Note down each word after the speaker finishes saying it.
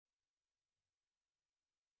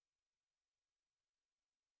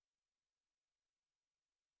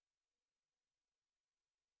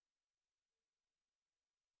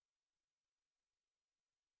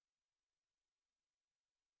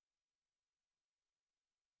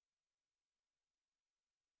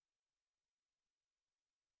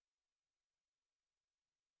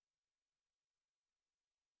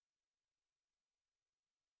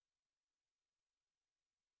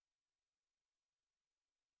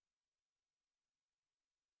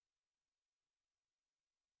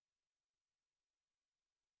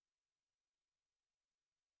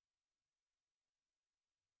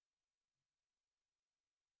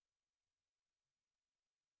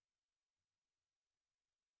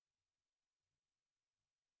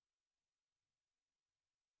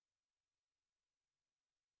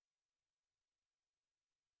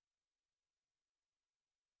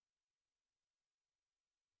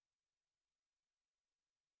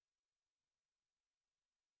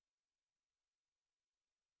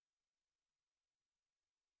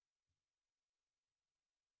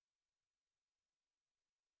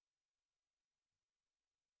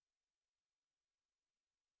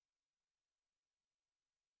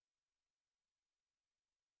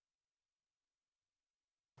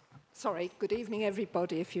Sorry, good evening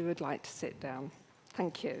everybody, if you would like to sit down.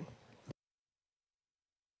 Thank you.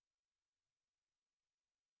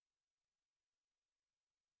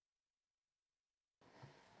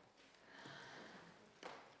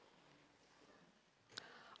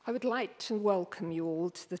 I would like to welcome you all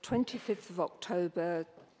to the 25th of October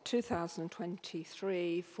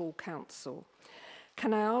 2023 Full Council.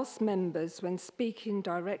 Can I ask members, when speaking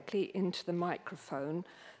directly into the microphone,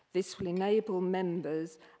 this will enable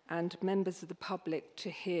members and members of the public to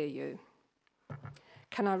hear you.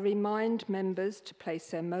 Can I remind members to place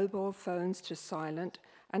their mobile phones to silent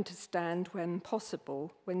and to stand when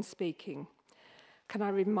possible when speaking? Can I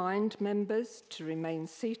remind members to remain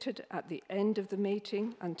seated at the end of the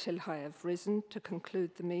meeting until I have risen to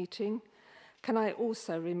conclude the meeting? Can I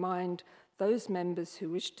also remind those members who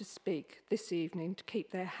wish to speak this evening to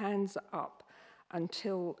keep their hands up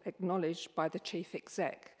until acknowledged by the Chief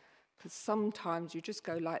Exec? Because sometimes you just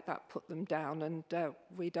go like that, put them down, and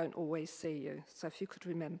we don't always see you. So if you could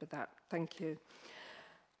remember that, thank you.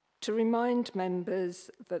 To remind members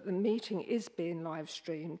that the meeting is being live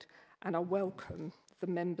streamed, and I welcome the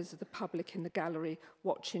members of the public in the gallery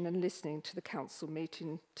watching and listening to the council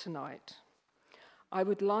meeting tonight. I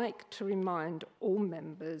would like to remind all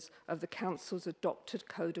members of the council's adopted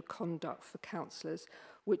code of conduct for councillors,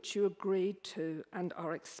 which you agreed to and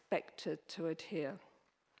are expected to adhere.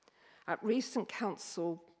 At recent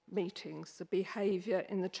council meetings, the behaviour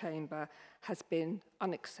in the chamber has been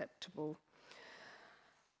unacceptable.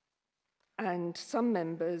 And some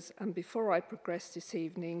members, and before I progress this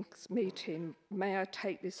evening's meeting, may I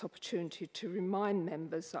take this opportunity to remind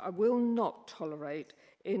members that I will not tolerate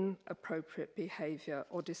inappropriate behaviour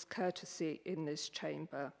or discourtesy in this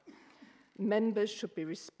chamber. Members should be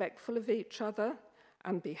respectful of each other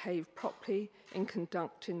and behave properly in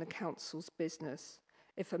conducting the council's business.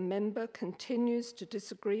 If a member continues to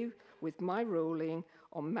disagree with my ruling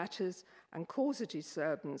on matters and cause a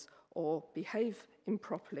disturbance or behave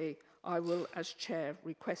improperly, I will, as chair,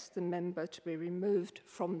 request the member to be removed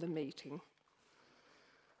from the meeting.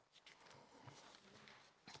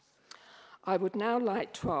 I would now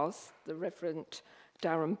like to ask the Reverend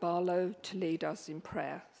Darren Barlow to lead us in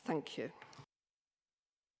prayer. Thank you.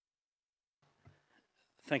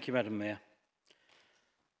 Thank you, Madam Mayor.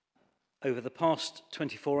 Over the past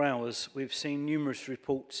 24 hours, we've seen numerous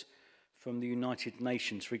reports from the United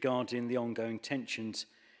Nations regarding the ongoing tensions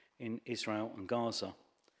in Israel and Gaza.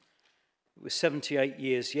 It was 78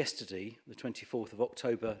 years yesterday, the 24th of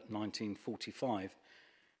October 1945,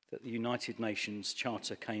 that the United Nations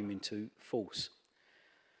Charter came into force.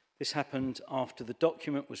 This happened after the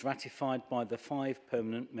document was ratified by the 5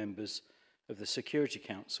 permanent members of the Security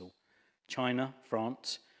Council: China,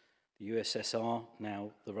 France, the USSR, now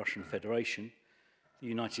the Russian Federation, the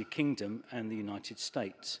United Kingdom and the United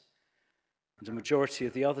States, and a majority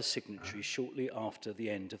of the other signatories shortly after the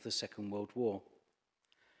end of the Second World War.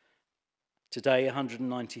 Today,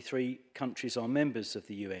 193 countries are members of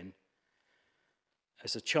the UN.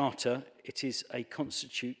 As a charter, it is a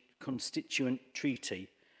constituent treaty,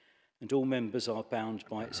 and all members are bound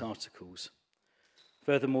by its articles.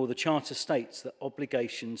 Furthermore, the Charter states that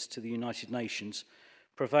obligations to the United Nations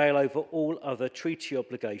prevail over all other treaty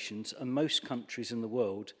obligations, and most countries in the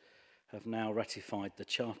world have now ratified the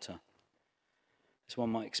Charter. As one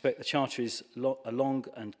might expect, the Charter is a long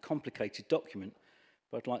and complicated document,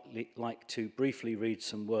 but I'd like to briefly read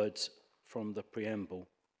some words from the preamble.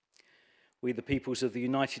 We, the peoples of the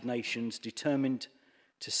United Nations, determined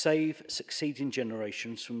to save succeeding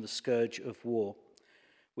generations from the scourge of war,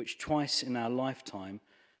 which twice in our lifetime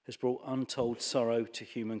has brought untold sorrow to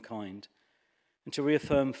humankind, and to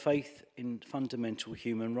reaffirm faith in fundamental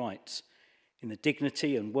human rights, in the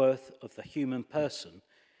dignity and worth of the human person,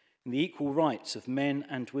 in the equal rights of men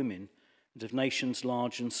and women, and of nations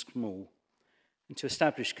large and small, and to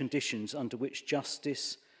establish conditions under which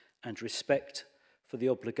justice and respect for the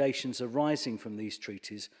obligations arising from these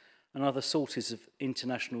treaties and other sources of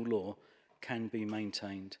international law can be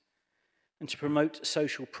maintained, and to promote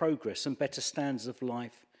social progress and better standards of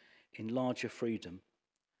life in larger freedom.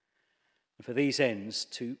 And for these ends,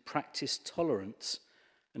 to practice tolerance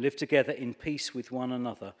and live together in peace with one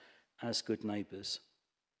another as good neighbours.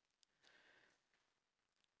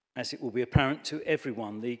 As it will be apparent to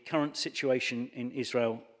everyone, the current situation in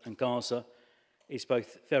Israel and Gaza is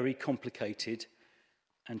both very complicated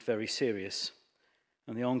and very serious,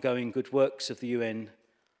 and the ongoing good works of the UN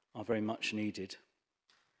are very much needed.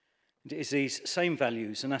 And it is these same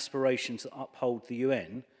values and aspirations that uphold the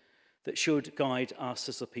UN that should guide us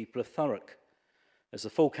as the people of Thurrock. As the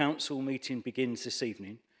full council meeting begins this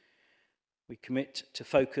evening, We commit to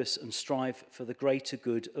focus and strive for the greater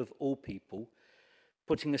good of all people,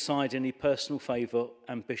 putting aside any personal favour,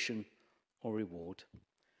 ambition or reward.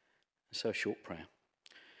 So a short prayer.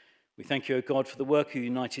 We thank you, O God, for the work of the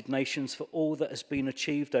United Nations, for all that has been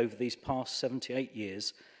achieved over these past 78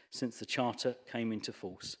 years since the Charter came into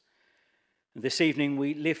force. And this evening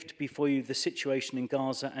we lift before you the situation in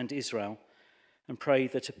Gaza and Israel and pray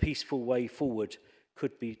that a peaceful way forward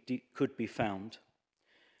could be found.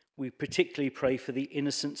 We particularly pray for the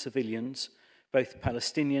innocent civilians, both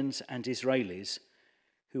Palestinians and Israelis,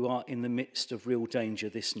 who are in the midst of real danger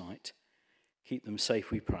this night. Keep them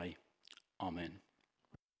safe, we pray. Amen.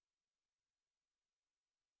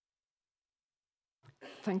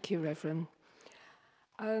 Thank you, Reverend.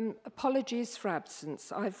 Apologies for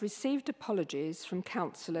absence. I've received apologies from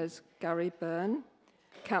Councillors Gary Byrne,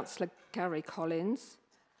 Councillor Gary Collins,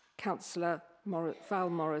 Councillor Val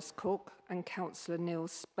Morris-Cook and Councillor Neil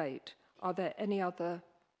Spate. Are there any other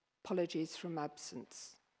apologies from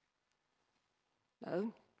absence?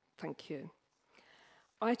 No? Thank you.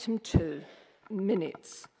 Item 2,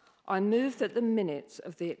 minutes. I move that the minutes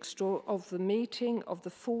of the meeting of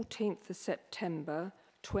the 14th of September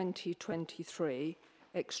 2023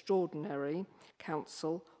 Extraordinary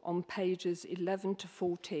Council on pages 11 to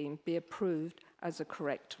 14 be approved as a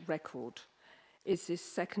correct record. Is this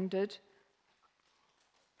seconded?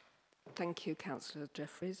 Thank you, Councillor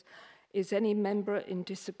Jeffries. Is any member in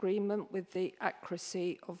disagreement with the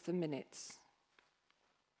accuracy of the minutes?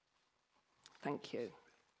 Thank you.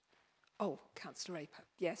 Oh, Councillor Raper,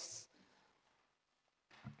 yes.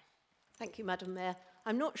 Thank you, Madam Mayor.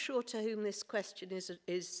 I'm not sure to whom this question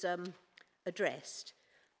is addressed,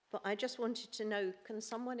 but I just wanted to know, can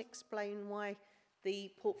someone explain why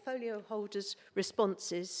the portfolio holders'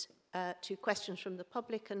 responses to questions from the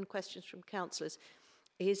public and questions from councillors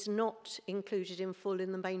is not included in full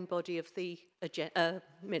in the main body of the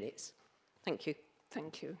minutes? Thank you.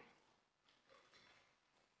 Thank you.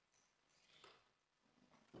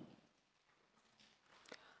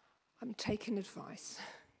 I'm taking advice.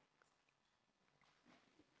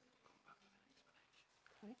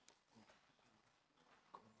 Okay.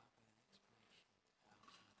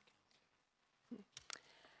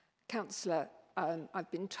 Councillor,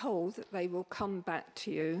 I've been told that they will come back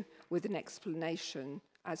to you with an explanation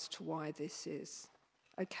as to why this is.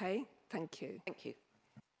 Okay? Thank you. Thank you.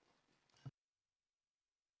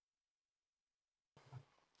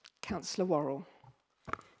 Councillor Worrell.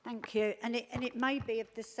 Thank you. And it may be of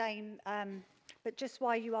the same, but just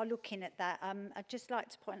while you are looking at that, I'd just like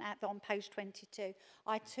to point out that on page 22,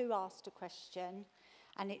 I too asked a question,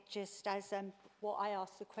 and it just as what I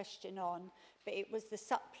asked the question on, but it was the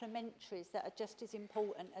supplementaries that are just as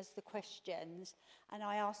important as the questions. And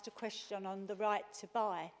I asked a question on the right to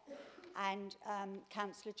buy, and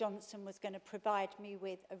Councillor Johnson was going to provide me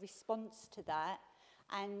with a response to that.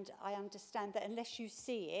 And I understand that unless you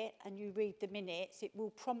see it and you read the minutes, it will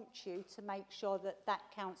prompt you to make sure that that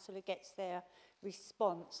councillor gets their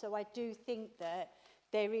response. So I do think that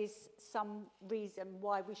there is some reason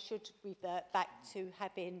why we should revert back to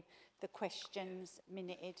having the questions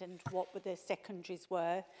minuted and what the secondaries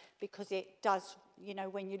were, because it does, you know,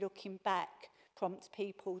 when you're looking back, prompt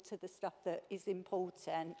people to the stuff that is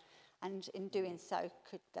important. And in doing so,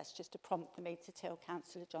 that's just a prompt for me to tell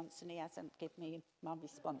Councillor Johnson he hasn't given me my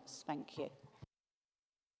response. Thank you.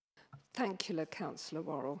 Thank you, Councillor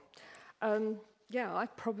Worrell. Yeah,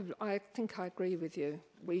 I think I agree with you.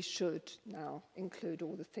 We should now include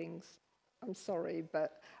all the things. I'm sorry,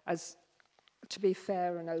 but to be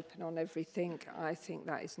fair and open on everything, I think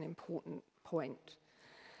that is an important point.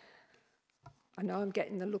 I know I'm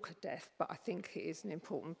getting the look of death, but I think it is an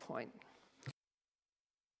important point.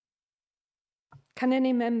 Can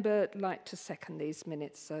any member like to second these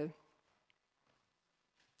minutes? So,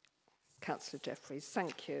 Councillor Jeffries,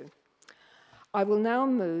 thank you. I will now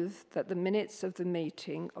move that the minutes of the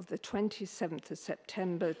meeting of the 27th of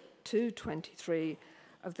September 2023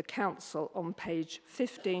 of the Council on page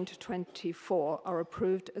 15 to 24 are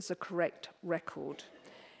approved as a correct record.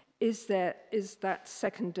 Is that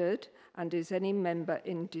seconded, and is any member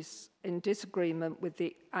in disagreement with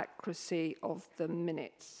the accuracy of the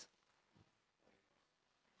minutes?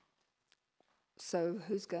 So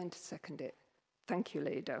who's going to second it? Thank you,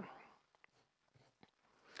 Leader.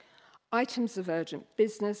 Items of urgent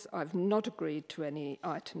business. I've not agreed to any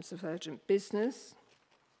items of urgent business.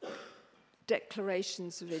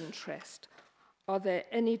 Declarations of interest. Are there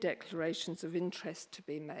any declarations of interest to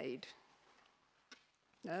be made?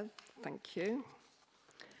 No? Thank you.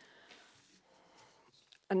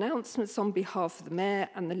 Announcements on behalf of the Mayor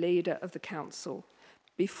and the Leader of the Council.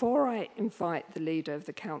 Before I invite the Leader of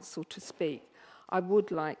the Council to speak, I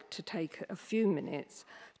would like to take a few minutes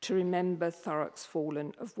to remember Thurrock's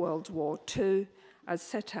fallen of World War II, as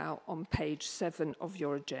set out on page 7 of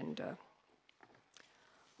your agenda.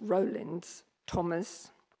 Rowlands,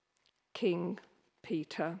 Thomas, King,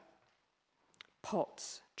 Peter,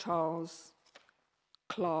 Potts, Charles,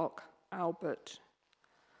 Clark, Albert,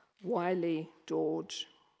 Wiley, George,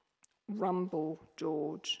 Rumble,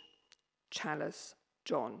 George, Chalice,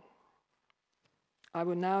 John. I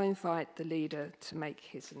will now invite the Leader to make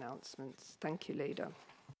his announcements. Thank you, Leader.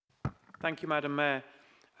 Thank you, Madam Mayor.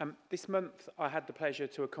 This month I had the pleasure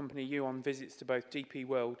to accompany you on visits to both DP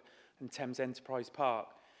World and Thames Enterprise Park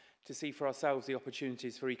to see for ourselves the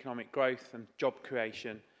opportunities for economic growth and job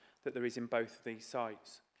creation that there is in both of these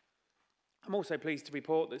sites. I'm also pleased to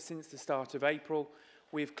report that since the start of April,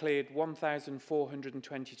 we've cleared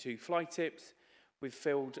 1,422 fly tips, we've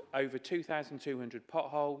filled over 2,200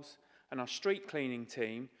 potholes, and our street cleaning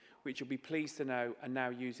team, which you'll be pleased to know are now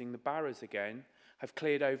using the barrows again, have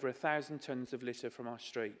cleared over 1,000 tonnes of litter from our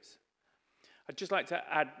streets. I'd just like to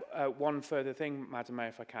add one further thing, Madam Mayor,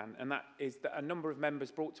 if I can, and that is that a number of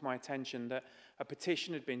members brought to my attention that a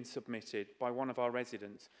petition had been submitted by one of our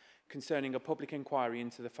residents concerning a public inquiry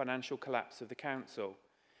into the financial collapse of the council.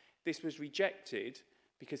 This was rejected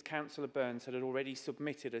because Councillor Burns had already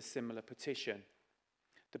submitted a similar petition.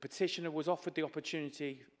 The petitioner was offered the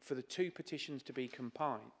opportunity for the two petitions to be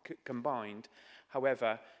combined.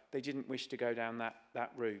 However, they didn't wish to go down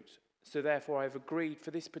that route. So therefore, I've agreed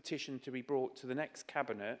for this petition to be brought to the next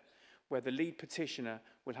Cabinet, where the lead petitioner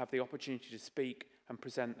will have the opportunity to speak and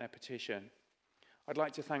present their petition. I'd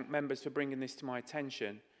like to thank members for bringing this to my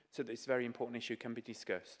attention so that this very important issue can be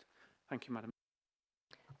discussed. Thank you, Madam.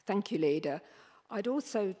 Thank you, Leader. I'd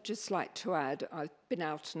also just like to add, I've been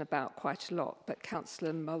out and about quite a lot, but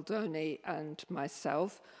Councillor Maldoni and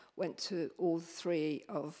myself went to all three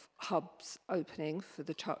of Hub's opening for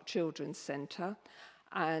the Children's Centre.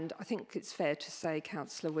 And I think it's fair to say,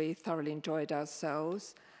 Councillor, we thoroughly enjoyed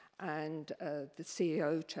ourselves. And the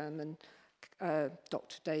CEO, Chairman,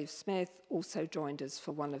 Dr. Dave Smith, also joined us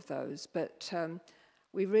for one of those. But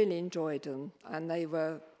we really enjoyed them, and they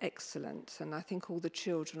were excellent. And I think all the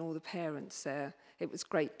children, all the parents there, it was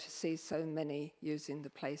great to see so many using the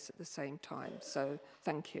place at the same time. So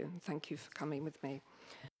thank you. Thank you for coming with me.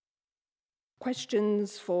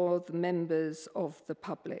 Questions for the members of the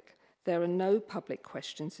public. There are no public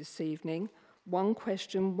questions this evening. One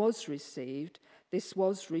question was received. This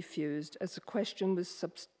was refused as the question was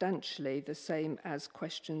substantially the same as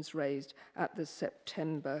questions raised at the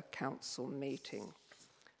September Council meeting.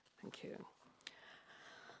 Thank you.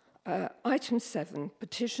 Item 7,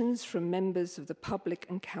 petitions from members of the public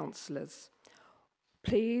and councillors.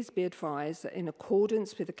 Please be advised that in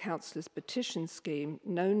accordance with the councillors' petition scheme,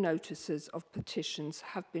 no notices of petitions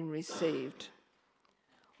have been received.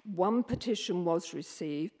 One petition was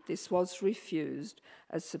received. This was refused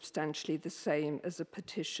as substantially the same as a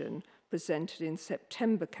petition presented in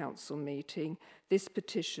September Council meeting. This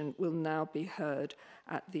petition will now be heard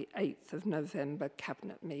at the 8th of November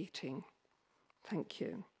Cabinet meeting. Thank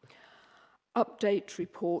you. Update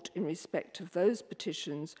report in respect of those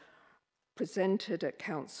petitions presented at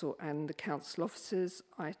Council and the Council officers,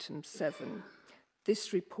 item 7.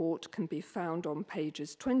 This report can be found on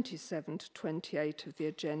pages 27 to 28 of the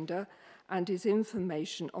agenda and is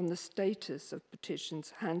information on the status of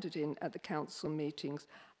petitions handed in at the Council meetings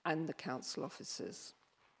and the Council officers.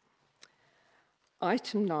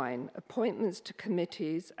 Item 9, appointments to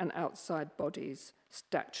committees and outside bodies,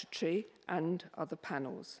 statutory and other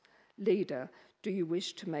panels. Leader, do you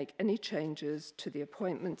wish to make any changes to the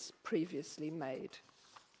appointments previously made?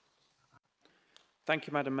 Thank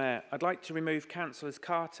you, Madam Mayor. I'd like to remove Councillors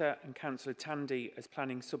Carter and Councillor Tandy as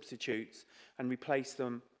planning substitutes and replace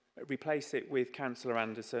it with Councillor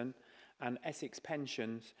Anderson, and Essex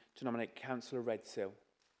Pensions to nominate Councillor Redsill.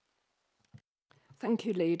 Thank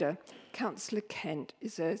you, Leader. Councillor Kent,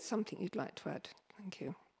 is there something you'd like to add? Thank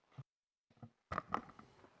you.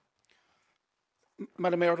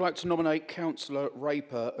 Madam Mayor, I'd like to nominate Councillor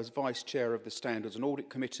Raper as Vice Chair of the Standards and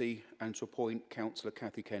Audit Committee and to appoint Councillor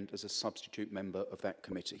Cathy Kent as a substitute member of that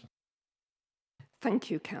committee.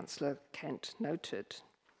 Thank you, Councillor Kent. Noted.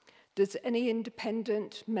 Does any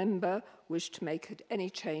independent member wish to make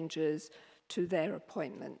any changes to their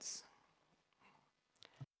appointments?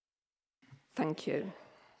 Thank you.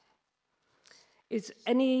 Is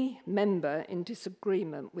any member in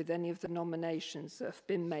disagreement with any of the nominations that have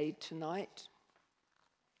been made tonight?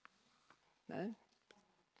 No?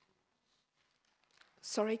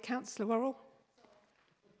 Sorry, Councillor Worrell?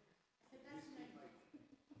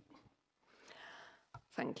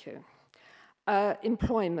 Thank you.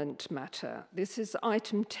 Employment matter. This is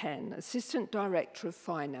item 10, Assistant Director of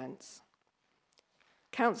Finance.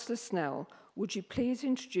 Councillor Snell, would you please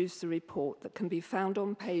introduce the report that can be found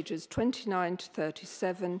on pages 29 to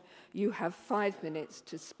 37? You have 5 minutes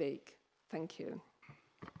to speak. Thank you.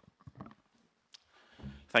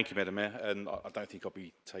 Thank you, Madam Mayor, and I don't think I'll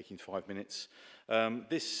be taking 5 minutes.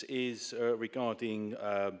 This is regarding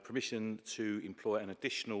permission to employ an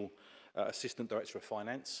additional Assistant Director of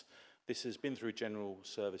Finance. This has been through General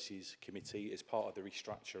Services Committee as part of the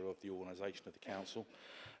restructure of the organisation of the Council.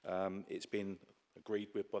 It's been agreed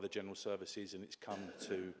with by the General Services, and it's come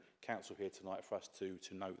to Council here tonight for us to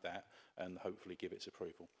note that and hopefully give its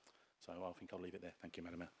approval. So I think I'll leave it there. Thank you,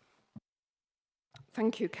 Madam Mayor.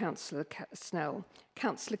 Thank you, Councillor Snell.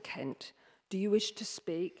 Councillor Kent, do you wish to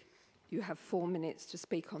speak? You have 4 minutes to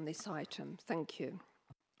speak on this item. Thank you.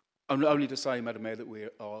 Only to say, Madam Mayor, that we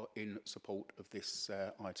are in support of this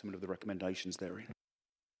item and of the recommendations therein.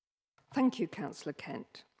 Thank you, Councillor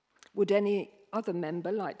Kent. Would any other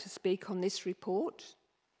member like to speak on this report?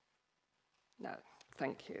 No,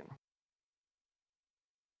 thank you.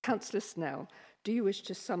 Councillor Snell, do you wish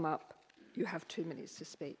to sum up? You have 2 minutes to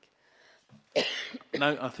speak.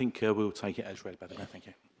 No, I think we'll take it as read, Madam Mayor. Thank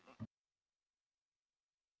you.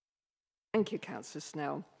 Thank you, Councillor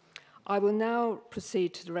Snell. I will now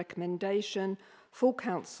proceed to the recommendation. Full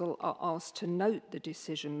Council are asked to note the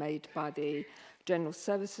decision made by the General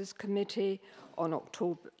Services Committee on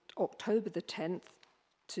October the 10th,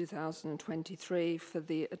 2023 for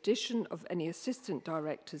the addition of any Assistant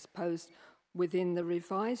Directors post within the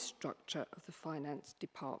revised structure of the Finance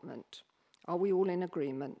Department. Are we all in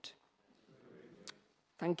agreement?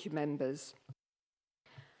 Thank you, members.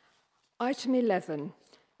 Item 11,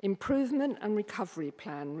 Improvement and Recovery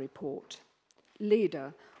Plan Report.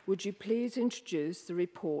 Leader, would you please introduce the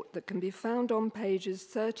report that can be found on pages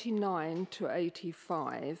 39 to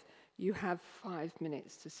 85? You have 5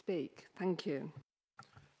 minutes to speak. Thank you.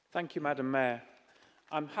 Thank you, Madam Mayor.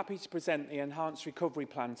 I'm happy to present the Enhanced Recovery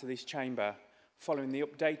Plan to this Chamber following the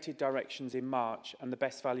updated directions in March and the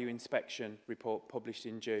Best Value Inspection report published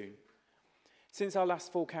in June. Since our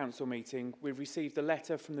last full council meeting, we've received a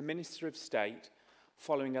letter from the Minister of State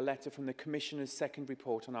following a letter from the Commissioner's second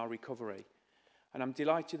report on our recovery. And I'm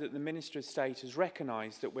delighted that the Minister of State has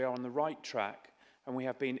recognised that we are on the right track and we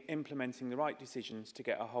have been implementing the right decisions to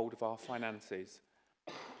get a hold of our finances.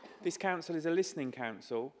 This council is a listening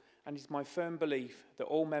council, and it's my firm belief that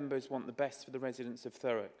all members want the best for the residents of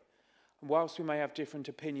Thurrock. And whilst we may have different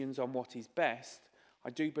opinions on what is best, I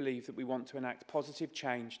do believe that we want to enact positive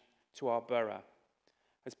change to our borough.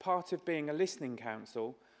 As part of being a listening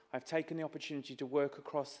council, I've taken the opportunity to work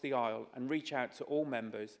across the aisle and reach out to all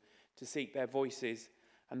members to seek their voices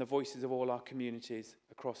and the voices of all our communities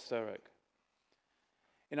across Thurrock.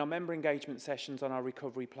 In our member engagement sessions on our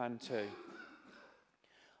recovery plan too,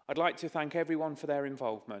 I'd like to thank everyone for their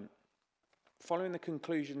involvement. Following the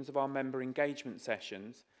conclusions of our member engagement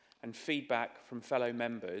sessions and feedback from fellow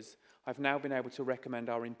members, I've now been able to recommend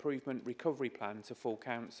our improvement recovery plan to full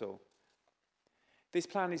council. This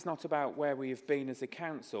plan is not about where we have been as a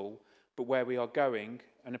council, but where we are going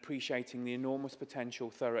and appreciating the enormous potential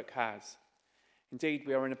Thurrock has. Indeed,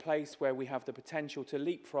 we are in a place where we have the potential to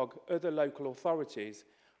leapfrog other local authorities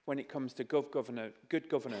when it comes to good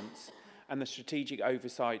governance and the strategic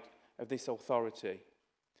oversight of this authority.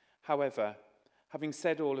 However, having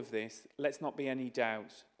said all of this, let's not be any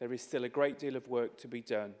doubt, there is still a great deal of work to be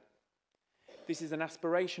done. This is an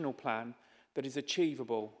aspirational plan that is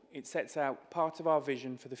achievable. It sets out part of our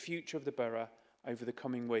vision for the future of the borough over the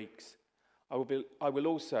coming weeks. I will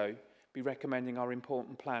also be recommending our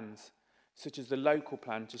important plans, such as the local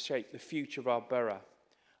plan to shape the future of our borough,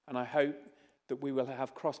 and I hope that we will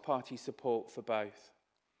have cross-party support for both.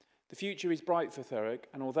 The future is bright for Thurrock,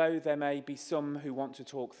 and although there may be some who want to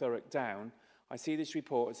talk Thurrock down, I see this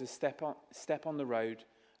report as a step on the road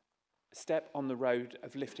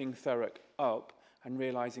of lifting Thurrock up and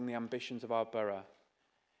realising the ambitions of our borough.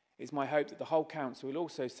 It's my hope that the whole council will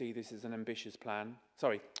also see this as an ambitious plan.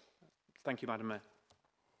 Thank you, Madam Mayor.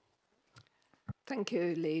 Thank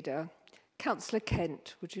you, Leader. Councillor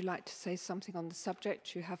Kent, would you like to say something on the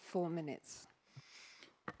subject? You have 4 minutes.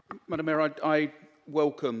 Madam Mayor, I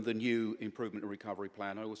welcome the new improvement and recovery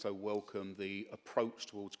plan. I also welcome the approach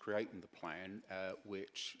towards creating the plan,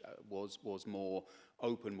 which was more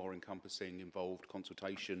open, more encompassing, involved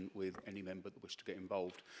consultation with any member that wished to get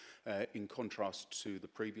involved, in contrast to the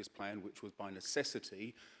previous plan, which was by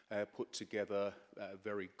necessity put together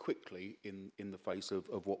very quickly in the face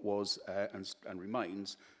of what was and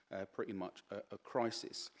remains pretty much a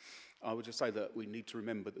crisis. I would just say that we need to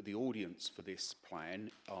remember that the audience for this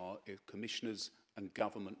plan are commissioners and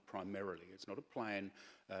government primarily. It's not a plan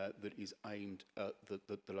that is aimed at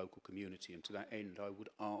the local community. And to that end, I would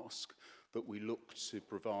ask that we look to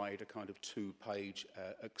provide a kind of two-page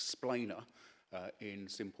explainer in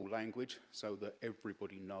simple language so that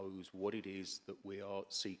everybody knows what it is that we are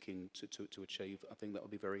seeking to achieve. I think that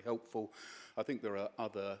would be very helpful. I think there are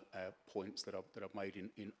other points that I've made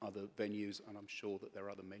in other venues, and I'm sure that there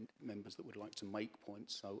are other members that would like to make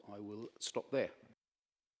points, so I will stop there.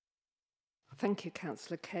 Thank you,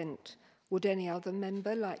 Councillor Kent. Would any other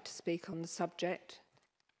member like to speak on the subject?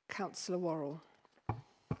 Councillor Worrell.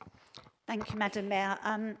 Thank you, Madam Mayor.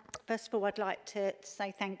 First of all, I'd like to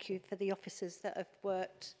say thank you for the officers that have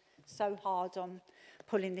worked so hard on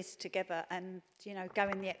pulling this together and, you know,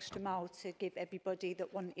 going the extra mile to give everybody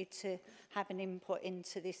that wanted to have an input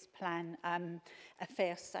into this plan a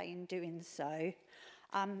fair say in doing so.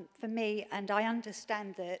 For me, and I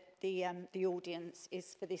understand that the audience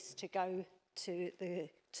is for this to go to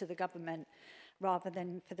the government rather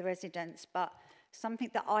than for the residents, but something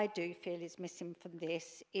that I do feel is missing from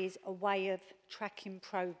this is a way of tracking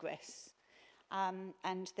progress,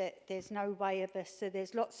 and that there's no way of us, so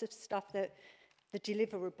there's lots of stuff that the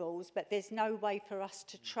deliverables, but there's no way for us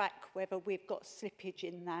to track whether we've got slippage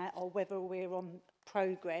in that or whether we're on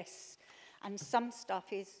progress. And some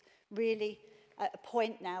stuff is really at a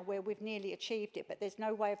point now where we've nearly achieved it, but there's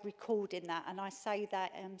no way of recording that. And I say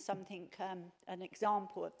that an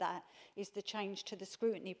example of that is the change to the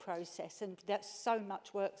scrutiny process, and that so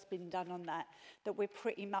much work's been done on that we're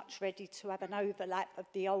pretty much ready to have an overlap of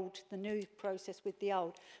the new process with the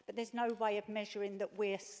old. But there's no way of measuring that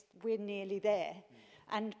we're nearly there.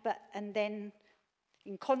 And then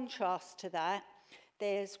in contrast to that,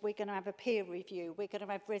 we're going to have a peer review, we're going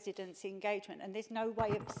to have residents' engagement, and there's no way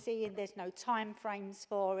of seeing, there's no time frames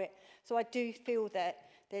for it. So I do feel that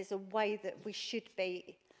there's a way that we should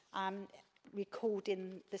be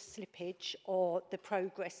recording the slippage or the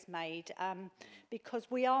progress made, because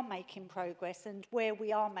we are making progress, and where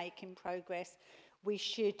we are making progress, we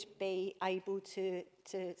should be able to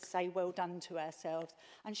say well done to ourselves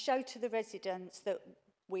and show to the residents that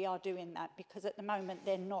we are doing that, because at the moment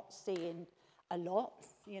they're not seeing a lot,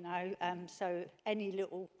 you know, so any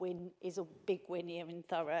little win is a big win here in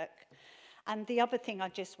Thurrock. And the other thing I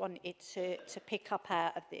just wanted to pick up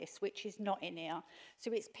out of this, which is not in here,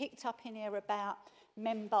 so it's picked up in here about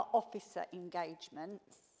member officer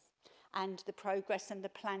engagements and the progress and the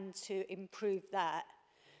plan to improve that.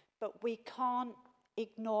 But we can't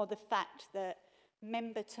ignore the fact that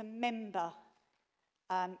member-to-member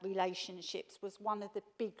relationships was one of the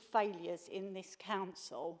big failures in this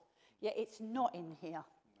council. Yet it's not in here,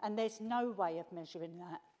 and there's no way of measuring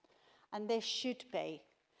that. And there should be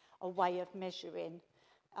a way of measuring,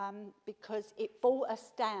 because it brought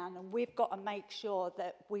us down, and we've got to make sure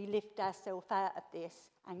that we lift ourselves out of this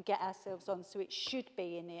and get ourselves on. So it should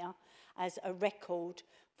be in here as a record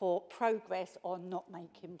for progress or not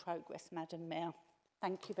making progress, Madam Mayor.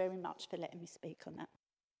 Thank you very much for letting me speak on that.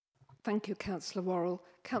 Thank you, Councillor Worrell.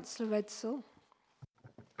 Councillor Edsall.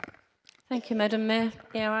 Thank you, Madam Mayor.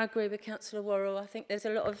 Yeah, I agree with Councillor Worrell. I think there's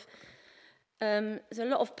a lot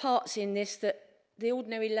of parts in this that the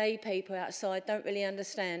ordinary lay people outside don't really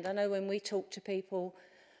understand. I know when we talk to people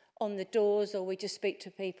on the doors, or we just speak to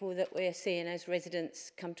people that we're seeing as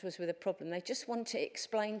residents come to us with a problem, they just want to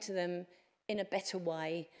explain to them in a better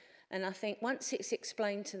way. And I think once it's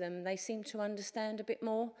explained to them, they seem to understand a bit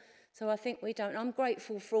more. So I think we don't. I'm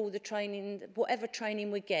grateful for all the training, whatever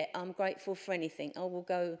training we get. I'm grateful for anything. I will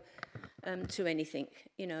go to anything.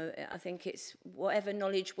 You know, I think it's whatever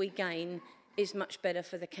knowledge we gain is much better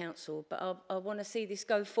for the council. But I want to see this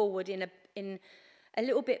go forward in a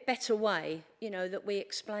little bit better way. You know, that we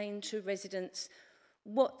explain to residents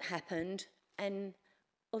what happened, and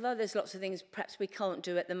although there's lots of things perhaps we can't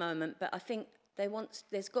do at the moment, but I think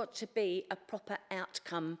there's got to be a proper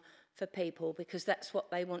outcome for people, because that's what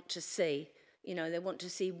they want to see. You know, they want to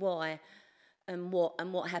see why and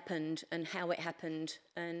what happened and how it happened.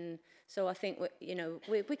 And so I think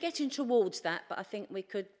we're getting towards that, but I think we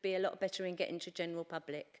could be a lot better in getting to general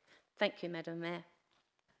public. Thank you, Madam Mayor.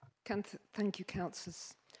 Thank you,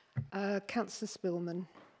 councillors. Councillor Spillman.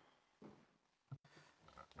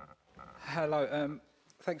 Hello.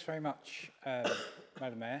 Thanks very much,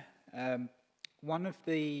 Madam Mayor. One of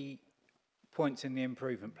the points in the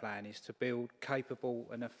improvement plan is to build capable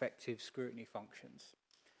and effective scrutiny functions,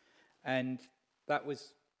 and that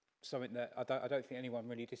was something that I don't think anyone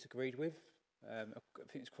really disagreed with. I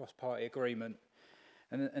think it's cross-party agreement,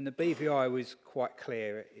 And the BVI was quite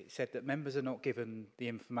clear. It said that members are not given the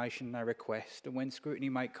information they request, and when scrutiny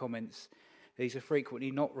make comments, these are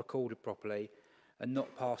frequently not recorded properly and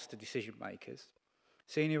not passed to decision makers.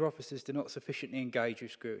 Senior officers do not sufficiently engage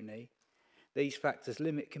with scrutiny. These factors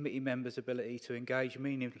limit committee members' ability to engage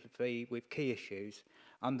meaningfully with key issues,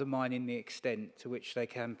 undermining the extent to which they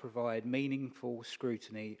can provide meaningful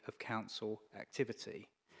scrutiny of council activity.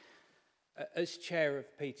 As chair of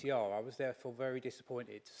PTR, I was therefore very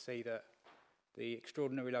disappointed to see that the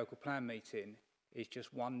extraordinary local plan meeting is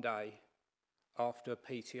just one day after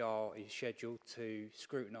PTR is scheduled to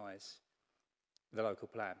scrutinise the local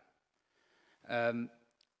plan.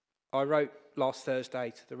 I wrote last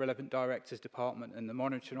Thursday to the relevant directors department and the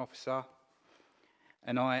monitoring officer,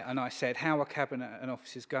 and I said, how are Cabinet and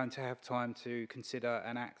officers going to have time to consider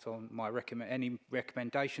and act on any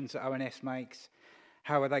recommendations that ONS makes?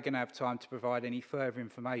 How are they going to have time to provide any further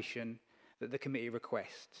information that the committee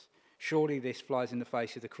requests? Surely this flies in the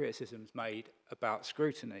face of the criticisms made about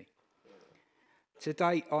scrutiny. To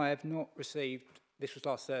date, I have not received, this was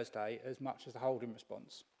last Thursday, as much as the holding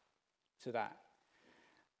response to that.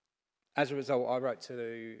 As a result, I wrote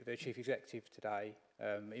to the Chief Executive today,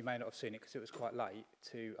 he may not have seen it because it was quite late,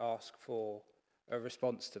 to ask for a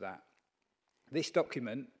response to that. This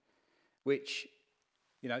document, which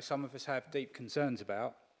some of us have deep concerns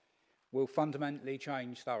about, will fundamentally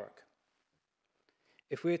change Thurrock.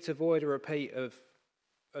 If we're to avoid a repeat of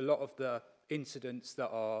a lot of the incidents that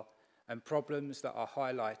are and problems that are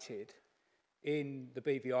highlighted in the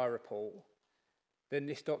BVI report, then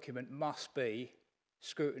this document must be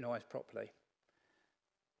scrutinised properly.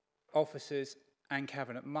 Officers and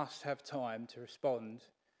Cabinet must have time to respond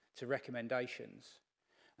to recommendations.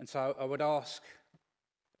 And so I would ask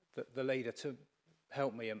the leader to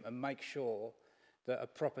help me and make sure that a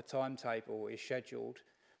proper timetable is scheduled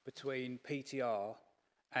between PTR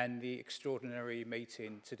and the extraordinary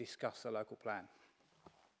meeting to discuss the local plan.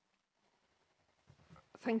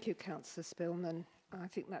 Thank you, Councillor Spillman. I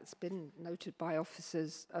think that's been noted by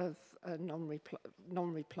officers of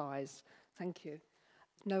non-replies. Thank you.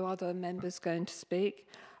 No other members going to speak?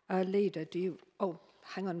 Leader, do you... Oh,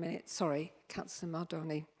 hang on a minute. Sorry, Councillor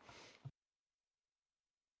Mardoni.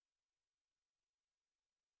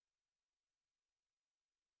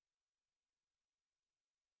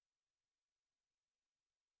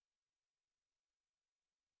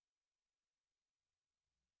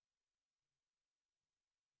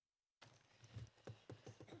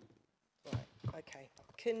 Okay.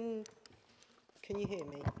 Can you hear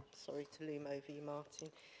me? Sorry to loom over you, Martin.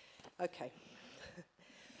 Okay.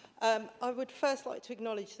 I would first like to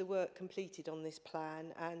acknowledge the work completed on this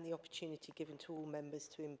plan and the opportunity given to all members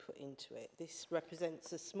to input into it. This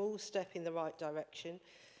represents a small step in the right direction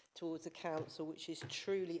towards a council which is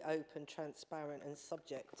truly open, transparent and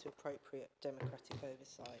subject to appropriate democratic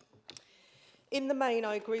oversight. In the main,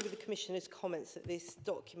 I agree with the Commissioner's comments that this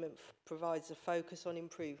document provides a focus on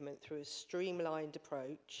improvement through a streamlined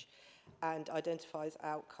approach and identifies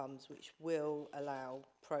outcomes which will allow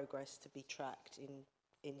progress to be tracked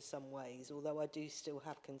in some ways, although I do still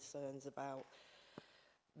have concerns about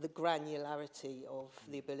the granularity of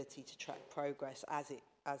the ability to track progress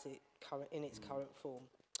in its current form.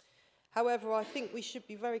 However, I think we should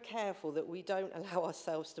be very careful that we don't allow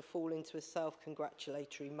ourselves to fall into a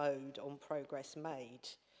self-congratulatory mode on progress made.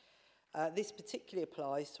 This particularly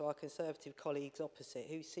applies to our Conservative colleagues opposite,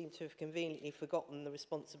 who seem to have conveniently forgotten the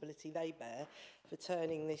responsibility they bear for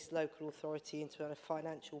turning this local authority into a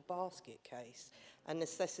financial basket case and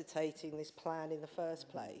necessitating this plan in the first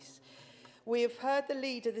place. We have heard the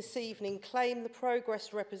leader this evening claim the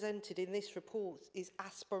progress represented in this report is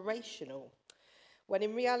aspirational, when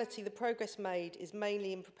in reality the progress made is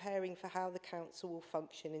mainly in preparing for how the council will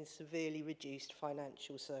function in severely reduced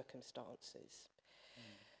financial circumstances.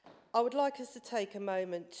 I would like us to take a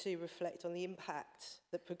moment to reflect on the impact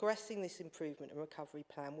that progressing this improvement and recovery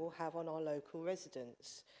plan will have on our local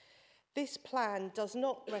residents. This plan does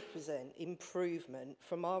not represent improvement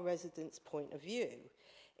from our residents' point of view.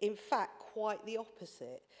 In fact, quite the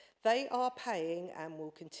opposite. They are paying and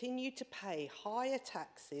will continue to pay higher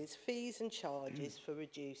taxes, fees and charges for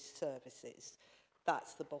reduced services.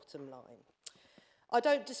 That's the bottom line. I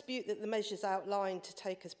don't dispute that the measures outlined to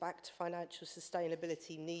take us back to financial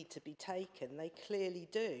sustainability need to be taken. They clearly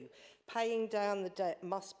do. Paying down the debt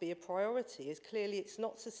must be a priority, as clearly it's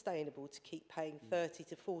not sustainable to keep paying 30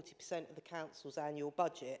 to 40% of the council's annual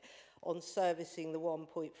budget on servicing the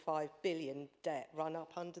 1.5 billion debt run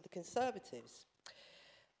up under the Conservatives.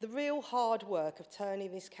 The real hard work of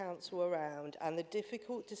turning this council around and the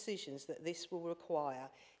difficult decisions that this will require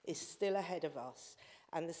is still ahead of us.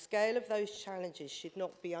 and the scale of those challenges should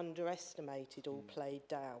not be underestimated or played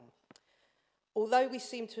down. Although we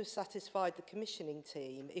seem to have satisfied the commissioning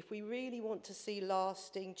team, if we really want to see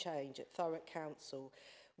lasting change at Thurrock Council,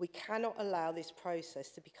 we cannot allow this process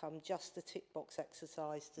to become just a tick box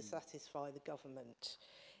exercise to satisfy the government.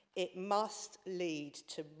 It must lead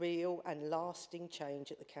to real and lasting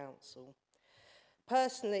change at the council.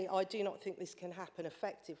 Personally, I do not think this can happen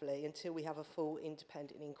effectively until we have a full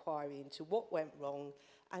independent inquiry into what went wrong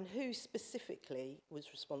and who specifically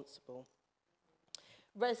was responsible.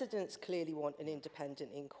 Residents clearly want an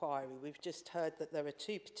independent inquiry. We've just heard that there are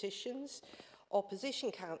 2 petitions.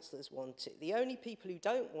 Opposition councillors want it. The only people who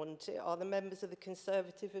don't want it are the members of the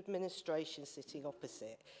Conservative administration sitting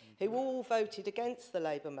opposite, who all voted against the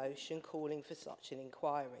Labour motion calling for such an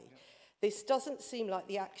inquiry. This doesn't seem like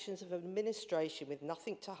the actions of an administration with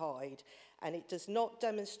nothing to hide, and it does not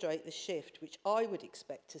demonstrate the shift which I would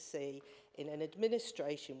expect to see in an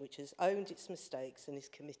administration which has owned its mistakes and is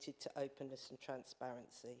committed to openness and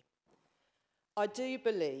transparency. I do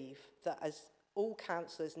believe that as all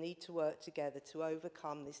councillors need to work together to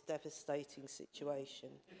overcome this devastating situation.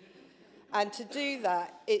 And to do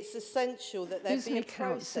that, it's essential that there be a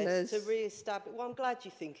process to re-establish... Well, I'm glad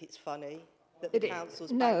you think it's funny that the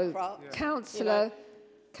council's bankrupt. No, Councillor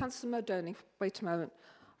Modoni, wait a moment.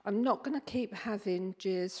 I'm not going to keep having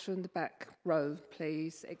jeers from the back row,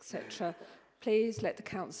 please, etc. Please let the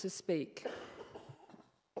councillor speak.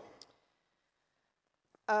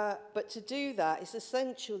 But to do that, it's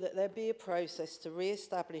essential that there be a process to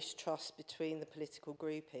re-establish trust between the political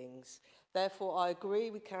groupings. Therefore, I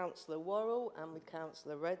agree with Councillor Worrell and with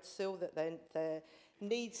Councillor Redsill that there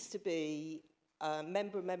needs to be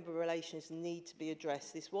member-member relations need to be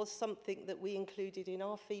addressed. This was something that we included in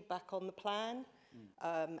our feedback on the plan,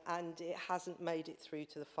 and it hasn't made it through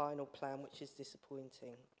to the final plan, which is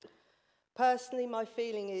disappointing. Personally, my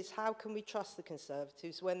feeling is, how can we trust the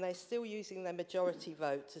Conservatives when they're still using their majority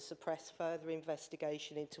vote to suppress further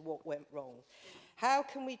investigation into what went wrong? How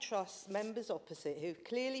can we trust members opposite who've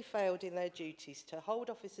clearly failed in their duties to hold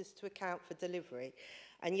officers to account for delivery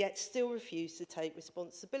and yet still refuse to take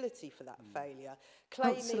responsibility for that failure,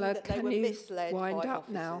 claiming that they were misled by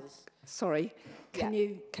officers? Now? Sorry, can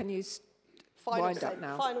you wind up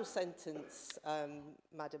now? Final sentence,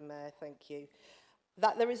 Madam Mayor, thank you.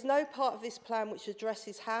 That there is no part of this plan which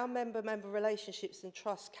addresses how member-member relationships and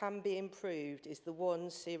trust can be improved is the one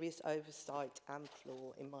serious oversight and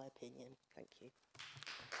flaw, in my opinion. Thank you.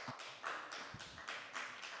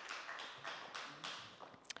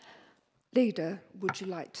 Leader, would you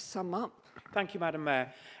like to sum up? Thank you, Madam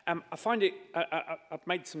Mayor. I find it, I've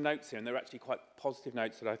made some notes here, and they're actually quite positive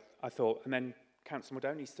notes that I thought, and then Councillor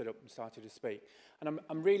Modoni stood up and started to speak. And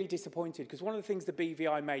I'm really disappointed, because one of the things the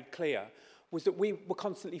BVI made clear was that we were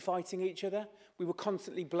constantly fighting each other. We were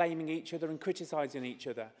constantly blaming each other and criticising each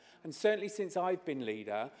other. And certainly since I've been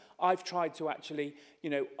leader, I've tried to actually,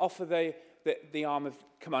 offer the arm of,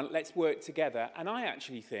 come on, let's work together. And I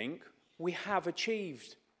actually think we have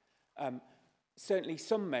achieved certainly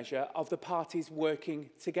some measure of the parties working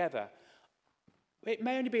together. It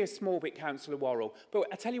may only be a small bit, Councillor Worrell, but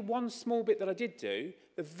I tell you one small bit that I did do.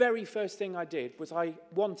 The very first thing I did was I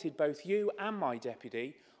wanted both you and my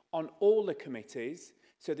deputy on all the committees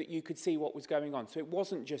so that you could see what was going on. So it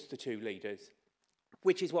wasn't just the 2 leaders,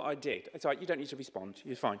 which is what I did. It's all right, you don't need to respond.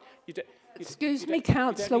 You're fine. Excuse me,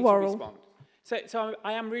 Councillor Worrell. So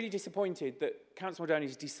I am really disappointed that Councillor Modoni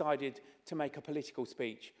has decided to make a political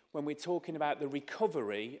speech when we're talking about the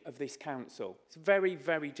recovery of this council. It's very,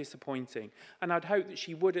 very disappointing. And I'd hope that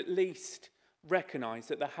she would at least recognise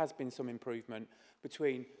that there has been some improvement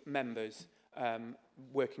between members'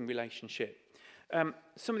 working relationship.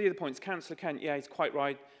 Some of the other points, Councillor Kent, is quite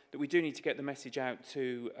right that we do need to get the message out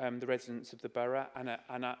to the residents of the borough, and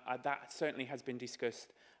that certainly has been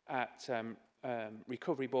discussed at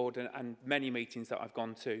Recovery Board and many meetings that I've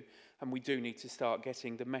gone to, and we do need to start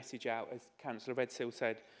getting the message out, as Councillor Redsill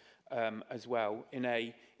said as well, in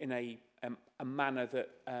a manner that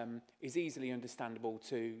is easily understandable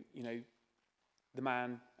to the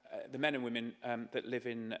men and women that live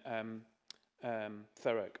in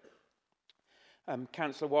Thurrock.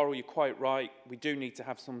 Councillor Worrell, you're quite right. We do need to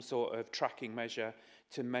have some sort of tracking measure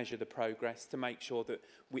to measure the progress, to make sure that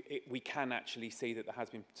we can actually see that there has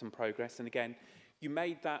been some progress. And again, you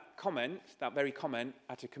made that very comment,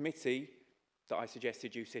 at a committee that I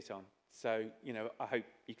suggested you sit on. So, I hope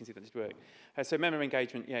you can see that this work. So member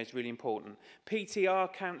engagement, is really important.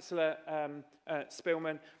 PTR, Councillor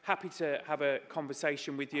Spillman, happy to have a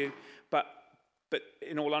conversation with you, but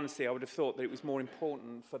in all honesty, I would have thought that it was more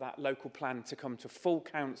important for that local plan to come to full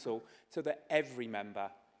council so that every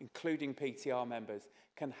member including PTR members,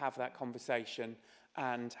 can have that conversation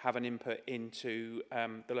and have an input into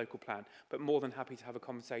the local plan. But more than happy to have a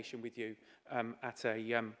conversation with you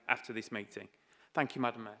after this meeting. Thank you,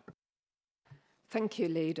 Madam Mayor. Thank you,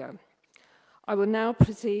 Leader. I will now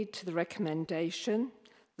proceed to the recommendation.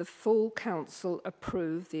 The full Council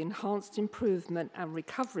approve the Enhanced Improvement and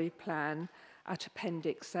Recovery Plan at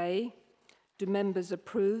Appendix A. Do members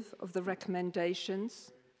approve of the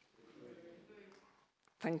recommendations?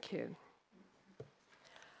 Thank you.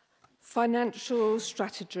 Financial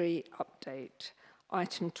Strategy Update,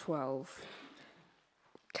 Item 12.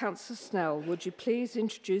 Councillor Snell, would you please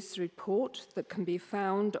introduce the report that can be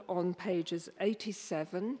found on pages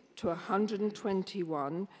 87 to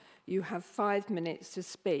 121? You have 5 minutes to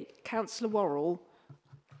speak. Councillor Worrell,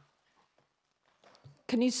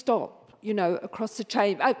 can you stop, you know, across the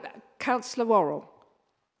chamber? Oh, Councillor Worrell.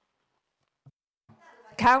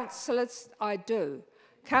 Councillors, I do.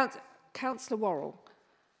 Councillor Worrell.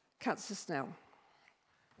 Councillor Snell.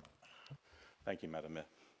 Thank you, Madam Mayor.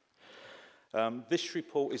 This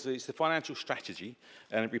report is the financial strategy,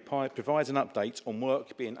 and it provides an update on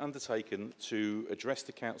work being undertaken to address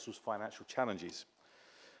the Council's financial challenges.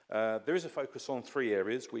 There is a focus on 3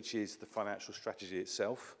 areas, which is the financial strategy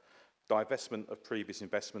itself, divestment of previous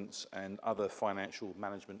investments, and other financial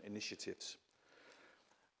management initiatives.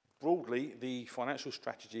 Broadly, the financial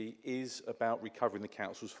strategy is about recovering the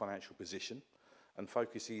Council's financial position and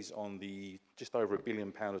focuses on the just over £1 billion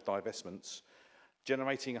of divestments,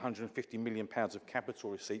 generating £150 million of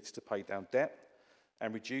capital receipts to pay down debt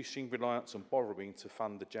and reducing reliance on borrowing to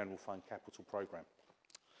fund the General Fund Capital Programme.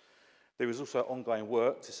 There is also ongoing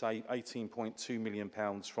work to save £18.2 million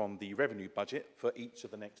from the revenue budget for each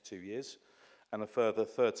of the next 2 years and a further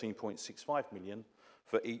 £13.65 million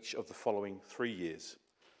for each of the following 3 years.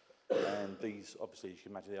 And these, obviously, as you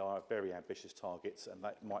can imagine, they are very ambitious targets, and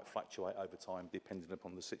that might fluctuate over time depending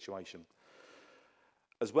upon the situation.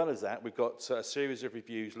 As well as that, we've got a series of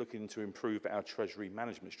reviews looking to improve our Treasury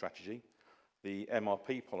management strategy, the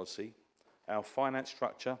MRP policy, our finance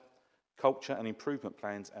structure, culture and improvement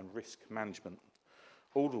plans, and risk management,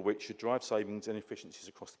 all of which should drive savings and efficiencies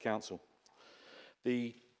across the Council.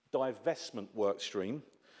 The divestment work stream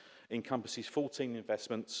encompasses 14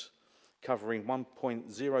 investments covering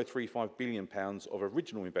 £1.035 billion of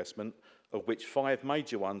original investment, of which 5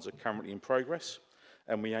 major ones are currently in progress,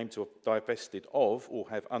 and we aim to have divested of or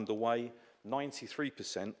have underway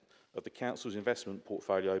 93% of the Council's investment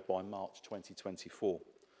portfolio by March 2024.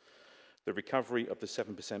 The recovery of the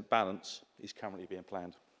 7% balance is currently being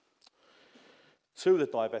planned. 2 of the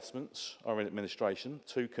divestments are in administration,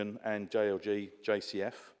 Toucan and JLG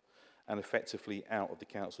JCF, and effectively out of the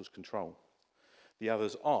Council's control. The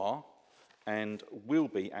others are and will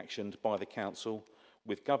be actioned by the Council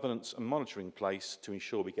with governance and monitoring in place to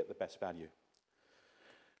ensure we get the best value.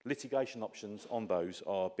 Litigation options on those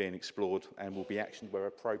are being explored and will be actioned where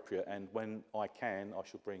appropriate, and when I can, I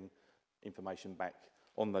shall bring information back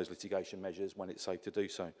on those litigation measures when it's safe to do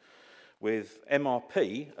so. With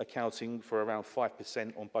MRP accounting for around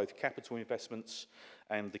 5% on both capital investments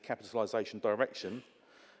and the capitalisation direction,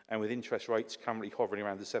 and with interest rates currently hovering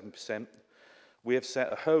around the 7%, we have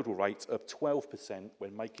set a hurdle rate of 12%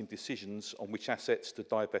 when making decisions on which assets to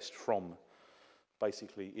divest from.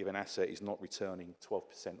 Basically, if an asset is not returning 12%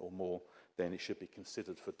 or more, then it should be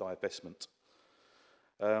considered for divestment.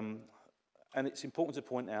 And it's important to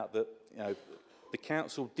point out that the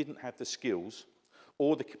Council didn't have the skills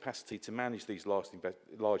or the capacity to manage these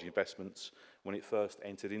large investments when it first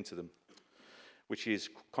entered into them, which is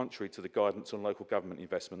contrary to the guidance on local government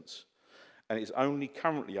investments, and is only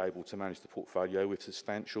currently able to manage the portfolio with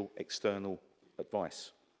substantial external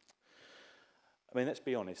advice. I mean, let's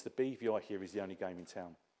be honest, the BVI here is the only game in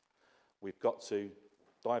town. We've got to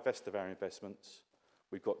divest of our investments,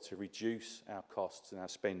 we've got to reduce our costs and our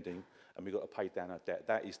spending, and we've got to pay down our debt.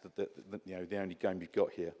 That is the only game we've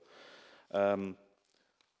got here.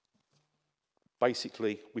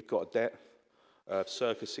 Basically, we've got a debt of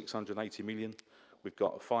circa 680 million. We've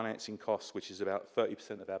got a financing cost, which is about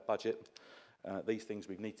 30% of our budget. These things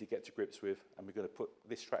we need to get to grips with, and we're going to put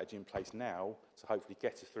this strategy in place now to hopefully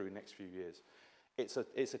get us through the next few years. It's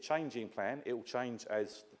a changing plan. It will change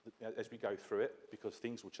as we go through it, because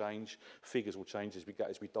things will change, figures will change as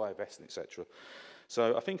we divest, etc.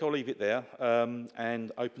 So I think I'll leave it there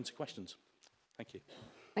and open to questions. Thank you.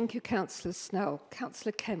 Thank you, Councillor Snell.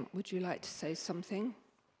 Councillor Kemp, would you like to say something?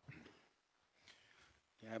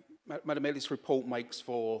 Yeah, Madam Mayor, this report makes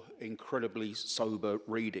for incredibly sober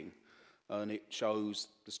reading, and it shows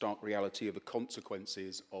the stark reality of the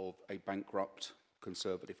consequences of a bankrupt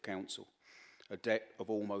Conservative council. A debt of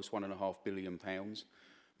almost £1.5 billion,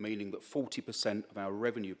 meaning that 40% of our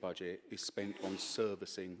revenue budget is spent on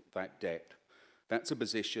servicing that debt. That's a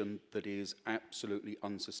position that is absolutely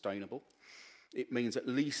unsustainable. It means at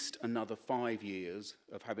least another 5 years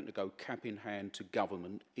of having to go cap in hand to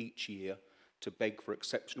government each year to beg for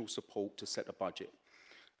exceptional support to set a budget.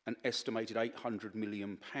 An estimated £800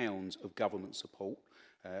 million of government support,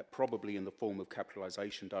 probably in the form of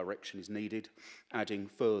capitalisation direction, is needed, adding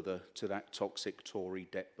further to that toxic Tory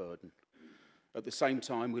debt burden. At the same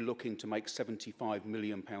time, we're looking to make £75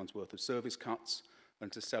 million worth of service cuts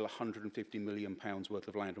and to sell £150 million worth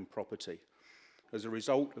of land and property. As a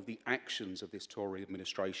result of the actions of this Tory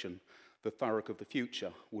administration, the Thurrock of the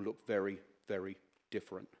future will look very, very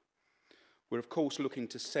different. We're of course looking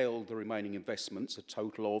to sell the remaining investments, a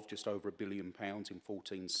total of just over £1 billion in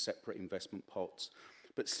 14 separate investment pots.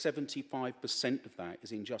 But 75% of that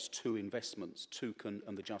is in just 2 investments, Toucan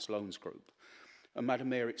and the Just Loans Group. And Madam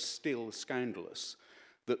Mayor, it's still scandalous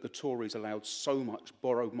that the Tories allowed so much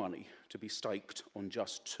borrowed money to be staked on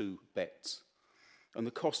just 2 bets. And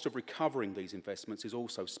the cost of recovering these investments is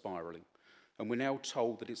also spiralling. And we're now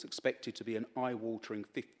told that it's expected to be an eye-watering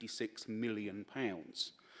 £56 million.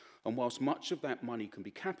 And whilst much of that money can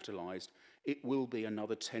be capitalised, it will be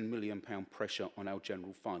another £10 million pressure on our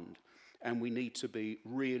general fund. And we need to be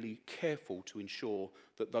really careful to ensure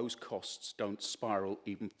that those costs don't spiral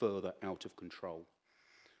even further out of control.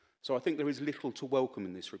 So I think there is little to welcome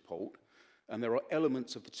in this report, and there are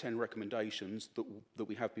elements of the 10 recommendations that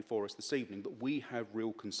we have before us this evening that we have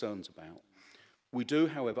real concerns about. We do,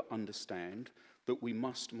 however, understand that we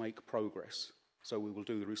must make progress, so we will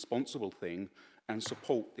do the responsible thing and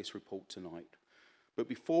support this report tonight. But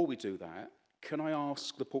before we do that, can I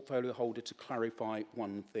ask the portfolio holder to clarify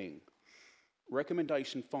one thing?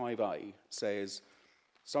 Recommendation 5A says,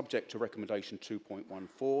 subject to recommendation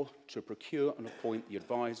 2.14, to procure and appoint the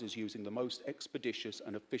advisors using the most expeditious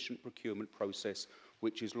and efficient procurement process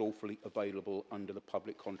which is lawfully available under the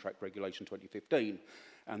Public Contract Regulation 2015,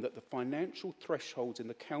 and that the financial thresholds in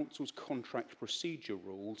the Council's contract procedure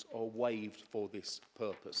rules are waived for this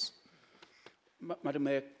purpose. Madam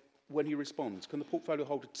Mayor, when he responds, can the portfolio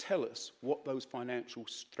holder tell us what those financial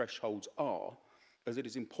thresholds are, as it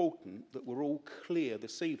is important that we're all clear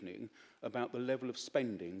this evening about the level of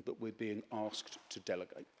spending that we're being asked to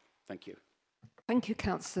delegate. Thank you. Thank you,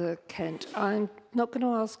 Councillor Kent. I'm not going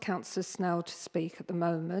to ask Councillor Snell to speak at the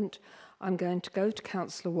moment. I'm going to go to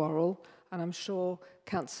Councillor Worrell, and I'm sure,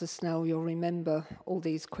 Councillor Snell, you'll remember all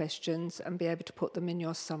these questions and be able to put them in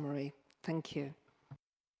your summary. Thank you.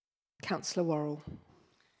 Councillor Worrell.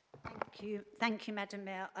 Thank you, Madam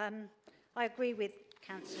Mayor. I agree with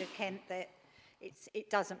Councillor Kent that it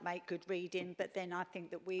doesn't make good reading, but then I think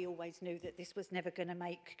that we always knew that this was never going to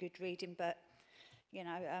make good reading, but, you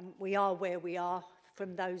know, we are where we are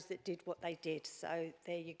from those that did what they did, so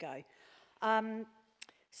there you go.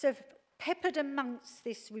 So peppered amongst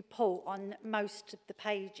this report on most of the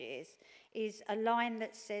pages is a line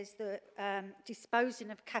that says that disposing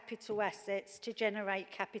of capital assets to generate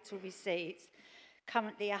capital receipts,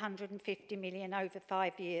 currently 150 million over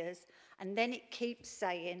 5 years, and then it keeps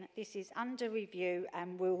saying this is under review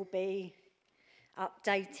and will be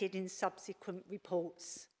updated in subsequent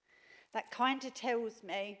reports. That kind of tells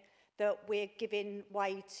me that we're giving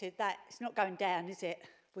way to that. It's not going down, is it?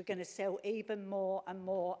 We're going to sell even more and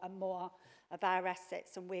more and more of our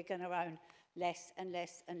assets, and we're going to own less and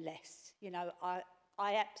less and less. You know,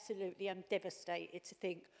 I absolutely am devastated to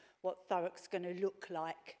think what Thurrock's going to look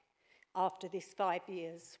like after this 5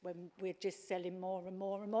 years when we're just selling more and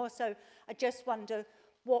more and more. So I just wonder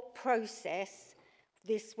what process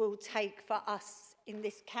this will take for us in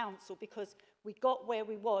this council, because we got where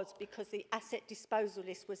we was because the asset disposal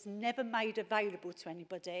list was never made available to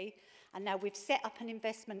anybody, and now we've set up an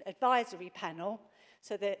investment advisory panel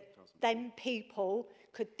so that then people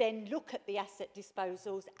could then look at the asset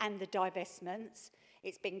disposals and the divestments.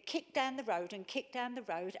 It's been kicked down the road and kicked down the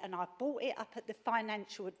road, and I brought it up at the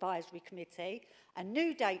Financial Advisory Committee. A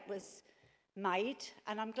new date was made,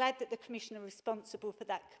 and I'm glad that the Commissioner responsible for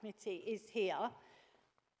that committee is here.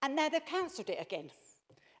 And now they've cancelled it again.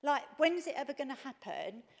 Like, when is it ever going to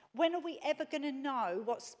happen? When are we ever going to know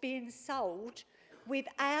what's being sold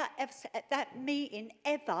without that meeting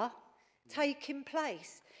ever taking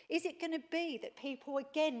place? Is it going to be that people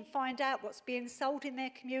again find out what's being sold in their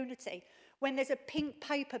community when there's a pink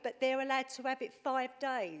paper but they're allowed to have it 5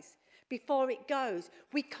 days before it goes?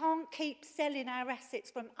 We can't keep selling our assets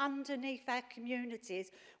from underneath our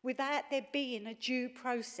communities without there being a due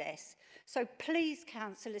process. So please,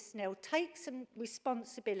 Councillor Snell, take some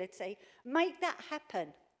responsibility, make that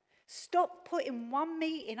happen Stop putting one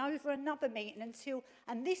meeting over another meeting until,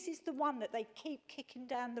 and this is the one that they keep kicking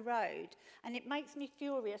down the road. And it makes me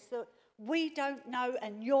furious that we don't know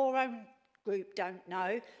and your own group don't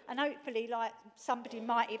know, and hopefully like somebody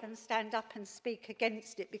might even stand up and speak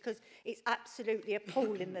against it, because it's absolutely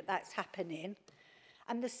appalling that that's happening.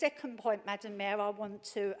 And the second point, Madam Mayor, I want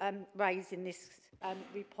to raise in this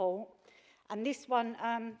report, and this one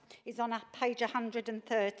is on page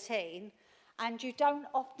 113, and you don't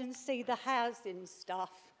often see the housing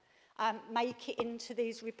stuff make it into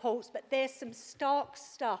these reports, but there's some stark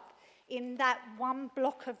stuff in that one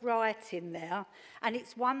block of writing there, and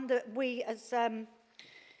it's one that we as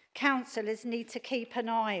councillors need to keep an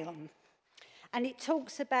eye on. And it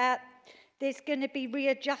talks about there's going to be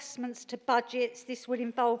readjustments to budgets. This will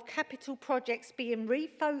involve capital projects being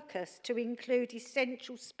refocused to include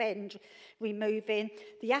essential spend, removing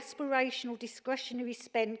the aspirational discretionary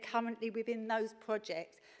spend currently within those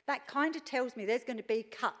projects. That kind of tells me there's going to be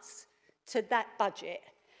cuts to that budget.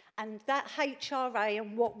 And that HRA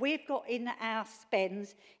and what we've got in our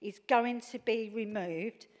spends is going to be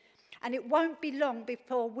removed. And it won't be long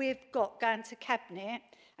before we've got going to Cabinet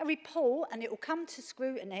a report, and it will come to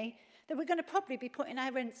scrutiny, that we're going to probably be putting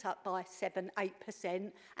our rents up by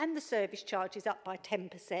 7-8% and the service charges up by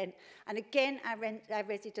 10%. And again, our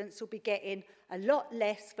residents will be getting a lot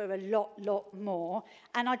less for a lot more.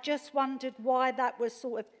 And I just wondered why that was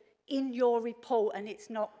sort of in your report, and it's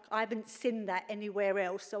not, I haven't seen that anywhere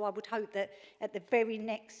else. So I would hope that at the very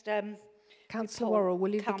next Councillor Worrell,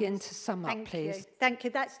 will you begin to sum up, please? Thank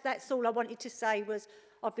you. That's all I wanted to say. Was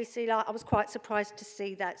obviously, like, I was quite surprised to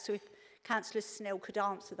see that. So if Councillor Snell could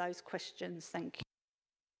answer those questions, thank you.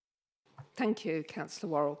 Thank you,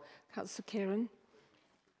 Councillor Worrell. Councillor Kieran.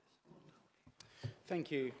 Thank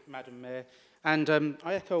you, Madam Mayor. And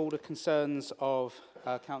I echo all the concerns of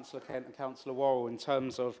Councillor Kent and Councillor Worrell in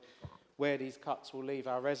terms of where these cuts will leave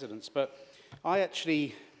our residents. But I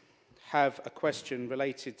actually have a question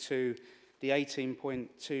related to the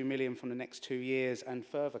 18.2 million from the next 2 years and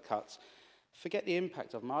further cuts. Forget the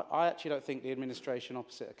impact of them. I actually don't think the administration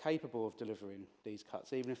opposite are capable of delivering these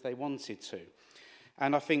cuts, even if they wanted to.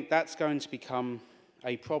 And I think that's going to become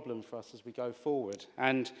a problem for us as we go forward.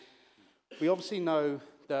 And we obviously know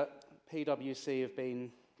that PwC have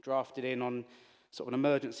been drafted in on sort of an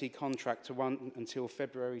emergency contract to run until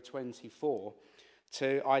February 24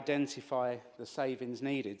 to identify the savings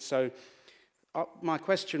needed. So my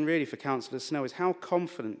question really for Councillor Snell is, how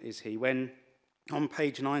confident is he when on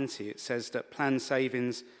page 90 it says that planned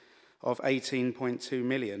savings of 18.2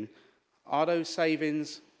 million, are those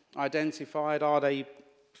savings identified? Are they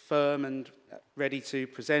firm and ready to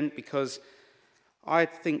present? Because I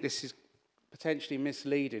think this is potentially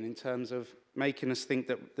misleading in terms of making us think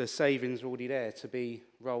that the savings are already there to be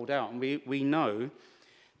rolled out. And we know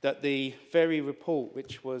that the very report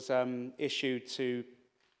which was issued to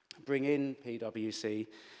bring in PwC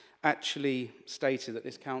actually stated that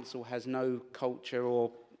this council has no culture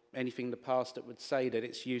or anything in the past that would say that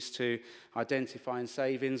it's used to identifying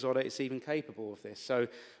savings or that it's even capable of this. So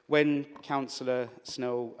when Councillor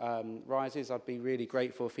Snell rises, I'd be really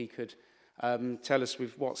grateful if he could tell us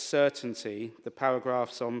with what certainty the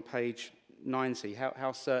paragraphs on page 90,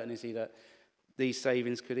 how certain is he that these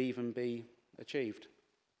savings could even be achieved?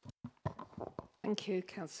 Thank you,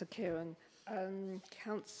 Councillor Kieran.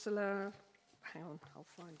 Councillor, hang on, I'll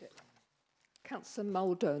find it. Councillor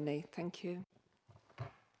Muldowney, thank you.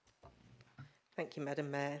 Thank you, Madam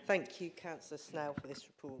Mayor. Thank you, Councillor Snell, for this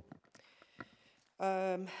report.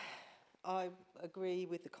 I agree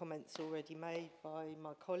with the comments already made by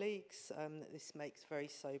my colleagues that this makes very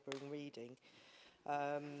sobering reading.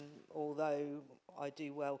 Although I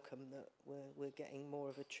do welcome that we're getting more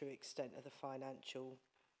of a true extent of the financial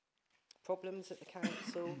problems at the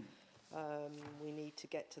council. We need to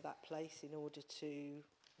get to that place in order to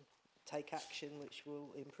take action which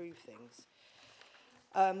will improve things.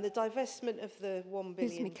 The divestment of the £1 billion...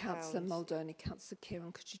 Excuse me, Councillor Muldowney. Councillor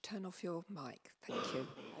Kieran, could you turn off your mic? Thank you.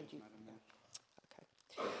 And you,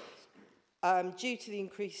 okay. Due to the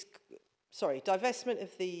increased... divestment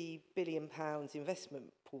of the £1 billion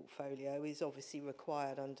investment portfolio is obviously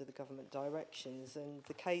required under the government directions, and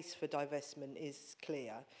the case for divestment is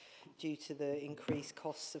clear due to the increased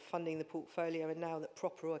costs of funding the portfolio, and now that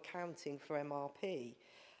proper accounting for MRP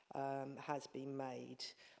has been made.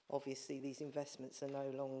 Obviously, these investments are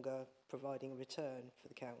no longer providing a return for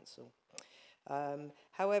the council.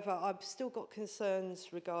 However, I've still got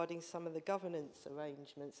concerns regarding some of the governance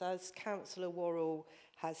arrangements. As Councillor Worrell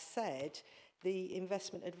has said, the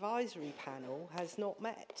Investment Advisory Panel has not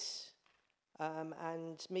met.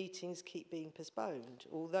 and meetings keep being postponed,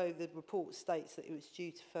 although the report states that it was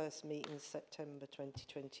due to first meet in September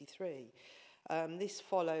 2023. This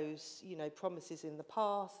follows, promises in the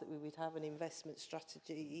past that we would have an investment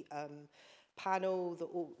strategy panel that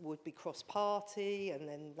would be cross-party, and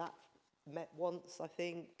then that met once, I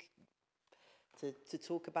think, to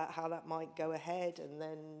talk about how that might go ahead, and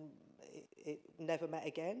then it never met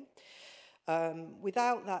again.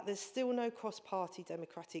 Without that, there's still no cross-party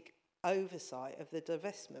democratic oversight of the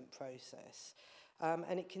divestment process.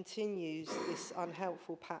 And it continues this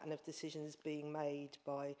unhelpful pattern of decisions being made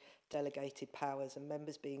by delegated powers and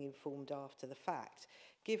members being informed after the fact.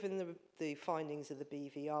 Given the findings of the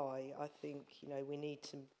BVI, I think we need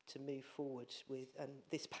to move forward with, and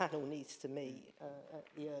this panel needs to meet at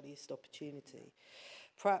the earliest opportunity.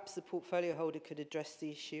 Perhaps the portfolio holder could address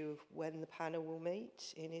the issue of when the panel will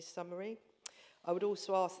meet in his summary. I would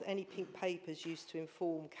also ask that any pink papers used to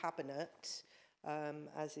inform Cabinet,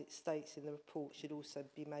 as it states in the report, should also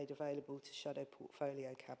be made available to Shadow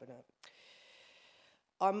Portfolio Cabinet.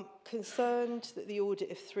 I'm concerned that the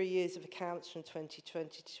audit of 3 years of accounts from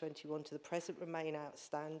 2020 to 21 to the present remain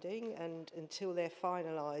outstanding, and until they're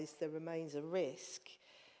finalised, there remains a risk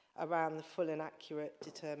around the full and accurate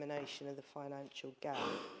determination of the financial gap.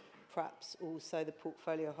 Perhaps also the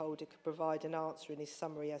portfolio holder could provide an answer in his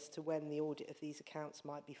summary as to when the audit of these accounts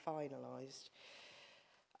might be finalised.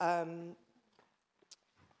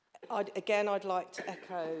 I'd like to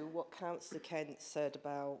echo what Councillor Kent said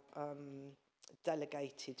about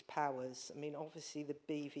delegated powers. I mean, obviously the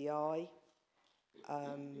BVI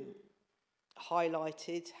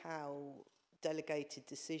highlighted how delegated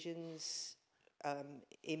decisions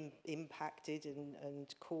impacted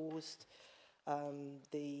and caused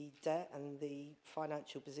the debt and the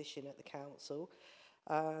financial position at the council.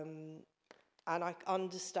 And I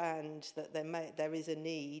understand that there is a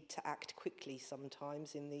need to act quickly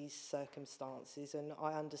sometimes in these circumstances, and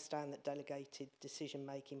I understand that delegated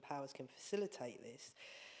decision-making powers can facilitate this.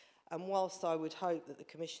 And whilst I would hope that the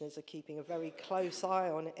commissioners are keeping a very close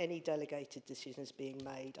eye on any delegated decisions being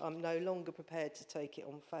made, I'm no longer prepared to take it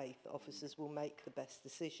on faith that officers will make the best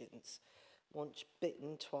decisions. Once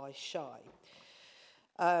bitten, twice shy.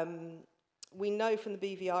 We know from the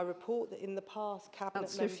BVI report that in the past, Cabinet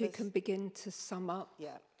Councillor, members... if you can begin to sum up.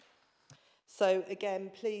 Yeah. So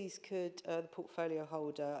again, please could the portfolio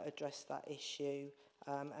holder address that issue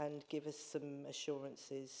and give us some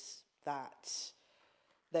assurances that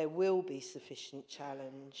there will be sufficient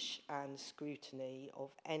challenge and scrutiny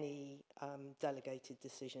of any delegated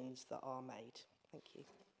decisions that are made. Thank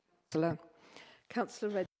you.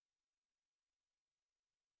 Councillor Red.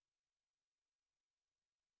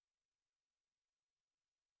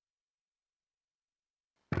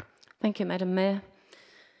 Thank you, Madam Mayor.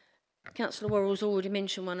 Councillor Worrell's already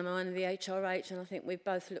mentioned one of mine, the HRH, and I think we've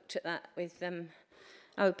both looked at that with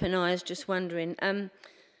open eyes, just wondering.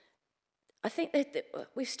 I think that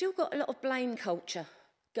we've still got a lot of blame culture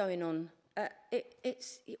going on. I've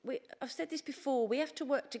said this before, we have to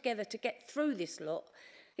work together to get through this lot.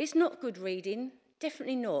 It's not good reading,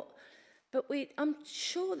 definitely not. But I'm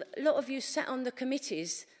sure that a lot of you sat on the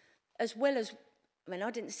committees as well as... I mean,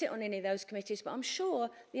 I didn't sit on any of those committees, but I'm sure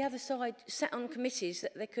the other side sat on committees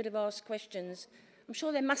that they could have asked questions. I'm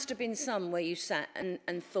sure there must have been some where you sat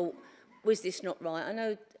and thought, was this not right? I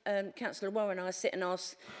know Councillor Warren and I sit and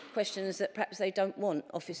ask questions that perhaps they don't want,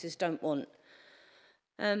 officers don't want.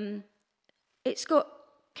 It's got,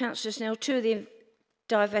 Councillors, now 2 of the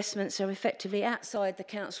divestments are effectively outside the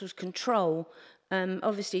council's control,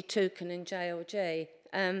 obviously Toucan and JLG.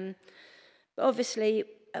 But obviously,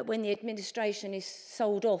 when the administration is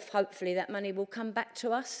sold off, hopefully that money will come back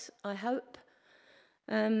to us, I hope.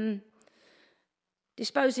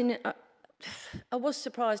 Disposing... I was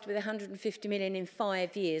surprised with 150 million in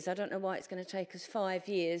 5 years. I don't know why it's going to take us 5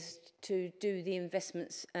 years to do the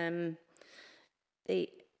investments. The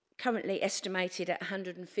currently estimated at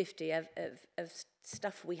 150 of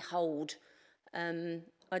stuff we hold.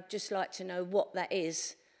 I'd just like to know what that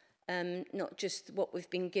is, not just what we've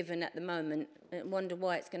been given at the moment. I wonder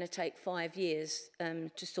why it's going to take 5 years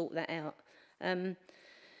to sort that out.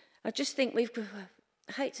 I just think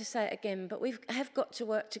I hate to say it again, but we have got to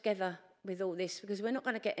work together with all this, because we're not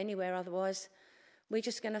going to get anywhere otherwise. We're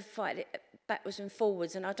just going to fight it backwards and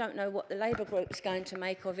forwards, and I don't know what the Labour group's going to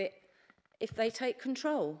make of it if they take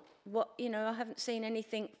control. I haven't seen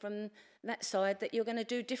anything from that side that you're going to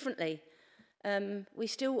do differently. We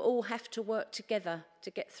still all have to work together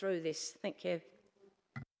to get through this. Thank you.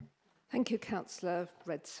 Thank you, Councillor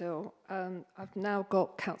Redsill. I've now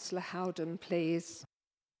got Councillor Howden, please.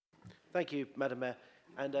 Thank you, Madam Mayor.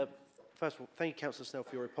 And first of all, thank you, Councillor Snell,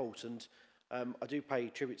 for your report. And I do pay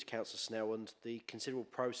tribute to Councillor Snell and the considerable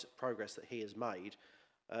progress that he has made,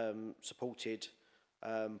 supported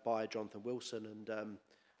by Jonathan Wilson and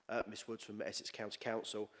Miss Woods from Essex County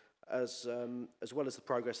Council, as well as the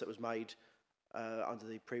progress that was made under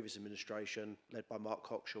the previous administration, led by Mark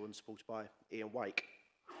Cockshaw and supported by Ian Wake.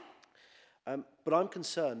 But I'm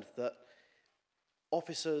concerned that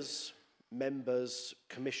officers, members,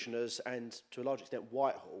 commissioners, and to a large extent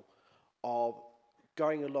Whitehall are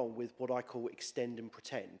going along with what I call extend and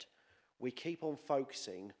pretend. We keep on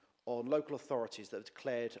focusing on local authorities that have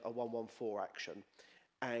declared a 114 action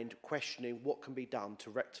and questioning what can be done to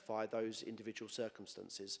rectify those individual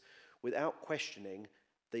circumstances without questioning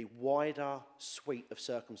the wider suite of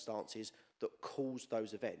circumstances that cause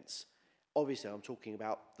those events. Obviously, I'm talking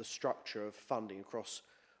about the structure of funding across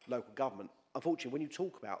local government. Unfortunately, when you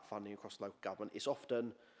talk about funding across local government, it's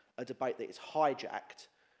often a debate that is hijacked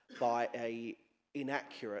by an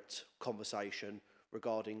inaccurate conversation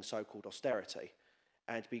regarding so-called austerity.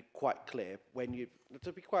 And to be quite clear,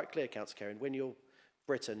 Councillor Kerrin, when you're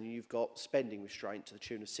Britain, you've got spending restraint to the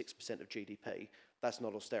tune of 6% of GDP. That's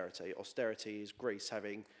not austerity. Austerity is Greece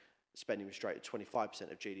having spending restraint at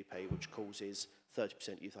 25% of GDP, which causes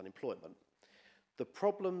 30% youth unemployment. The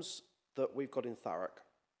problems that we've got in Thurrock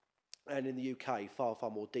and in the UK far, far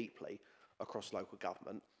more deeply across local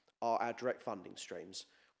government are our direct funding streams.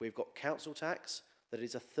 We've got council tax that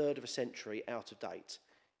is a third of a century out of date.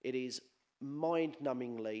 It is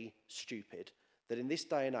mind-numbingly stupid that in this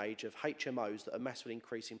day and age of HMOs that are massively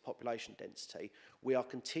increasing population density, we are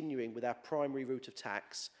continuing with our primary route of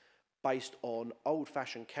tax based on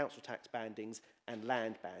old-fashioned council tax bandings and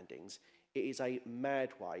land bandings. It is a mad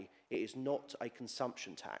way. It is not a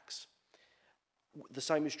consumption tax. The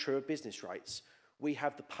same is true of business rates. We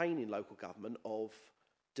have the pain in local government of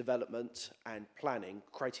development and planning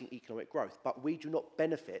creating economic growth, but we do not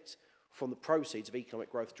benefit from the proceeds of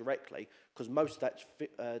economic growth directly, because most of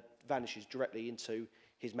that vanishes directly into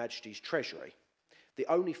His Majesty's Treasury. The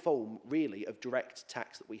only form, really, of direct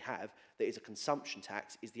tax that we have that is a consumption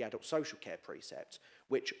tax is the adult social care precept,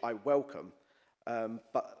 which I welcome,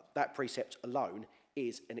 but that precept alone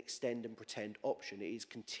is an extend and pretend option. It is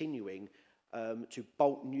continuing to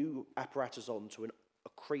bolt new apparatus onto a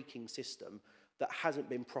creaking system that hasn't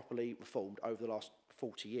been properly reformed over the last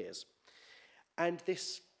 40 years. And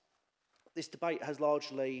this debate has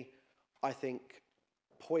largely, I think,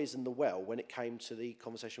 poisoned the well when it came to the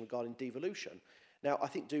conversation regarding devolution. Now, I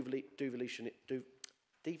think devolution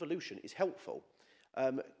is helpful.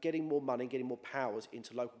 Getting more money, getting more powers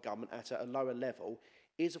into local government at a lower level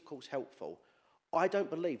is, of course, helpful. I don't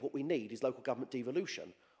believe what we need is local government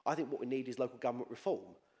devolution. I think what we need is local government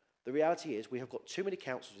reform. The reality is we have got too many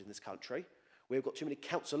councils in this country. We have got too many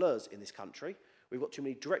councillors in this country. We've got too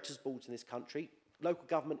many directors' boards in this country. Local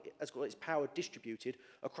government has got its power distributed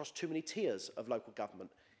across too many tiers of local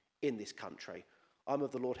government in this country. I'm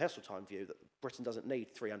of the Lord Heseltine view that Britain doesn't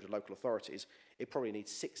need 300 local authorities. It probably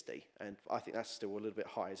needs 60, and I think that's still a little bit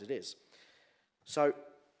high as it is. So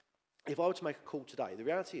if I were to make a call today, the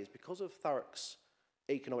reality is because of Thurrock's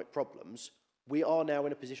economic problems, we are now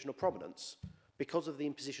in a position of prominence. Because of the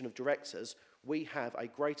imposition of directors, we have a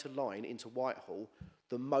greater line into Whitehall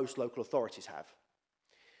than most local authorities have.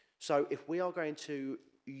 So if we are going to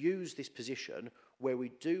use this position where we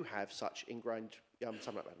do have such ingrained,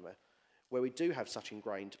 where we do have such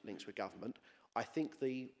ingrained links with government, I think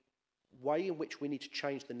the way in which we need to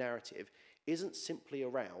change the narrative isn't simply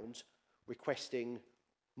around requesting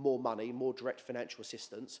more money, more direct financial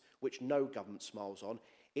assistance, which no government smiles on.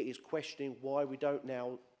 It is questioning why we don't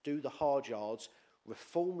now do the hard yards,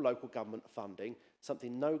 reform local government funding,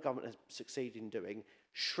 something no government has succeeded in doing,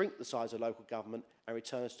 shrink the size of local government and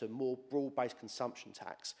return us to a more broad-based consumption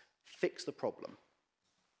tax. Fix the problem.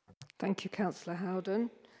 Thank you, Councillor Howden.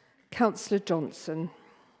 Councillor Johnson.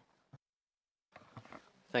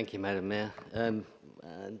 Thank you, Madam Mayor.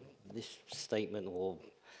 This statement, or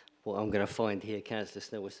what I'm going to find here, Councillor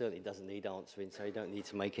Snell certainly doesn't need answering, so you don't need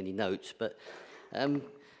to make any notes. But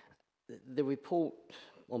the report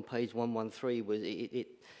on page 113 was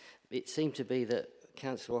it seemed to be that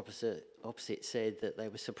Councillor opposite said that they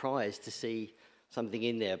were surprised to see something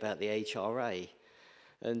in there about the HRA,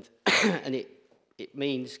 and and it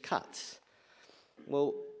means cuts.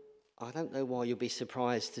 Well, I don't know why you'll be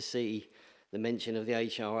surprised to see the mention of the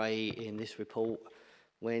HRA in this report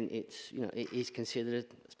when it's, it is considered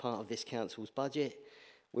as part of this council's budget.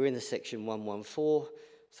 We're in the section 114,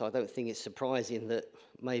 so I don't think it's surprising that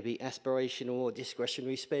maybe aspirational or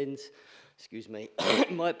discretionary spends,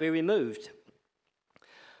 might be removed.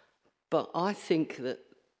 But I think that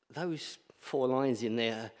those 4 lines in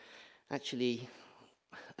there actually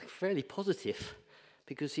fairly positive,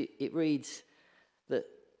 because it reads that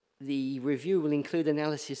the review will include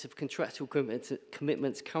analysis of contractual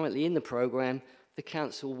commitments currently in the programme the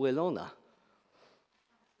Council will honour.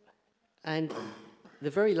 And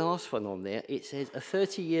the very last one on there, it says a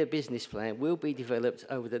 30-year business plan will be developed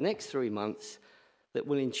over the next 3 months that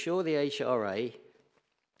will ensure the HRA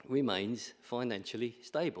remains financially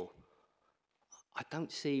stable. I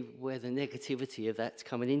don't see where the negativity of that's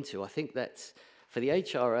coming into. I think that's, for the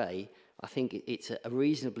HRA, I think it's a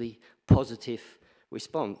reasonably positive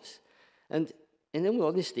response. And in all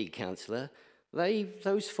honesty, Councillor,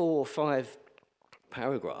 those 4 or 5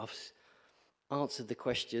 paragraphs answered the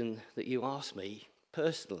question that you asked me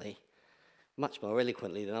personally, much more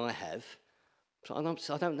eloquently than I have. So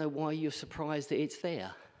I don't know why you're surprised that it's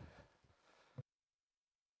there.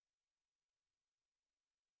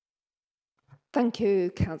 Thank you,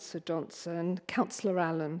 Councillor Johnson. Councillor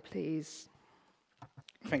Allen, please.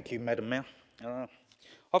 Thank you, Madam Mayor.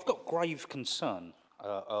 I've got grave concern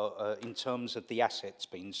in terms of the assets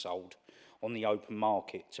being sold on the open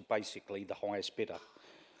market to basically the highest bidder.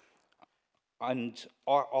 And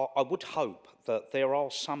I would hope that there are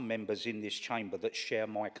some members in this chamber that share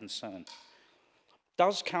my concern.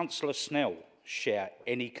 Does Councillor Snell share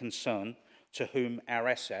any concern to whom our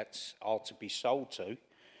assets are to be sold to,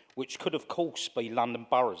 which could of course be London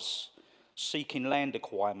boroughs seeking land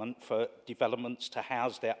acquirement for developments to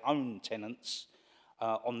house their own tenants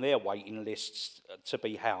on their waiting lists to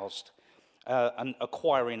be housed, and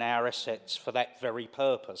acquiring our assets for that very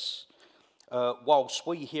purpose, whilst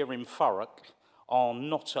we here in Thurrock are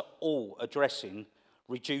not at all addressing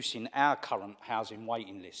reducing our current housing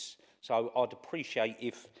waiting lists. So I'd appreciate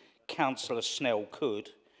if Councillor Snell could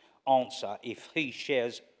answer if he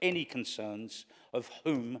shares any concerns of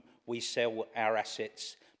whom we sell our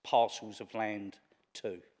assets, parcels of land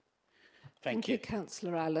to. Thank you.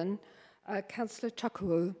 Councillor Allen. Councillor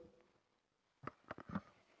Chakwu.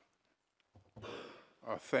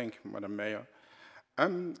 Thank you, Madam Mayor.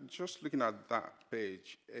 Just looking at that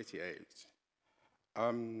page 88,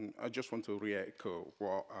 I just want to re-echo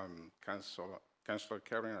what Councillor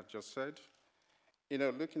Karen had just said. You know,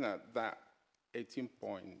 looking at that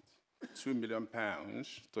 £18.2 million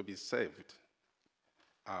to be saved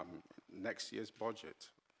next year's budget,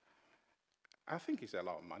 I think it's a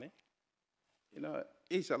lot of money. You know,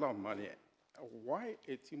 it's a lot of money. Why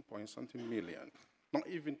 18 point something million? Not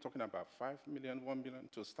even talking about 5 million, 1 million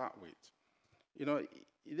to start with. You know,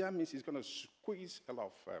 that means it's going to squeeze a lot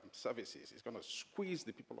of services. It's going to squeeze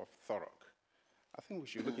the people of Thurrock. I think we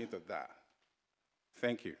should look into that.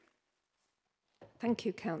 Thank you. Thank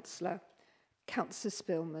you, Councillor. Councillor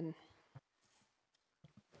Spillman.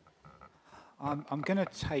 I'm going to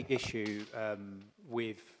take issue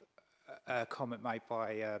with a comment made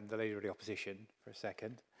by the Leader of the Opposition for a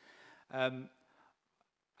second.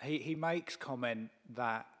 He makes comment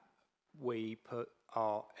that we put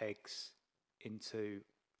our eggs into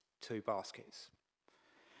 2 baskets.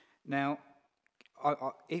 Now,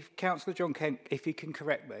 if Councillor John Kent, if he can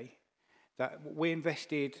correct me, that we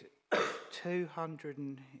invested 200,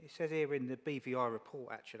 it says here in the BVI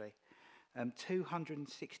report actually,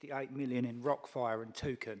 268 million in Rockfire and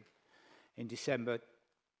Toucan in December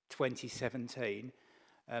 2017.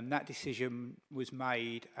 That decision was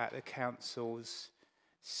made at the Council's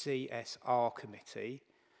CSR committee.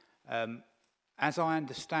 As I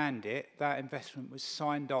understand it, that investment was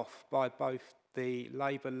signed off by both the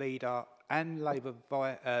Labour leader and Labour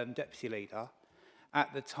deputy leader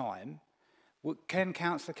at the time. Can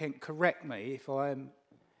Councillor Kent correct me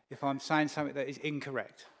if I'm saying something that is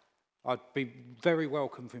incorrect? I'd be very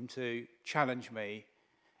welcome for him to challenge me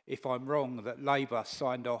if I'm wrong that Labour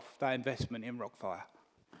signed off that investment in Rockfire.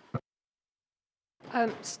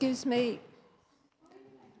 Excuse me.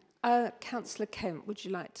 Councillor Kent, would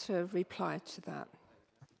you like to reply to that?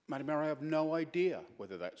 Madam Mayor, I have no idea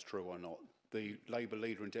whether that's true or not. The Labour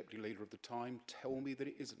leader and deputy leader of the time tell me that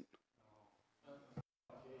it isn't.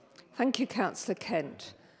 Thank you, Councillor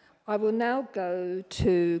Kent. I will now go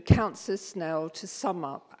to Councillor Snell to sum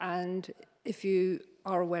up, and if you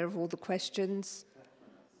are aware of all the questions,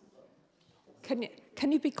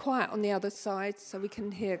 can you be quiet on the other side so we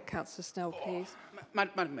can hear Councillor Snell, please?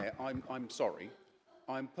 Madam Mayor, I'm sorry.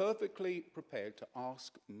 I'm perfectly prepared to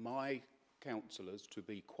ask my councillors to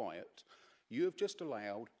be quiet. You have just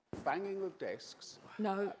allowed banging of desks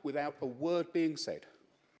without a word being said.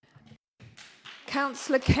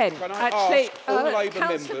 Councillor Kent, can I ask all Labour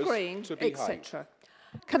Councillor members Green, to behave? etc.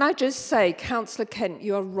 Can I just say, Councillor Kent,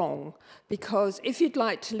 you are wrong, because if you'd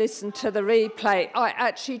like to listen to the replay, I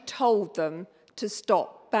actually told them to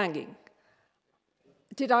stop banging.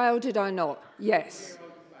 Did I or did I not? Yes.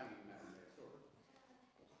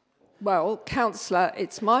 Well, Councillor,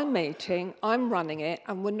 it's my meeting, I'm running it,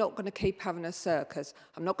 and we're not going to keep having a circus.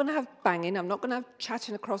 I'm not going to have banging, I'm not going to have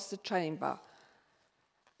chatting across the chamber.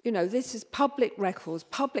 You know, this is public records.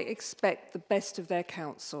 Public expect the best of their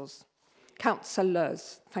councillors.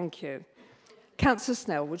 Councillors, thank you. Councillor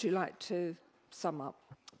Snell, would you like to sum up?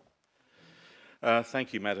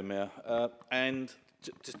 Thank you, Madam Mayor. And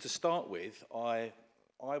to start with, I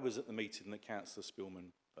was at the meeting that Councillor Spillman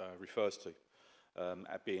refers to,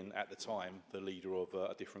 being at the time the leader of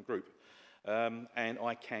a different group. And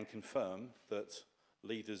I can confirm that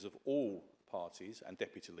leaders of all parties and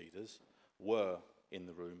deputy leaders were in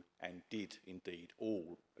the room and did indeed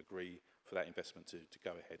all agree for that investment to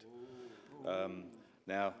go ahead.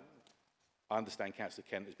 Now, I understand Councillor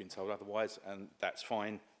Kent has been told otherwise, and that's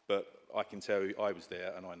fine, but I can tell you I was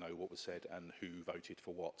there and I know what was said and who voted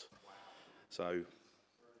for what. So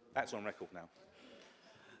that's on record now.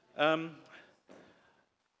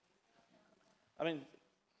 I mean,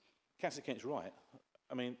 Councillor Kent's right.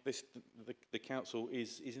 I mean, the council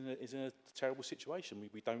is in a terrible situation.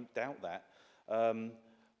 We don't doubt that.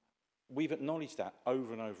 We've acknowledged that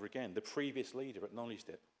over and over again. The previous leader acknowledged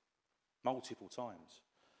it multiple times.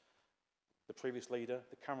 The previous leader,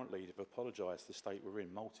 the current leader, have apologised for the state we're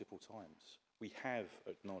in multiple times. We have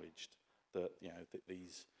acknowledged that, you know, that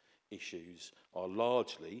these issues are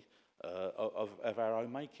largely of our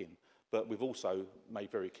own making. But we've also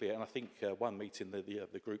made very clear, and I think one meeting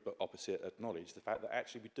the group opposite acknowledged the fact that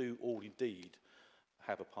actually we do all indeed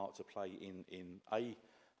have a part to play in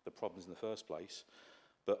the problems in the first place,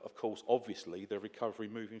 but of course, obviously, the recovery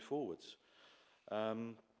moving forwards.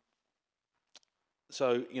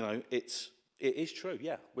 So, you know, it is true,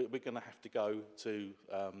 yeah. We're going to have to go to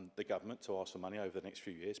the government to ask for money over the next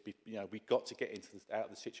few years. You know, we've got to get out of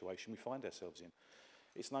the situation we find ourselves in.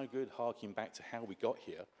 It's no good harking back to how we got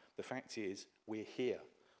here. The fact is, we're here.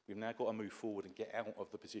 We've now got to move forward and get out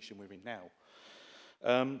of the position we're in now.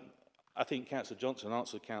 I think Councillor Johnson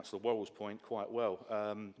answered Councillor Worrell's point quite well.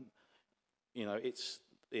 You know,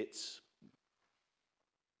 the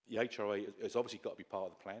HRA has obviously got to be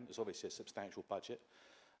part of the plan. There's obviously a substantial budget.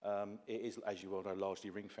 It is, as you well know, largely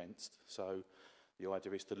ring-fenced. So the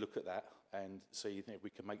idea is to look at that and see if we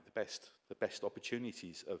can make the best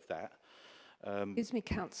opportunities of that. Excuse me,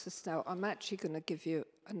 Councillor Snell, I'm actually going to give you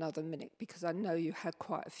another minute because I know you had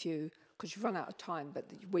quite a few, because you've run out of time, but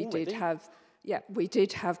we did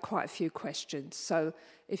have quite a few questions. So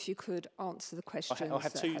if you could answer the questions. I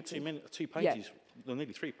have two pages, well,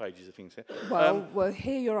 nearly 3 pages of things here. Well, we'll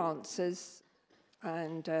hear your answers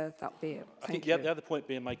and that'll be it. I think the other point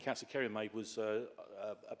being made, Councillor Kerry made, was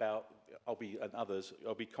about, and others,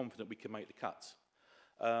 I'll be confident we can make the cuts.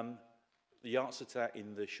 The answer to that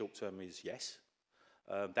in the short term is yes.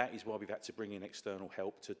 That is why we've had to bring in external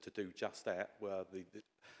help to do just that. Well,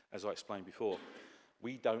 as I explained before,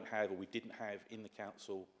 we don't have, or we didn't have in the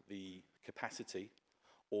council, the capacity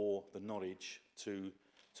or the knowledge to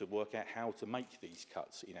work out how to make these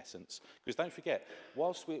cuts, in essence. Because don't forget,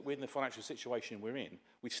 whilst we're in the financial situation we're in,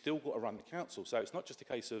 we've still got to run the council. So it's not just a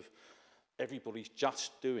case of everybody's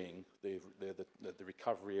just doing the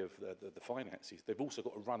recovery of the finances. They've also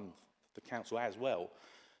got to run the council as well.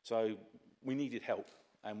 So we needed help,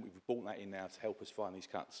 and we've brought that in now to help us find these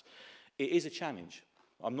cuts. It is a challenge.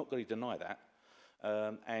 I'm not going to deny that.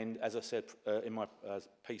 And as I said in my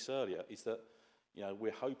piece earlier, is that, you know,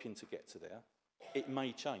 we're hoping to get to there. It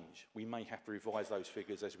may change. We may have to revise those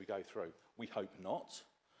figures as we go through. We hope not,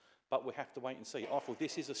 but we have to wait and see. After all,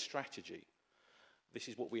 this is a strategy. This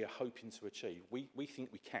is what we are hoping to achieve. We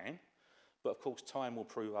think we can. But of course, time will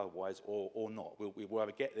prove otherwise, or not. We'll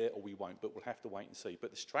either get there or we won't, but we'll have to wait and see. But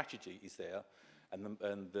the strategy is there, and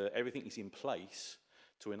everything is in place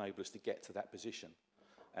to enable us to get to that position.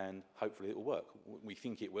 And hopefully it will work. We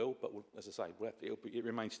think it will, but as I say, it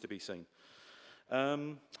remains to be seen.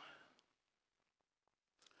 The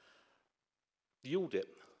audit,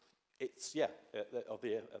 of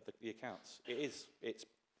the accounts. It's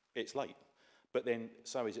late. But then,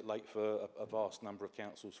 so is it late for a vast number of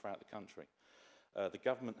councils throughout the country. The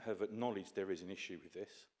government have acknowledged there is an issue with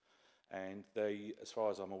this, and they, as far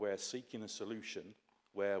as I'm aware, are seeking a solution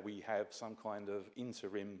where we have some kind of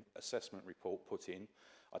interim assessment report put in.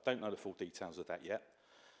 I don't know the full details of that yet.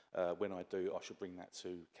 When I do, I shall bring that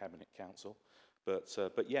to Cabinet Council.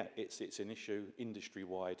 But yeah, it's an issue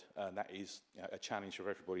industry-wide, and that is, you know, a challenge for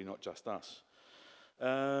everybody, not just us.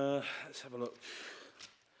 Let's have a look.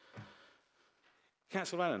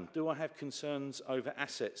 Councillor Allen, do I have concerns over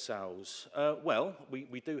asset sales? Well,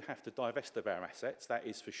 we do have to divest of our assets, that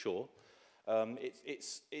is for sure.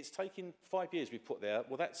 It's taken 5 years we've put there.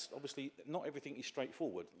 Well, that's obviously not everything is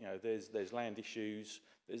straightforward. You know, there's land issues,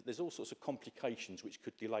 there's all sorts of complications which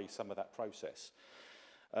could delay some of that process.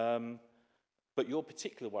 But your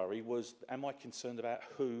particular worry was, am I concerned about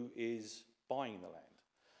who is buying the land?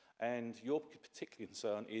 And your particular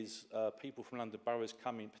concern is people from London boroughs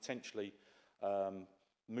coming, potentially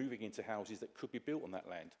moving into houses that could be built on that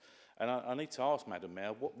land. And I need to ask Madam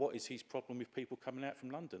Mayor, what is his problem with people coming out from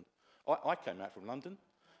London? I came out from London.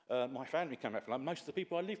 My family came out from London. Most of the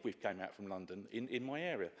people I live with came out from London in my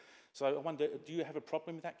area. So I wonder, do you have a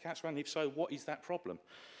problem with that, Councillor? And if so, what is that problem?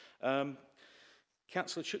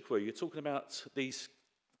 Councillor Chukwu, you're talking about these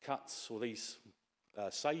cuts or these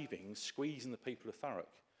savings squeezing the people of Thurrock.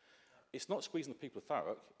 It's not squeezing the people of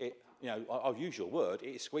Thurrock. I'll use your word.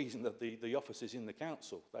 It's squeezing the officers in the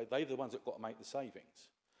council. They're the ones that got to make the savings.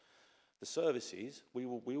 The services, we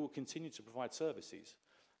will continue to provide services,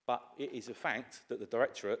 but it is a fact that the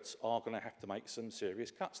directorates are going to have to make some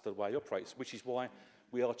serious cuts to the way it operates, which is why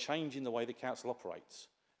we are changing the way the council operates.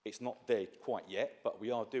 It's not there quite yet, but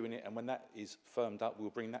we are doing it, and when that is firmed up, we'll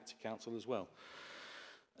bring that to council as well.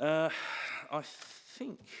 I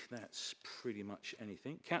think that's pretty much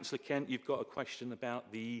anything. Councillor Kent, you've got a question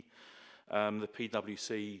about the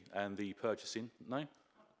PwC and the purchasing? No?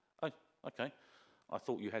 Oh, okay. I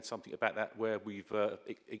thought you had something about that where we've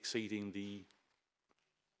exceeding the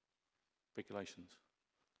regulations.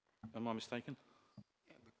 Am I mistaken?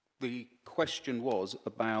 The question was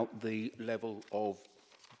about the level of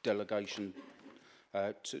delegation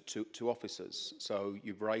to officers. So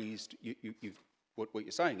you've raised, what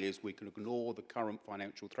you're saying is we can ignore the current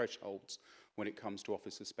financial thresholds when it comes to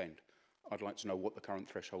officer spend. I'd like to know what the current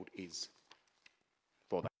threshold is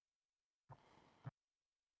for that.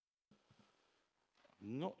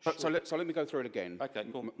 Not sure. So let me go through it again. Okay,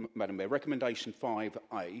 cool. Madam Mayor. Recommendation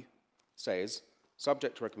 5A says,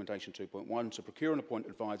 subject to recommendation 2.1, to procure and appoint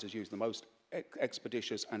advisors using the most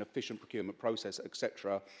expeditious and efficient procurement process,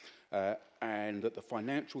 etc., and that the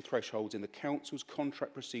financial thresholds in the council's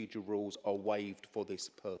contract procedure rules are waived for this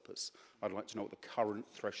purpose. I'd like to know what the current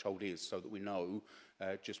threshold is so that we know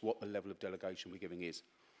just what the level of delegation we're giving is.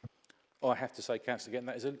 I have to say, Councillor, again,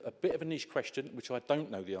 that is a bit of a niche question, which I don't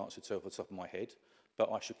know the answer to off the top of my head,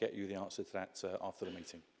 but I should get you the answer to that after the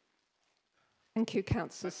meeting. Thank you,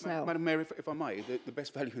 Councillor Snell. Madam Mayor, if I may, the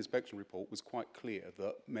Best Value Inspection report was quite clear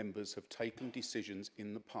that members have taken decisions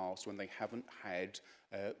in the past when they haven't had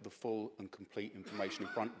the full and complete information in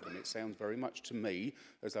front of them. It sounds very much to me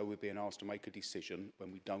as though we're being asked to make a decision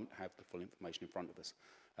when we don't have the full information in front of us.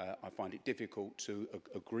 I find it difficult to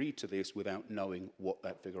agree to this without knowing what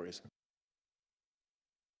that figure is.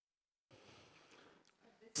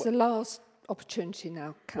 It's the last opportunity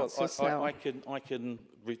now, Councillor Snell. I can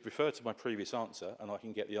refer to my previous answer, and I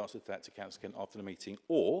can get the answer to that to Councillor Kent after the meeting,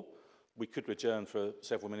 or we could adjourn for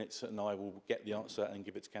several minutes and I will get the answer and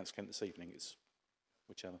give it to Councillor Kent this evening. It's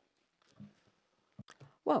whichever.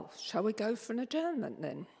 Well, shall we go for an adjournment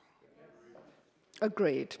then?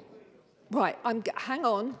 Agreed. Right, hang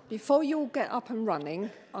on. Before you all get up and running,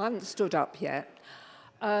 I haven't stood up yet.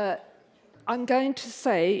 I'm going to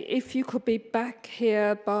say, if you could be back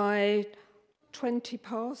here by 20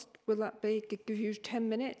 past, will that be, give you 10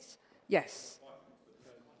 minutes? Yes.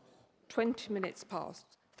 20 minutes past.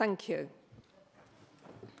 Thank you.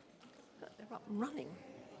 They're up and running.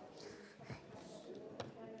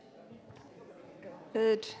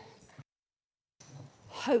 Good.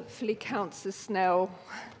 Hopefully, Councillor Snell,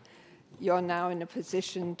 you're now in a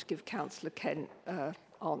position to give Councillor Kent an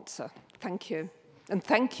answer. Thank you. And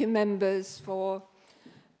thank you, members, for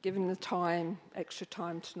giving the time, extra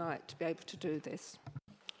time tonight to be able to do this.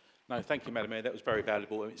 No, thank you, Madam Mayor. That was very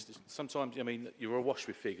valuable. It's just, sometimes, I mean, you're awash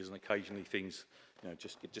with figures, and occasionally things,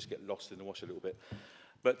 just get lost in the wash a little bit.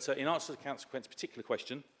 But in answer to Councillor Quent's particular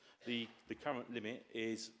question, the current limit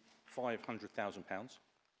is £500,000,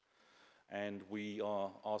 and we are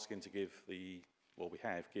asking to give we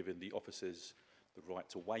have given the officers the right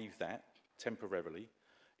to waive that temporarily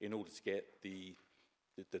in order to get the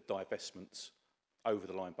divestments over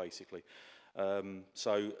the line, basically.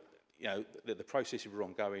 So, the processes were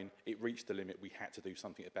ongoing. It reached the limit. We had to do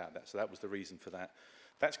something about that. So that was the reason for that.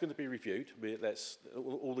 That's going to be reviewed. That's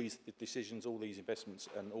all these decisions, all these investments,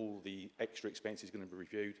 and all the extra expenses are going to be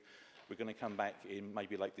reviewed. We're going to come back in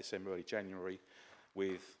maybe late December, early January,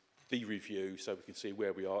 with the review, so we can see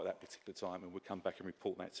where we are at that particular time, and we'll come back and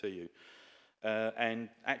report that to you. And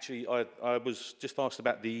actually, I was just asked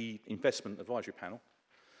about the investment advisory panel.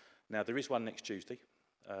 Now, there is one next Tuesday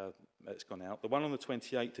that's gone out. The one on the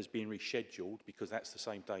 28th has been rescheduled because that's the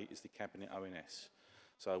same date as the Cabinet ONS.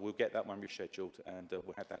 So we'll get that one rescheduled, and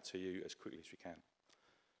we'll have that to you as quickly as we can.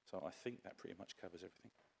 So I think that pretty much covers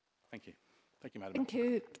everything. Thank you. Thank you, Madam Mayor. Thank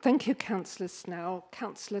you. Thank you, Councillor Snell.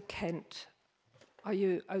 Councillor Kent, are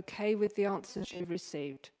you okay with the answers you've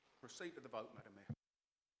received? Proceed with the vote, Madam Mayor.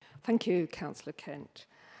 Thank you, Councillor Kent.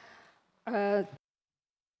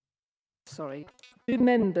 Sorry. Do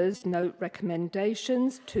members note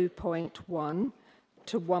recommendations 2.1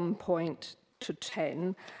 to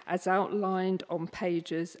 1.10 as outlined on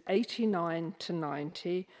pages 89 to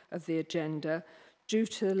 90 of the agenda? Due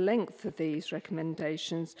to the length of these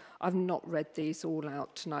recommendations, I've not read these all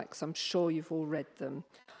out tonight because I'm sure you've all read them.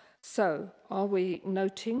 So, are we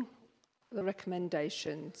noting the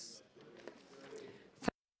recommendations?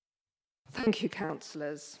 Thank you,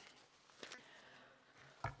 councillors.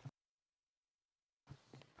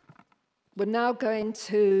 We're now going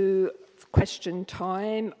to question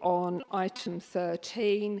time on item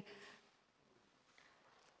 13.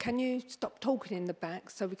 Can you stop talking in the back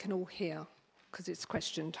so we can all hear? Because it's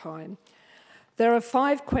question time. There are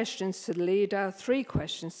 5 questions to the leader, 3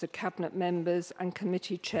 questions to cabinet members and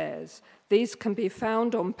committee chairs. These can be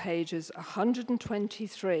found on pages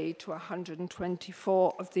 123 to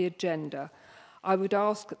 124 of the agenda. I would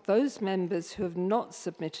ask those members who have not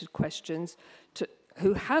submitted questions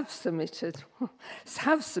who have submitted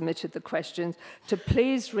the questions to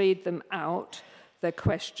please read them out, their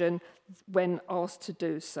question, when asked to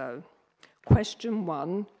do so. Question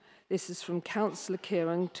 1, this is from Councillor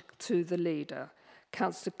Kieran to the leader.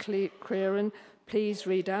 Councillor Kieran, please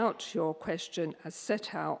read out your question as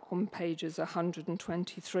set out on pages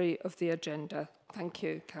 123 of the agenda. Thank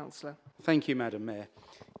you, Councillor. Thank you, Madam Mayor.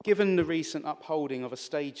 Given the recent upholding of a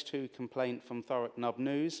Stage 2 complaint from Thurrock Nub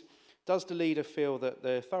News, does the leader feel that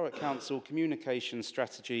the Thurrock Council communication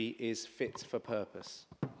strategy is fit for purpose?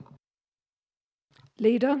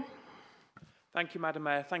 Leader. Thank you, Madam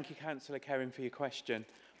Mayor. Thank you, Councillor Kerrin, for your question.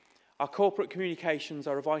 Our corporate communications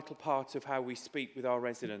are a vital part of how we speak with our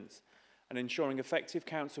residents, and ensuring effective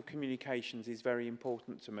council communications is very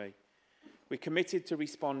important to me. We're committed to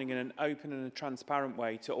responding in an open and a transparent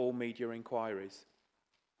way to all media inquiries.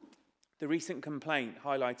 The recent complaint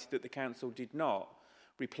highlighted that the council did not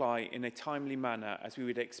reply in a timely manner, as we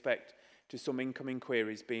would expect, to some incoming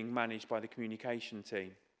queries being managed by the communication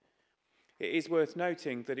team. It is worth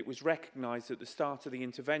noting that it was recognised at the start of the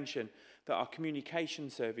intervention that our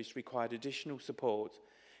communication service required additional support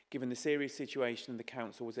given the serious situation the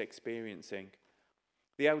council was experiencing.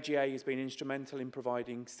 The LGA has been instrumental in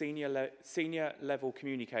providing senior level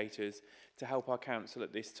communicators to help our council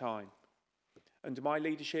at this time. Under my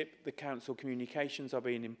leadership, the council communications are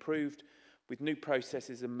being improved with new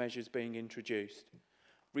processes and measures being introduced.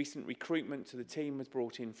 Recent recruitment to the team has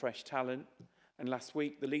brought in fresh talent, and last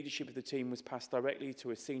week the leadership of the team was passed directly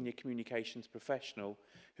to a senior communications professional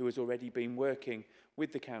who has already been working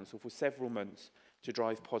with the council for several months to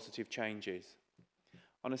drive positive changes.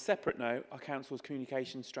 On a separate note, our council's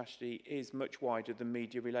communication strategy is much wider than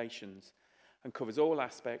media relations and covers all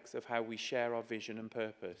aspects of how we share our vision and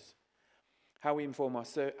purpose, how we inform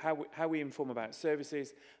about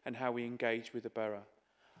services, and how we engage with the borough.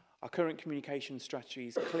 Our current communication strategy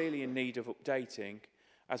is clearly in need of updating,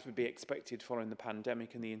 as would be expected following the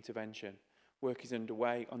pandemic and the intervention. Work is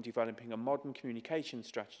underway on developing a modern communication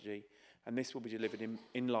strategy, and this will be delivered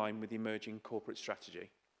in line with the emerging corporate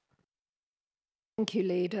strategy. Thank you,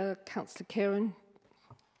 Leader. Councillor Kieran.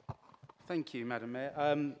 Thank you, Madam Mayor.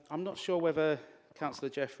 I'm not sure whether Councillor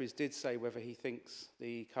Jeffries did say whether he thinks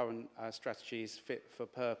the current strategy is fit for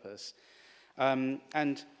purpose.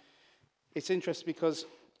 And it's interesting because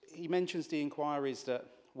he mentions the inquiries that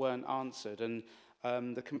weren't answered, and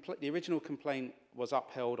the original complaint was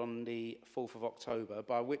upheld on the 4th of October,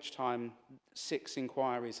 by which time 6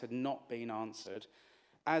 inquiries had not been answered.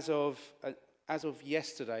 As of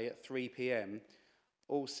yesterday at 3 p.m,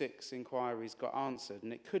 all 6 inquiries got answered,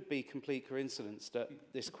 and it could be complete coincidence that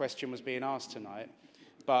this question was being asked tonight,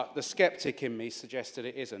 but the sceptic in me suggested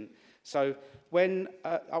it isn't. So when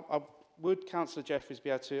would Councillor Jeffries be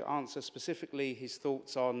able to answer specifically his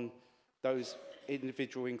thoughts on those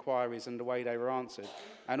individual inquiries and the way they were answered,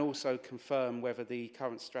 and also confirm whether the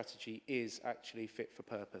current strategy is actually fit for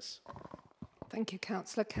purpose? Thank you,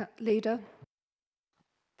 Councillor. Leader.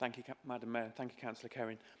 Thank you, Madam Mayor. Thank you, Councillor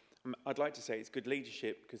Kerrin. I'd like to say it's good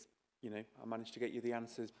leadership because, you know, I managed to get you the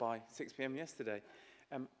answers by 6 p.m. yesterday.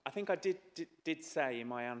 I think I did say in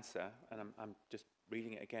my answer, and I'm just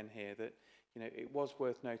reading it again here, that, you know, it was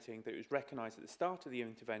worth noting that it was recognised at the start of the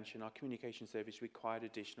intervention our communication service required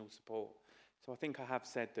additional support. So I think I have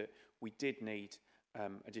said that we did need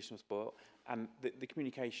additional support, and the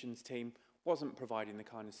communications team wasn't providing the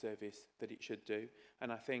kind of service that it should do.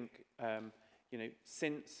 And I think, you know,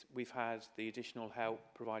 since we've had the additional help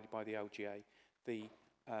provided by the LGA, the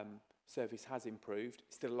service has improved.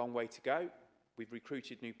 Still a long way to go. We've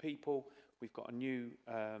recruited new people. We've got a new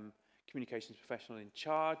communications professional in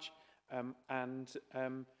charge, and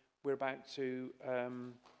we're about to,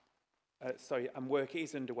 and work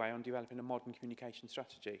is underway on developing a modern communication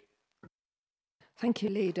strategy. Thank you,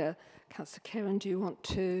 Leader. Councillor Kieran, do you want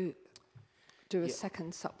to do a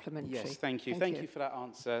second supplementary? Yes, thank you. Thank you for that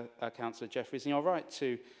answer, Councillor Jeffries. And you're right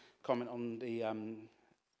to comment on the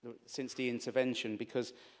since the intervention,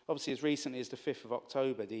 because obviously as recently as the 5th of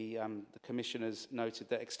October, the Commissioners noted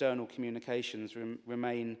that external communications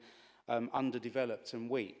remain underdeveloped and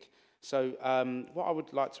weak. So what I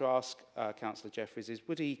would like to ask Councillor Jeffries is,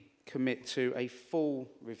 would he commit to a full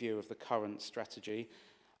review of the current strategy,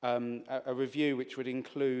 a review which would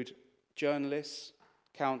include journalists,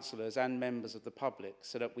 councillors and members of the public,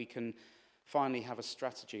 so that we can finally have a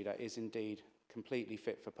strategy that is indeed completely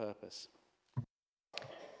fit for purpose?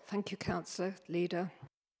 Thank you, Councillor. Leader.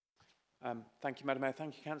 Thank you, Madam Mayor.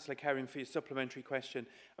 Thank you, Councillor Kerrin, for your supplementary question.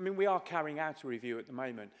 I mean, we are carrying out a review at the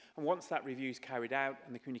moment, and once that review is carried out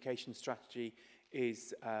and the communication strategy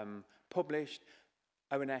is published,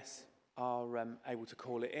 ONS are able to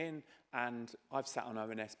call it in, and I've sat on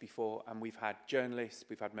ONS before, and we've had journalists,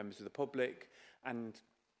 we've had members of the public, and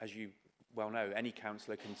as you well know, any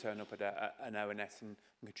councillor can turn up at an ONS and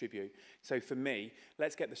contribute. So for me,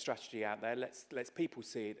 let's get the strategy out there, let's people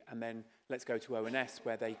see it, and then let's go to ONS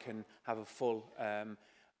where they can have a full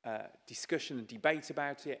discussion and debate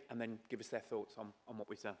about it, and then give us their thoughts on what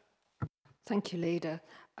we've done. Thank you, Leader.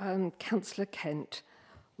 Councillor Kent,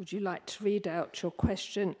 would you like to read out your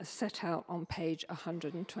question as set out on page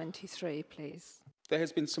 123, please? There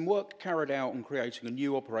has been some work carried out on creating a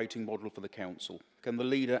new operating model for the council. Can the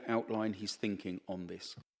leader outline his thinking on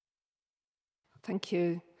this? Thank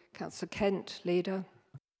you. Councillor Kent, Leader.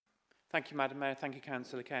 Thank you, Madam Mayor. Thank you,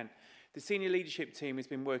 Councillor Kent. The senior leadership team has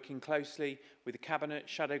been working closely with the Cabinet,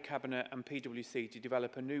 Shadow Cabinet and PwC to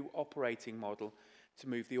develop a new operating model to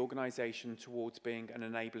move the organisation towards being an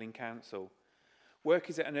enabling council. Work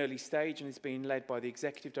is at an early stage and is being led by the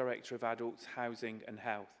Executive Director of Adults, Housing and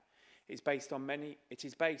Health. It is based on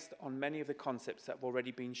many of the concepts that have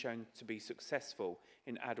already been shown to be successful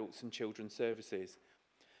in adults and children's services.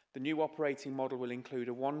 The new operating model will include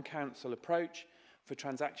a one council approach for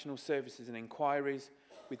transactional services and inquiries,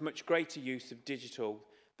 with much greater use of digital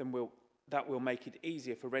that will make it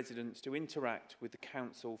easier for residents to interact with the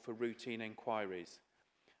council for routine inquiries.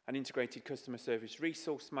 An integrated customer service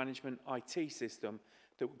resource management IT system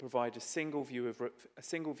that will provide a single view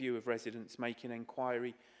of residents, making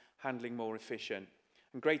inquiry handling more efficient,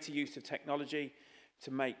 and greater use of technology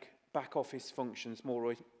to make back office functions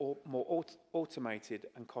more automated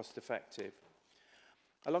and cost effective.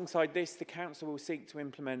 Alongside this, the council will seek to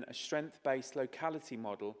implement a strength-based locality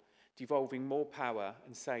model, devolving more power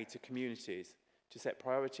and say to communities to set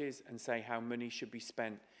priorities and say how money should be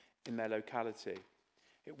spent in their locality.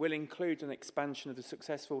 It will include an expansion of the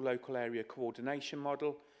successful local area coordination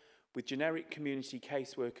model, with generic community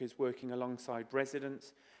caseworkers working alongside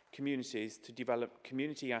residents, communities to develop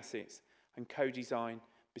community assets and co-design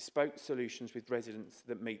bespoke solutions with residents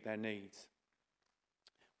that meet their needs.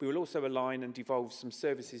 We will also align and devolve some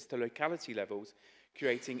services to locality levels,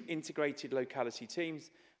 creating integrated locality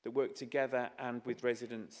teams that work together and with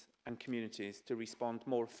residents and communities to respond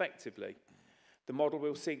more effectively. The model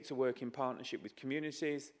will seek to work in partnership with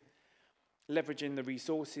communities, leveraging the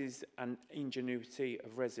resources and ingenuity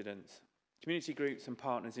of residents, community groups and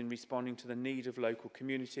partners in responding to the need of local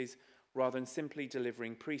communities rather than simply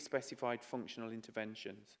delivering pre-specified functional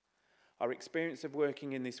interventions. Our experience of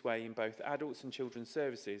working in this way in both adults and children's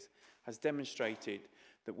services has demonstrated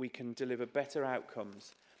that we can deliver better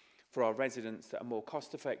outcomes for our residents that are more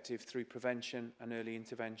cost-effective through prevention and early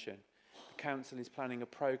intervention. The Council is planning a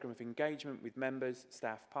programme of engagement with members,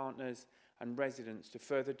 staff partners and residents to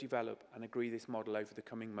further develop and agree this model over the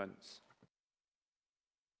coming months.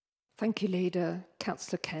 Thank you, Leader.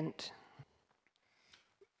 Councillor Kent.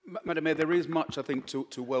 Madam Mayor, there is much, I think,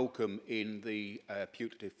 to welcome in the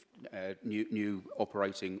putative new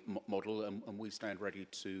operating model, and we stand ready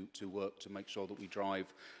to work to make sure that we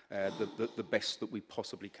drive the best that we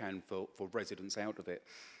possibly can for residents out of it.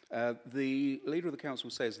 The Leader of the Council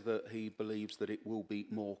says that he believes that it will be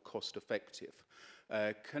more cost effective.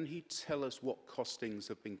 Can he tell us what costings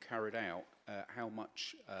have been carried out, how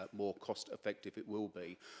much more cost effective it will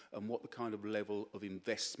be, and what the kind of level of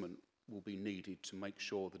investment will be needed to make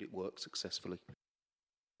sure that it works successfully?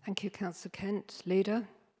 Thank you, Councillor Kent. Leader.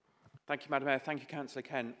 Thank you, Madam Mayor. Thank you, Councillor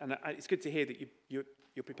Kent. And it's good to hear that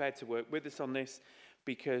you're prepared to work with us on this,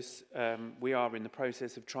 because we are in the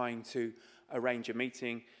process of trying to arrange a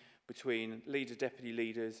meeting between deputy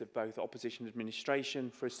leaders of both opposition and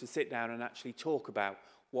administration for us to sit down and actually talk about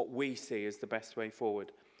what we see as the best way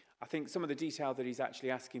forward. I think some of the detail that he's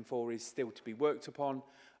actually asking for is still to be worked upon,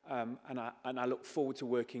 and I look forward to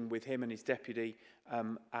working with him and his deputy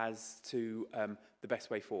as to the best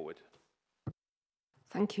way forward.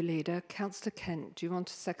 Thank you, Leader. Councillor Kent, do you want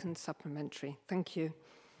a second supplementary? Thank you.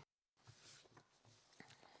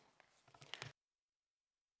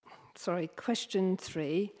 Sorry, question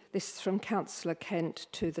 3. This is from Councillor Kent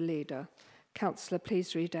to the Leader. Councillor,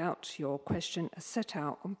 please read out your question as set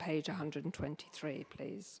out on page 123,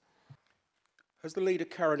 please. Has the Leader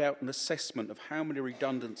carried out an assessment of how many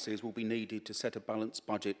redundancies will be needed to set a balanced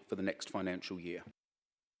budget for the next financial year?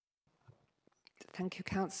 Thank you,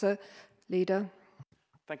 Councillor. Leader.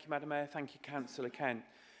 Thank you, Madam Mayor. Thank you, Councillor Kent.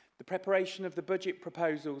 The preparation of the budget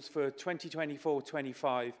proposals for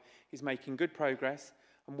 2024-25 is making good progress,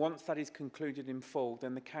 and once that is concluded in full,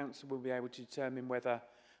 then the Council will be able to determine whether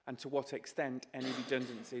and to what extent any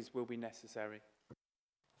redundancies will be necessary.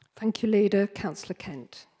 Thank you, Leader. Councillor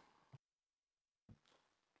Kent.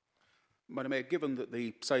 Madam Mayor, given that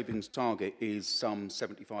the savings target is some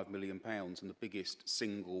 £75 million and the biggest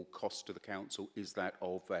single cost to the Council is that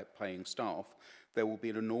of paying staff, there will be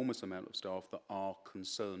an enormous amount of staff that are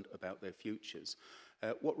concerned about their futures.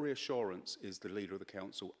 What reassurance is the Leader of the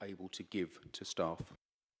Council able to give to staff?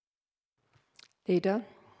 Leader.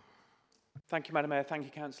 Thank you, Madam Mayor. Thank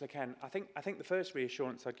you, Councillor Kent. I think the first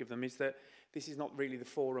reassurance I'd give them is that this is not really the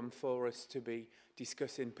forum for us to be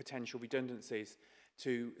discussing potential redundancies,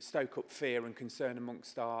 to stoke up fear and concern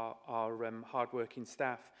amongst our hard-working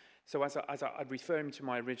staff. So as I'd refer him to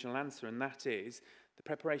my original answer, and that is the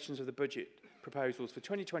preparations of the budget proposals for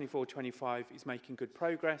 2024-25 is making good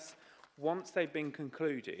progress. Once they've been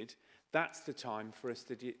concluded, that's the time for us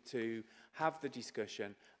to have the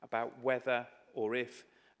discussion about whether or if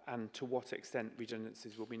and to what extent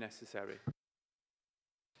redundancies will be necessary.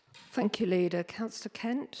 Thank you, Leader. Councillor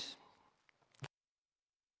Kent.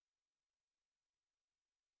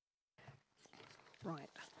 Right.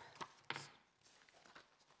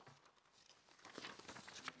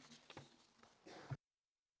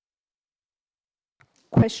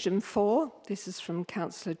 Question 4. This is from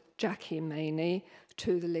Councillor Jackie Maney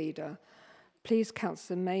to the Leader. Please,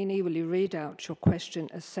 Councillor Maney, will you read out your question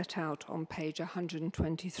as set out on page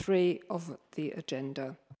 123 of the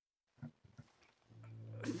agenda?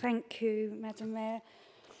 Thank you, Madam Mayor.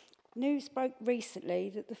 News broke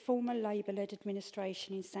recently that the former Labour-led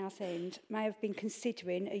administration in Southend may have been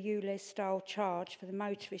considering a ULEZ-style charge for the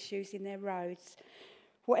motorists using their roads.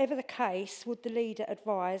 Whatever the case, would the Leader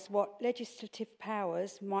advise what legislative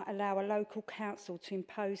powers might allow a local council to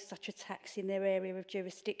impose such a tax in their area of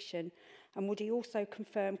jurisdiction? And would he also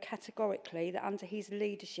confirm categorically that under his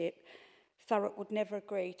leadership, Thurrock would never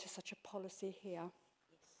agree to such a policy here?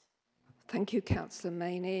 Thank you, Councillor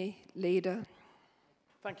Maney. Leader.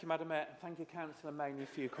 Thank you, Madam Mayor. Thank you, Councillor Maney,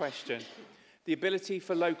 for your question. The ability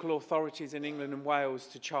for local authorities in England and Wales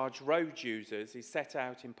to charge road users is set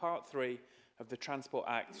out in Part 3 of the Transport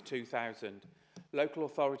Act 2000. Local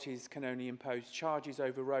authorities can only impose charges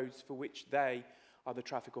over roads for which they are the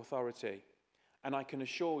traffic authority. And I can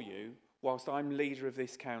assure you, whilst I'm leader of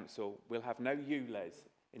this council, we'll have no ULEZ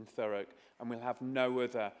in Thurrock and we'll have no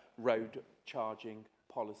other road charging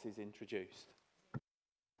policies introduced.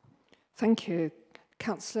 Thank you.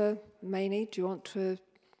 Councillor Maney, do you want to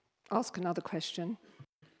ask another question?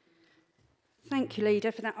 Thank you,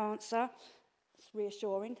 Leader, for that answer. It's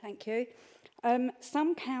reassuring, thank you.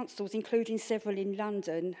 Some councils, including several in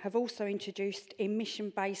London, have also introduced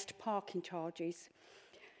emission-based parking charges.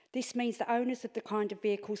 This means that owners of the kind of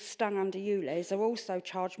vehicles stung under ULEZ are also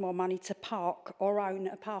charged more money to park or own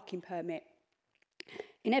a parking permit.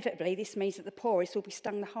 Inevitably, this means that the poorest will be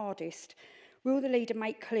stung the hardest. Will the Leader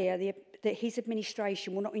make clear that his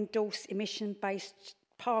administration will not endorse emission-based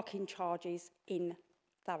parking charges in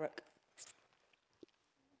Thurrock?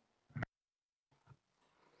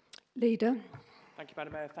 Leader. Thank you,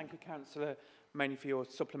 Madam Mayor. Thank you, Councillor Maney, for your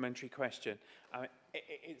supplementary question.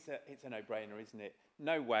 It's a no-brainer, isn't it?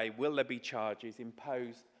 No way will there be charges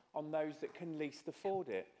imposed on those that can least afford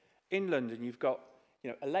it. In London, you've got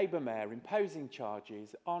a Labour mayor imposing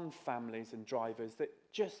charges on families and drivers that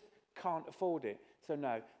just can't afford it. So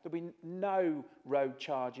no, there'll be no road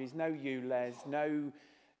charges, no ULEZ, no,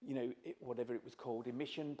 whatever it was called,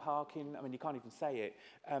 emission parking. I mean, you can't even say it.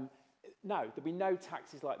 No, there'll be no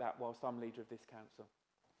taxes like that whilst I'm leader of this council.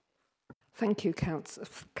 Thank you, Councillor.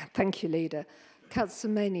 Thank you, Leader.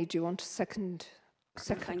 Councillor Maney, do you want a second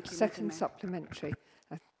Thank you, Madam Mayor. supplementary?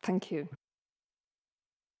 Thank you.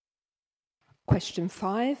 Question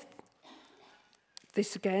 5.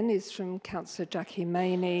 This again is from Councillor Jackie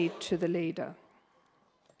Maney to the Leader.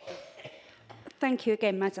 Thank you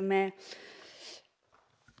again, Madam Mayor.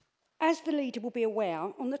 As the Leader will be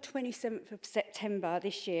aware, on the 27th of September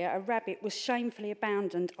this year, a rabbit was shamefully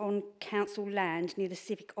abandoned on council land near the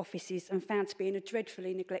civic offices and found to be in a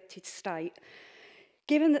dreadfully neglected state.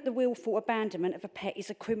 Given that the willful abandonment of a pet is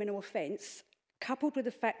a criminal offence, coupled with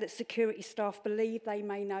the fact that security staff believe they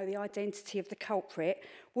may know the identity of the culprit,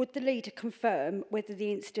 would the Leader confirm whether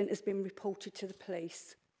the incident has been reported to the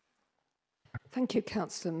police? Thank you,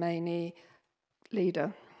 Councillor Maney.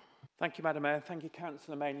 Leader. Thank you, Madam Mayor. Thank you,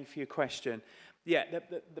 Councillor Maney, for your question. Yeah,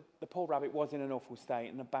 the poor rabbit was in an awful state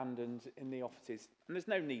and abandoned in the offices. And there's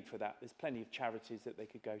no need for that. There's plenty of charities that they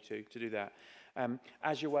could go to do that.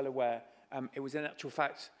 As you're well aware, it was in actual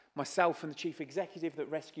fact myself and the Chief Executive that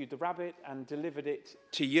rescued the rabbit and delivered it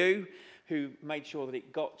to you, who made sure that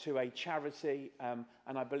it got to a charity, and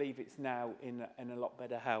I believe it's now in a lot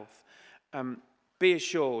better health. Be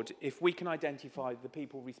assured, if we can identify the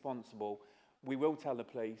people responsible, we will tell the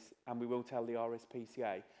police and we will tell the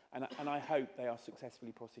RSPCA, and I hope they are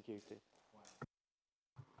successfully prosecuted.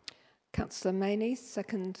 Councillor Maney,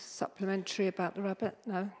 second supplementary about the rabbit?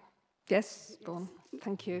 No? Yes? Go on.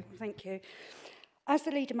 Thank you. Thank you. As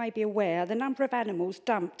the Leader may be aware, the number of animals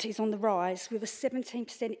dumped is on the rise, with a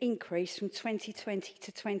 17% increase from 2020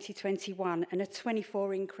 to 2021 and a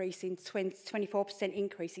 24% increase in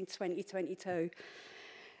 2022.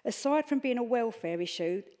 Aside from being a welfare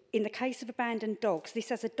issue, in the case of abandoned dogs, this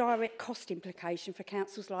has a direct cost implication for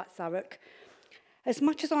councils like Thurrock. As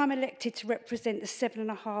much as I'm elected to represent the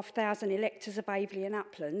 7,500 electors of Aveley and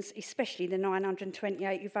Uplands, especially the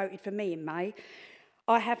 928 who voted for me in May,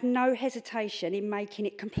 I have no hesitation in making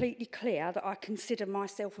it completely clear that I consider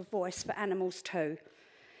myself a voice for animals too.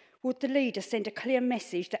 Would the Leader send a clear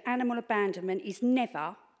message that animal abandonment is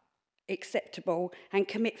never acceptable and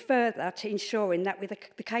commit further to ensuring that with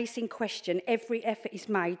the case in question, every effort is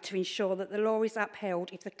made to ensure that the law is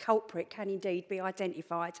upheld if the culprit can indeed be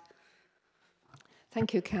identified?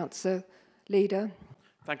 Thank you, Councillor. Leader.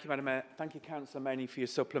 Thank you, Madam Mayor. Thank you, Councillor Maney, for your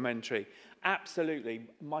supplementary. Absolutely.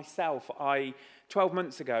 Myself, 12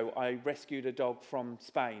 months ago, I rescued a dog from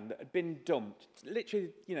Spain that had been dumped,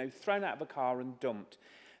 literally, thrown out of a car and dumped.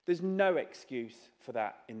 There's no excuse for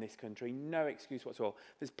that in this country, no excuse whatsoever.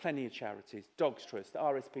 There's plenty of charities, Dogs Trust,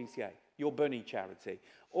 RSPCA, Your Bunny charity,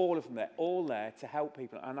 all of them, they're all there to help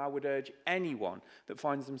people. And I would urge anyone that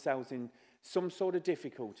finds themselves in some sort of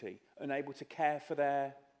difficulty, unable to care for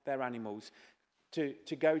their animals, to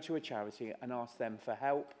go to a charity and ask them for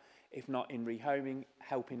help, if not in rehoming,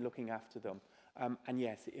 help in looking after them. And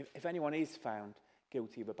yes, if anyone is found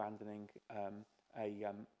guilty of abandoning an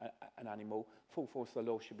animal, full force of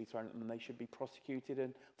the law should be thrown at them and they should be prosecuted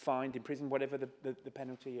and fined, imprisoned, whatever the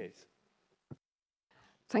penalty is.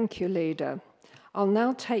 Thank you, Leader. I'll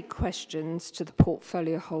now take questions to the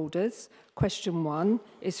portfolio holders. Question 1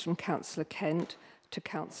 is from Councillor Kent to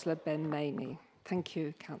Councillor Ben Maney. Thank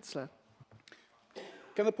you, Councillor.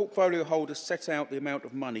 Can the portfolio holder set out the amount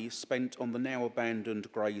of money spent on the now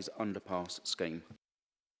abandoned Grays Underpass scheme?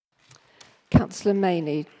 Councillor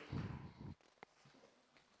Maney.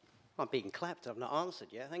 I'm being clapped. I've not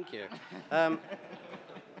answered yet. Thank you.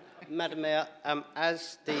 Madam Mayor,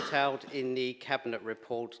 as detailed in the Cabinet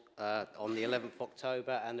report on the 11th of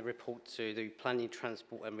October and the report to the Planning,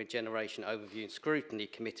 Transport and Regeneration Overview and Scrutiny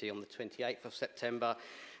Committee on the 28th of September,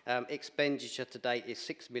 expenditure to date is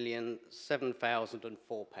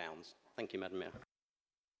 £6,007,004. Thank you, Madam Mayor.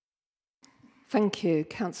 Thank you.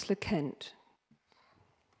 Councillor Kent.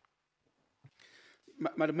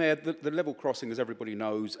 Madam Mayor, the level crossing, as everybody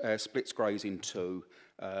knows, splits Grays in two.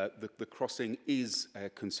 The crossing is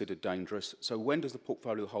considered dangerous. So when does the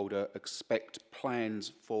portfolio holder expect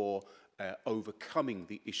plans for overcoming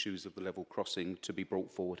the issues of the level crossing to be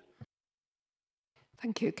brought forward?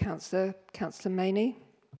 Thank you, Councillor. Councillor Maney.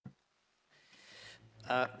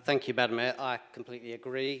 Thank you, Madam Mayor. I completely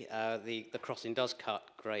agree. The crossing does cut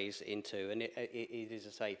Grays in two, and it is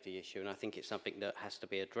a safety issue, and I think it's something that has to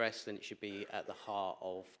be addressed, and it should be at the heart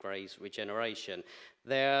of Grays regeneration.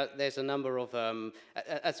 There's a number of,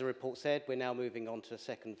 as the report said, we're now moving on to a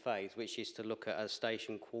second phase, which is to look at a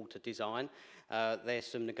station quarter design. There's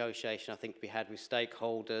some negotiation, I think, to be had with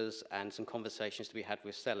stakeholders and some conversations to be had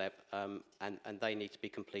with CELEP, and they need to be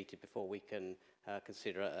completed before we can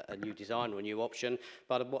consider a new design or a new option.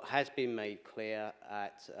 But what has been made clear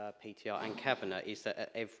at PTR and Cabinet is that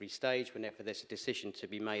at every stage. Whenever there's a decision to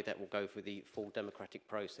be made, that will go through the full democratic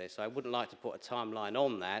process. So I wouldn't like to put a timeline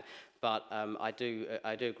on that, but I do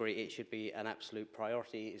agree it should be an absolute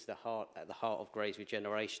priority. It's at the heart of Grays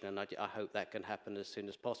regeneration, and I hope that can happen as soon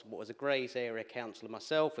as possible. As a Grays area councillor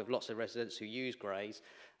myself, with lots of residents who use Grays,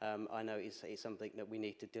 I know it's something that we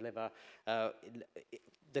need to deliver.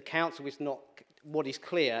 The council is not, what is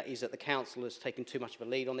clear is that the council has taken too much of a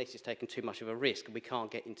lead on this, it's taken too much of a risk, and we can't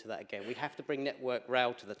get into that again. We have to bring Network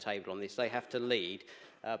Rail to the table on this. They have to lead,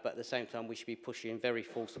 but at the same time, we should be pushing very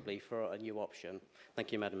forcibly for a new option.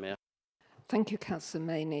 Thank you, Madam Mayor. Thank you, Councillor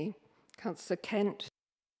Maney. Councillor Kent.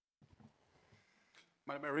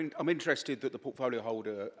 Madam Mayor, I'm interested that the portfolio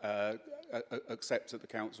holder accepts that the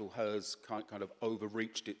council has kind of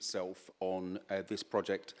overreached itself on this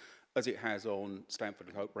project, as it has on Stamford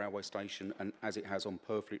and Hope Railway Station and as it has on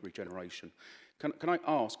Purfleet regeneration. Can I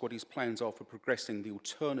ask what his plans are for progressing the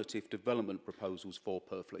alternative development proposals for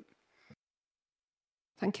Purfleet?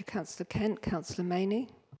 Thank you, Councillor Kent. Councillor Maney.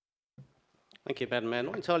 Thank you, Madam Mayor.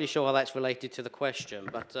 Not entirely sure how that's related to the question,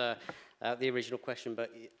 but the original question, but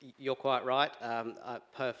you're quite right.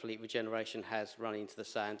 Purfleet regeneration has run into the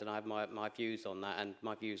sand, and I have my views on that and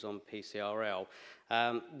my views on PCRL.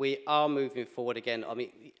 We are moving forward again. I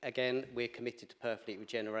mean, again, we're committed to Purfleet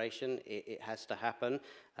regeneration. It has to happen,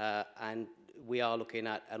 and we are looking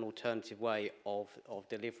at an alternative way of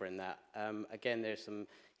delivering that. Again, there's some,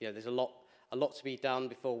 there's a lot to be done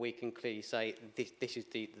before we can clearly say this is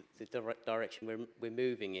the direction we're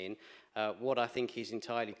moving in. What I think is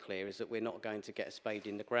entirely clear is that we're not going to get a spade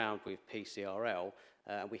in the ground with PCRL.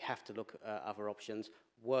 We have to look at other options.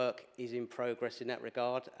 Work is in progress in that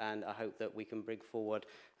regard, and I hope that we can bring forward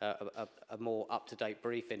a more up-to-date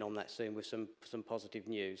briefing on that soon with some positive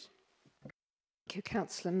news. Thank you,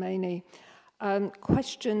 Councillor Maney.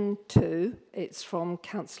 Question 2, it's from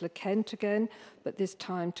Councillor Kent again, but this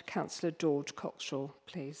time to Councillor George Cockshaw,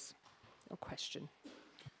 please. Your question.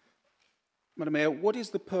 Madam Mayor, what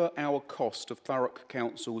is the per hour cost of Thurrock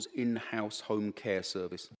Council's in-house home care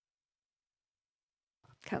service?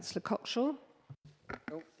 Councillor Cockshaw.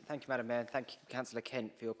 Oh, thank you, Madam Mayor, and thank you, Councillor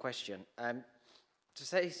Kent, for your question. To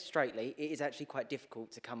say straightly, it is actually quite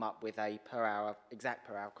difficult to come up with a exact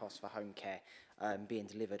per hour cost for home care being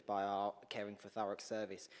delivered by our Caring for Thurrock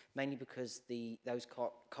service, mainly because those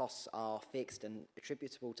costs are fixed and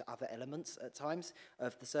attributable to other elements at times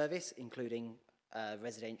of the service, including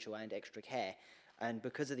residential and extra care. And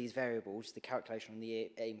because of these variables, the calculation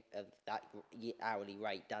on that hourly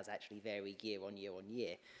rate does actually vary year on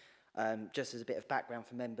year. Just as a bit of background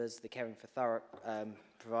for members, the Caring for Thurrock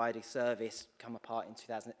provider service come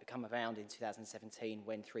around in 2017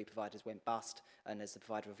 when 3 providers went bust, and as the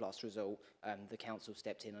provider of last resort, the council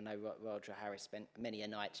stepped in. I know Roger Harris spent many a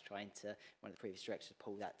night trying to, one of the previous directors, to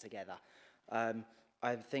pull that together.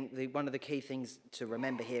 I think one of the key things to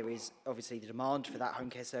remember here is obviously the demand for that home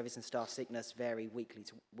care service and staff sickness vary week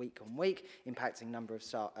on week, impacting number of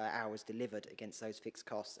hours delivered against those fixed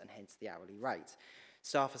costs and hence the hourly rate.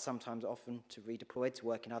 Staff are sometimes often redeployed to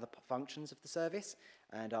work in other functions of the service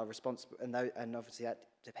and are responsible, and obviously that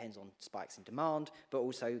depends on spikes in demand, but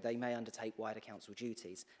also they may undertake wider council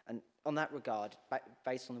duties. And on that regard,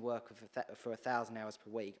 based on the work for 1,000 hours per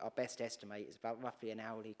week, our best estimate is about roughly an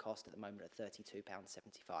hourly cost at the moment of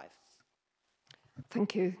 £32.75.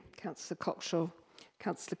 Thank you, Councillor Cockshaw.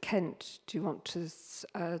 Councillor Kent, do you want to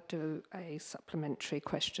do a supplementary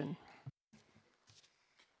question?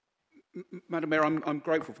 Madam Mayor, I'm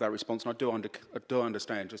grateful for that response, and I do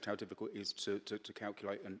understand just how difficult it is to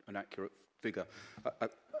calculate an accurate figure.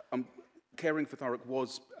 Caring for Thurrock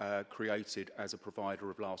was created as a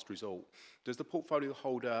provider of last resort. Does the portfolio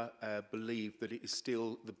holder believe that it is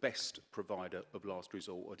still the best provider of last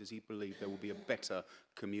resort, or does he believe there will be a better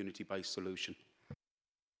community-based solution?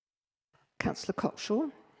 Councillor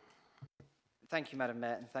Cockshaw. Thank you, Madam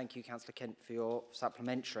Mayor, and thank you, Councillor Kent, for your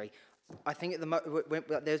supplementary. I think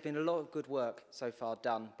there's been a lot of good work so far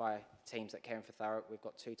done by teams at Caring for Thurrock. We've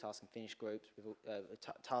got 2 task and finish groups, with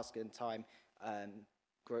task and time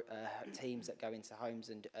teams that go into homes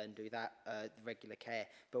and do that, regular care.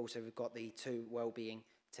 But also we've got the 2 wellbeing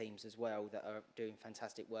teams as well that are doing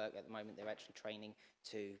fantastic work at the moment. They're actually training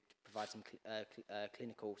to provide some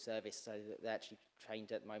clinical service, so that they're actually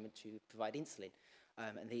trained at the moment to provide insulin.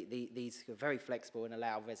 And these are very flexible and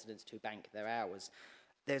allow residents to bank their hours.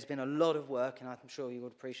 There's been a lot of work, and I'm sure you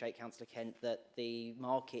would appreciate, Councillor Kent, that the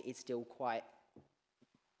market is still quite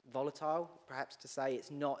volatile, perhaps to say.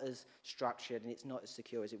 It's not as structured and it's not as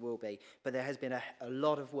secure as it will be. But there has been a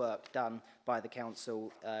lot of work done by the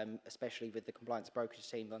council, especially with the compliance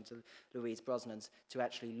brokerage team under Louise Brosnan's, to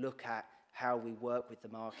actually look at how we work with the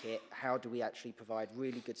market, how do we actually provide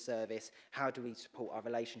really good service, how do we support our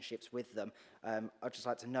relationships with them. I'd just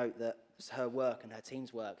like to note that her work and her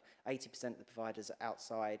team's work, 80% of the providers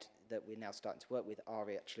outside that we're now starting to work with are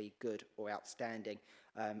actually good or outstanding.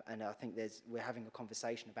 And I think we're having a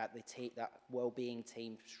conversation about that well-being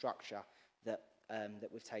team structure that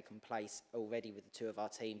we've taken place already with the two of our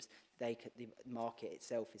teams. The market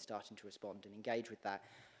itself is starting to respond and engage with that.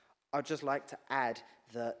 I'd just like to add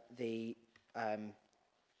that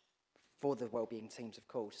for the wellbeing teams, of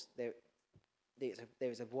course, there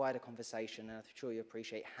is a wider conversation, and I'm sure you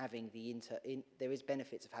appreciate having there is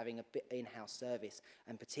benefits of having a bit in-house service,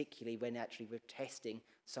 and particularly when actually we're testing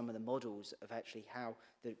some of the models of actually how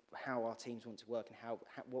our teams want to work and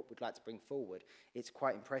what we'd like to bring forward. It's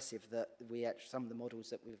quite impressive that some of the models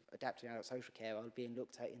that we've adapted out of social care are being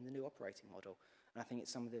looked at in the new operating model. And I think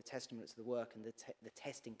it's some of the testaments of the work and the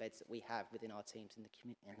testing beds that we have within our teams in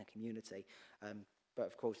the community. But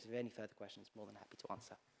of course, if there are any further questions, more than happy to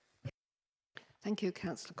answer. Thank you,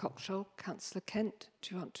 Councillor Cockshaw. Councillor Kent,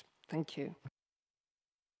 do you want to? Thank you.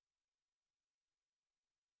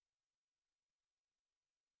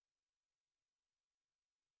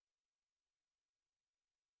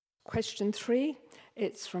 Question 3,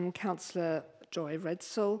 it's from Councillor Joy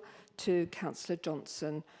Redsall to Councillor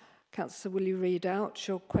Johnson. Councillor, will you read out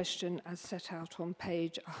your question as set out on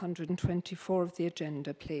page 124 of the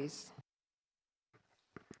agenda, please?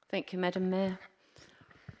 Thank you, Madam Mayor.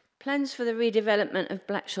 Plans for the redevelopment of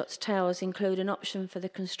Blackshots Towers include an option for the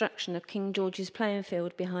construction of King George's playing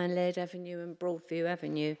field behind Laird Avenue and Broadview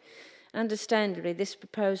Avenue. Understandably, this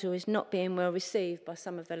proposal is not being well received by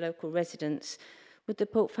some of the local residents. Would the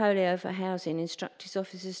Portfolio for Housing instruct its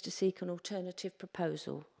officers to seek an alternative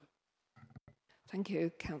proposal? Thank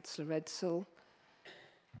you, Councillor Redsall.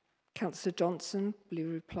 Councillor Johnson, will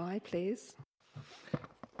you reply, please?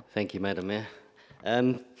 Thank you, Madam Mayor.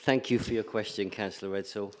 Thank you for your question, Councillor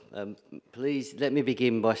Redsall. Please let me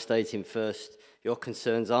begin by stating first, your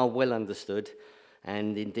concerns are well understood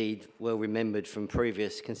and indeed well remembered from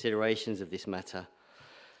previous considerations of this matter.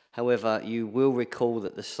 However, you will recall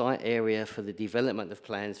that the site area for the development of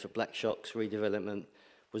plans for Blackshots redevelopment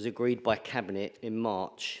was agreed by Cabinet in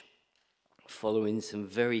March, following some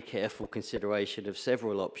very careful consideration of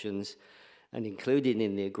several options, and included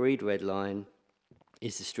in the agreed red line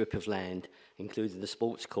is the strip of land, including the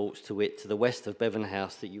sports courts to the west of Bevan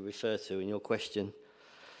House that you refer to in your question.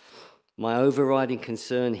 My overriding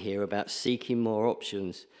concern here about seeking more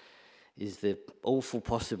options is the awful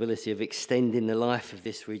possibility of extending the life of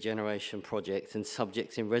this regeneration project and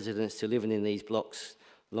subjecting residents to living in these blocks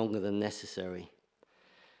longer than necessary.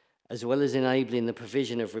 As well as enabling the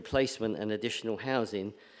provision of replacement and additional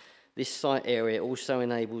housing, this site area also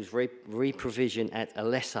enables re-provision at a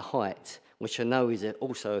lesser height, which I know is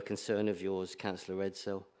also a concern of yours, Councillor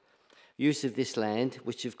Redsall. Use of this land,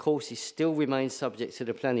 which of course still remains subject to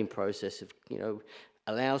the planning process,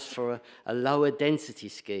 allows for a lower density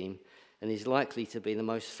scheme and is likely to be the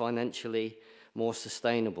most financially more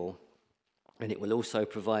sustainable. And it will also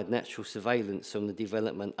provide natural surveillance from the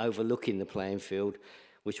development overlooking the playing field,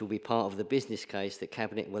 which will be part of the business case that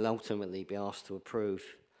Cabinet will ultimately be asked to approve.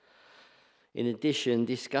 In addition,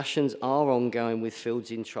 discussions are ongoing with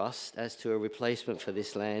Fields in Trust as to a replacement for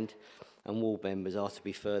this land, and ward members are to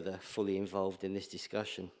be further fully involved in this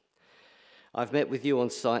discussion. I've met with you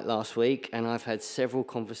on site last week, and I've had several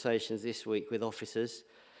conversations this week with officers,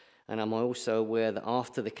 and I'm also aware that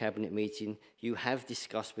after the Cabinet meeting, you have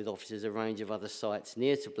discussed with officers a range of other sites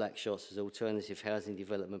near to Blackshots as alternative housing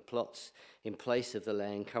development plots in place of the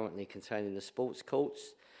land currently containing the sports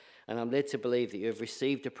courts, and I'm led to believe that you have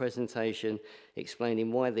received a presentation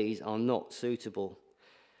explaining why these are not suitable.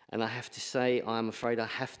 And I have to say, I'm afraid I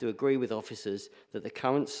have to agree with officers that the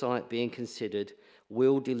current site being considered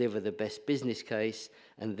will deliver the best business case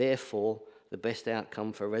and therefore the best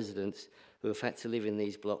outcome for residents who have had to live in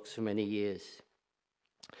these blocks for many years.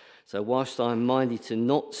 So whilst I'm minded to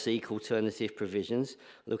not seek alternative provisions,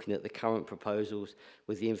 looking at the current proposals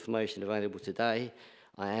with the information available today,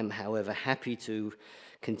 I am, however, happy to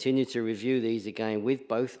continue to review these again with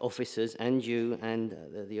both officers and you and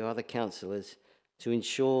the other councillors to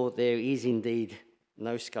ensure there is indeed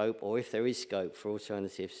no scope, or if there is scope, for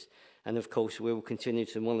alternatives. And of course, we will continue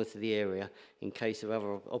to monitor the area in case of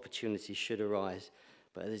other opportunities should arise.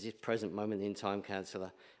 But at this present moment in time,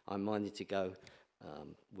 Councillor, I'm minded to go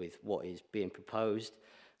with what is being proposed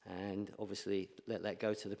and obviously let that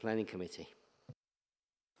go to the Planning Committee.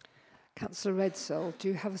 Councillor Redsall, do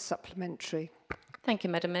you have a supplementary? Thank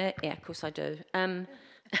you, Madam Mayor. Yeah, of course I do.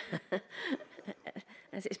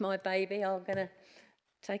 As it's my baby, I'm going to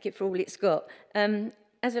take it for all it's got.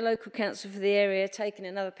 as a local council for the area, taking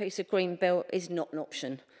another piece of green belt is not an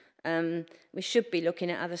option. We should be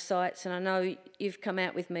looking at other sites, and I know you've come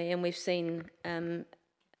out with me and we've seen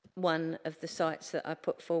one of the sites that I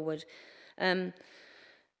put forward.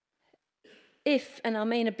 If, and I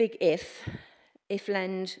mean a big if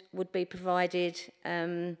land would be provided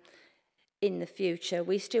in the future,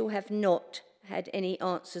 we still have not had any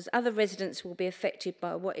answers. Other residents will be affected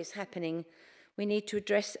by what is happening. We need to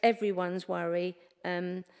address everyone's worry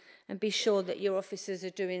and be sure that your officers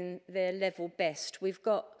are doing their level best. We've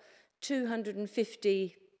got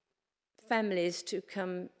 250 families to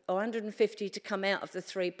come, or 150 to come out of the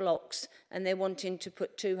 3 blocks, and they're wanting to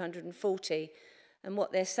put 240. And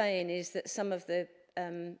what they're saying is that some of the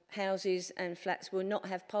houses and flats will not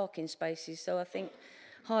have parking spaces. So I think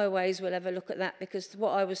Highways will have a look at that, because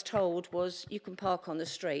what I was told was you can park on the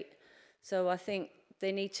street. So I think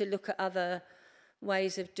they need to look at other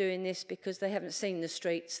ways of doing this, because they haven't seen the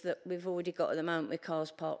streets that we've already got at the moment with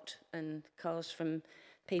cars parked and cars from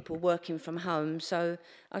people working from home. So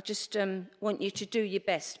I just want you to do your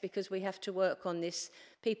best, because we have to work on this.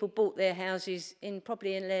 People bought their houses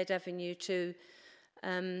probably in Laird Avenue to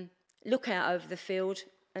look out over the field,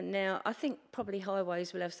 and now I think probably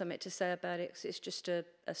Highways will have something to say about it, because it's just a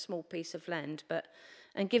small piece of land.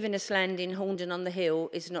 And giving us land in Horndon on the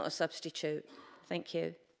Hill is not a substitute. Thank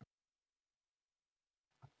you.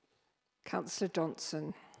 Councillor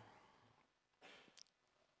Johnson.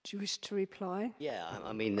 Do you wish to reply? Yeah,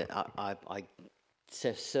 I mean, I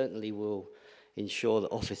certainly will ensure that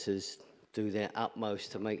officers do their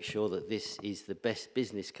utmost to make sure that this is the best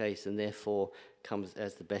business case and therefore comes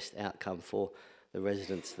as the best outcome for the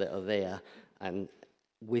residents that are there. And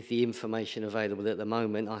with the information available at the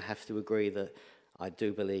moment, I have to agree that I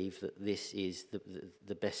do believe that this is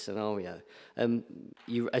the best scenario.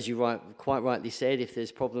 As you quite rightly said, if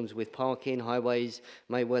there's problems with parking, Highways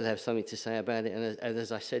may well have something to say about it. And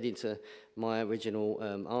as I said into my original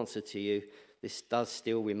answer to you, this does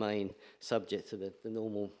still remain subject to the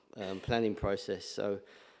normal planning process. So,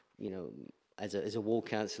 you know, as a ward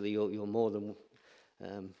councillor, you're more than,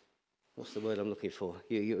 what's the word I'm looking for?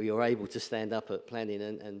 You're able to stand up at planning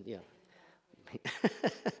and you know,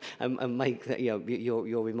 and make that, you know,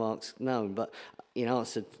 your remarks known. But in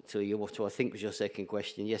answer to what I think was your second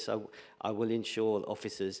question, yes, I will ensure that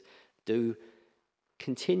officers do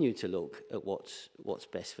continue to look at what's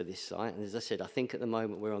best for this site. And as I said, I think at the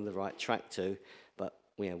moment we're on the right track to, but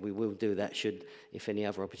you know, we will do that if any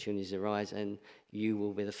other opportunities arise, and you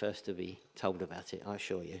will be the first to be told about it, I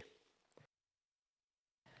assure you.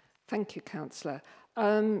 Thank you, Councillor.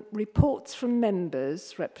 Reports from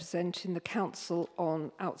members representing the Council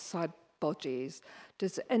on outside bodies.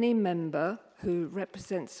 Does any member who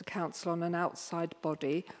represents the Council on an outside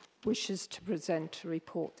body wishes to present a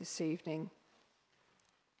report this evening?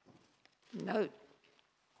 No.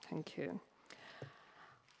 Thank you.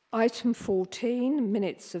 Item 14,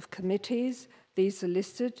 minutes of committees. These are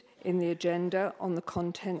listed in the agenda on the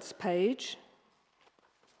contents page.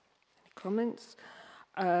 Any comments?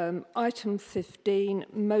 Item 15,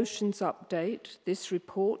 motions update. This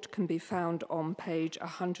report can be found on page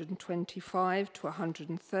 125 to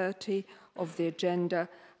 130 of the agenda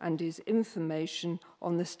and is information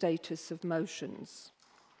on the status of motions.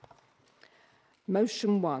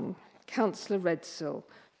 Motion 1, Councillor Redsill,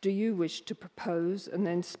 do you wish to propose and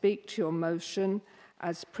then speak to your motion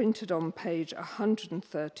as printed on page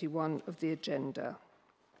 131 of the agenda?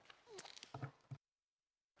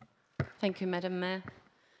 Thank you, Madam Mayor.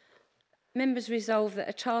 Members resolve that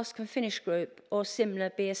a task and finish group or similar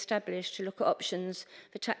be established to look at options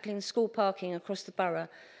for tackling school parking across the borough.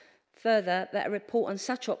 Further, that a report on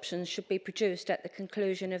such options should be produced at the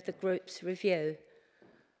conclusion of the group's review.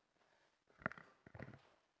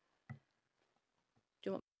 Do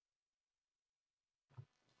you want?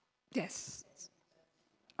 Yes.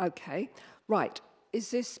 Okay. Right.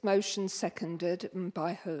 Is this motion seconded and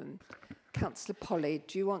by whom? Councillor Polly,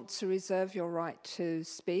 do you want to reserve your right to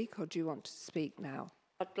speak, or do you want to speak now?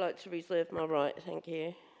 I'd like to reserve my right, thank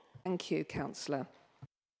you. Thank you, Councillor.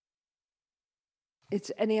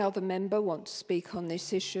 Is any other member want to speak on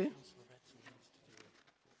this issue?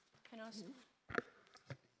 Can I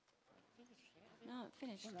No,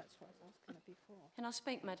 finished. Well, that's what I was asking before. Can I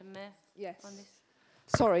speak, Madam Mayor? Yes. On this?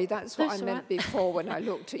 Sorry, that's what That's I meant right. before when I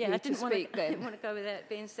looked at yeah, you I to speak then. I didn't want to go without it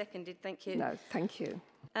being seconded, thank you. No, thank you.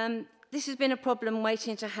 This has been a problem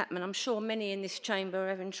waiting to happen. I'm sure many in this chamber are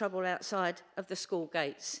having trouble outside of the school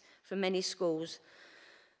gates for many schools.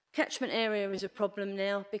 Catchment area is a problem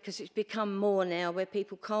now because it's become more now where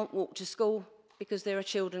people can't walk to school because there are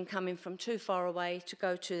children coming from too far away to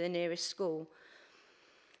go to the nearest school.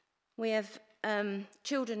 We have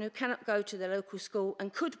children who cannot go to the local school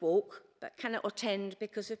and could walk but cannot attend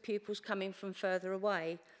because of pupils coming from further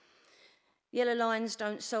away. Yellow lines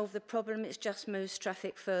don't solve the problem, it just moves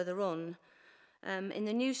traffic further on. In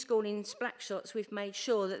the new school in Splackshots, we've made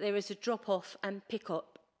sure that there is a drop-off and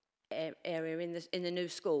pick-up area in the new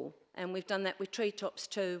school. And we've done that with Treetops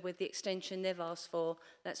too, with the extension they've asked for.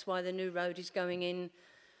 That's why the new road is going in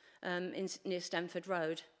near Stamford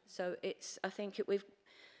Road. So I think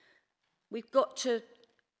we've got to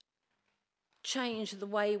change the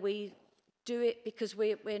way we do it, because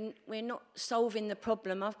we're not solving the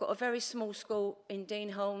problem. I've got a very small school in Dean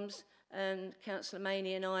Holmes, and Councillor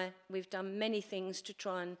Maney and we've done many things to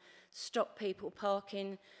try and stop people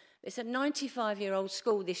parking. It's a 95-year-old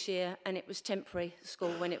school this year, and it was temporary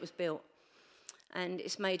school when it was built. And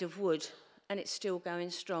it's made of wood, and it's still going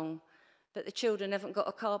strong. But the children haven't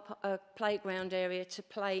got a playground area to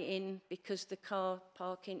play in because the car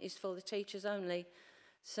parking is for the teachers only.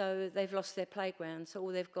 So they've lost their playground, so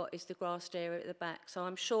all they've got is the grassed area at the back. So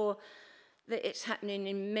I'm sure that it's happening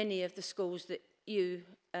in many of the schools that you,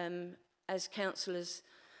 as councillors,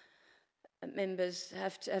 members,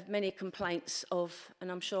 have many complaints of,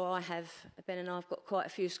 and I'm sure I have. Ben and I have got quite a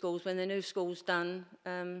few schools. When the new school's done,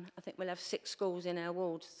 I think we'll have 6 schools in our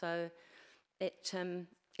ward, so it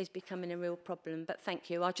is becoming a real problem. But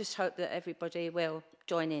thank you. I just hope that everybody will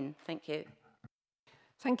join in. Thank you.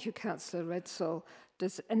 Thank you, Councillor Redsall.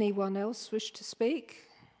 Does anyone else wish to speak?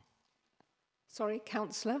 Sorry,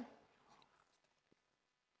 Councillor?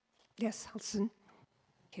 Yes, Hudson.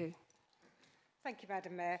 Thank you. Thank you,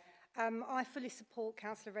 Madam Mayor. I fully support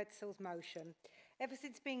Councillor Redsall's motion. Ever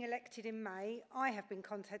since being elected in May, I have been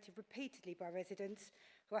contacted repeatedly by residents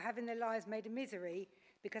who are having their lives made a misery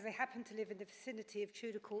because they happen to live in the vicinity of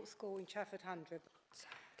Tudor Court School in Trafford 100.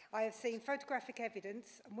 I have seen photographic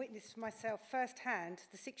evidence and witnessed myself firsthand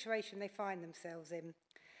the situation they find themselves in.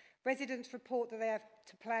 Residents report that they have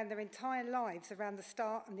to plan their entire lives around the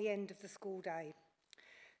start and the end of the school day.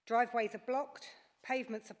 Driveways are blocked,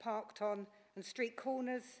 pavements are parked on, and street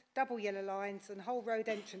corners, double yellow lines and whole road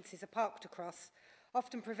entrances are parked across,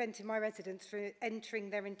 often preventing my residents from entering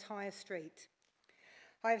their entire street.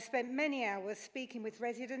 I have spent many hours speaking with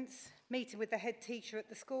residents, meeting with the head teacher at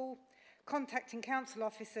the school, contacting council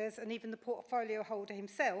officers and even the portfolio holder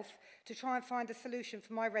himself to try and find a solution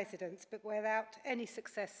for my residents, but without any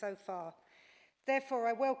success so far. Therefore,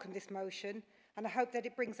 I welcome this motion and I hope that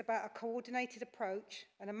it brings about a coordinated approach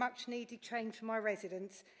and a much needed change for my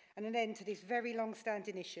residents and an end to this very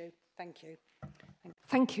long-standing issue. Thank you.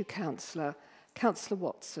 Thank you, Councillor. Councillor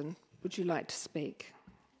Watson, would you like to speak?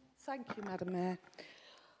 Thank you, Madam Mayor.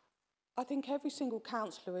 I think every single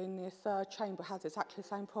councillor in this chamber has exactly the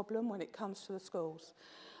same problem when it comes to the schools.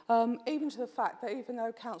 Even to the fact that even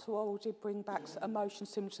though Councillor Worrell did bring back a motion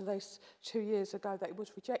similar to this 2 years ago that it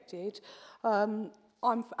was rejected, I'm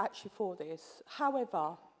actually for this.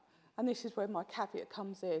 However, and this is where my caveat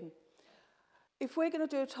comes in, if we're going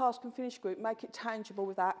to do a task and finish group, make it tangible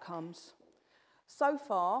with outcomes. So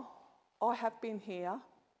far, I have been here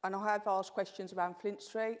and I have asked questions around Flint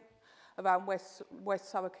Street, around West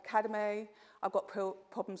Thurrock Academy. I've got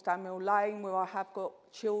problems down Mill Lane where I have got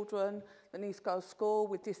children that need to go to school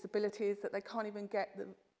with disabilities that they can't even get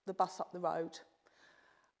the bus up the road.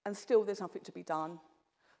 And still there's nothing to be done.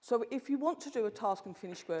 So if you want to do a task and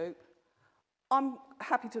finish group, I'm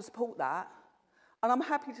happy to support that. And I'm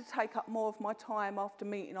happy to take up more of my time after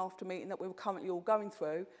meeting that we're currently all going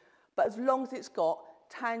through. But as long as it's got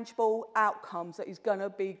tangible outcomes that is going to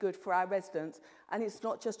be good for our residents and it's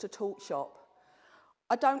not just a talk shop.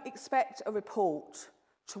 I don't expect a report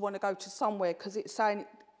to want to go to somewhere because it's saying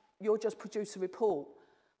you'll just produce a report.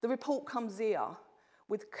 The report comes here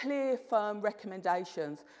with clear, firm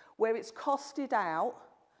recommendations where it's costed out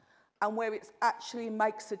and where it actually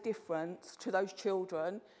makes a difference to those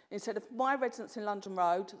children instead of my residents in London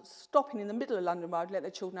Road stopping in the middle of London Road and let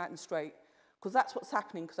their children out in the street because that's what's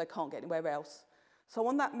happening because they can't get anywhere else. So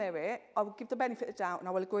on that merit, I will give the benefit of the doubt and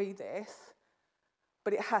I will agree this,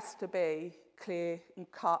 but it has to be clear and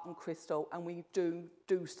cut and crystal and we do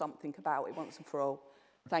something about it once and for all.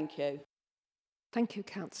 Thank you. Thank you,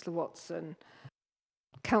 Councillor Watson.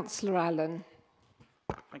 Councillor Allen.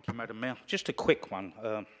 Thank you, Madam Mayor. Just a quick one.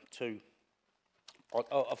 I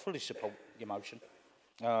fully support your motion.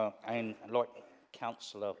 And like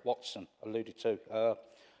Councillor Watson alluded to,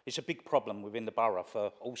 it's a big problem within the borough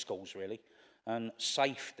for all schools, really. And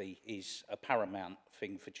safety is a paramount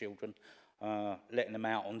thing for children. Letting them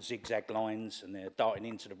out on zigzag lines and they're darting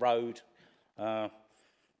into the road.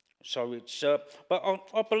 So it's, but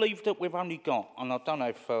I believe that we've only got, and I don't know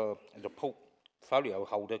if the portfolio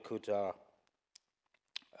holder could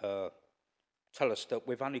tell us that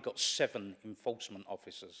we've only got 7 enforcement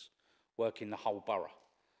officers working the whole borough.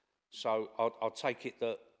 So I'll take it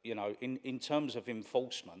that, you know, in terms of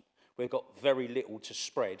enforcement, we've got very little to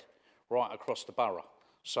spread right across the borough.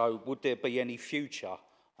 So would there be any future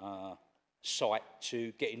sight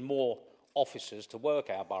to getting more officers to work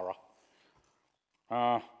our borough?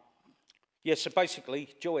 Yes, so basically,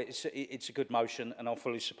 Joy, it's a good motion and I'll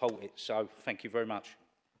fully support it. So thank you very much.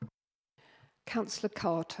 Councillor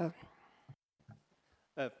Carter.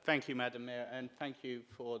 Thank you, Madam Mayor, and thank you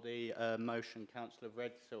for the motion, Councillor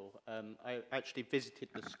Redsill. I actually visited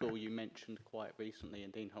the school you mentioned quite recently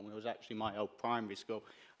in Deanholm. It was actually my old primary school,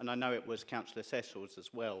 and I know it was Councillor Cecil's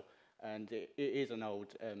as well. And it is an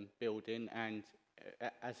old building, and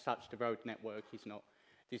as such, the road network is not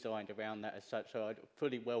designed around that as such. So I'd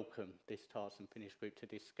fully welcome this task and finish group to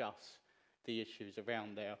discuss the issues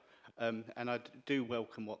around there. And I do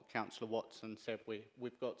welcome what Councillor Watson said.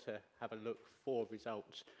 We've got to have a look for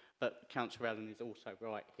results. But Councillor Allen is also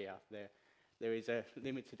right here. There is a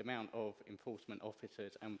limited amount of enforcement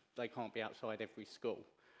officers and they can't be outside every school.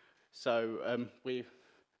 So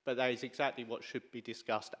but that is exactly what should be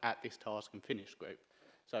discussed at this task and finish group.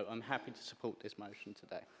 So I'm happy to support this motion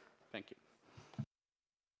today. Thank you.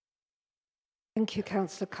 Thank you,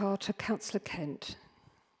 Councillor Carter. Councillor Kent.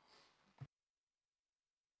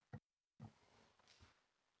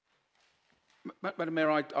 Madam Mayor,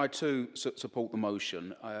 I too support the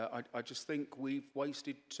motion. I just think we've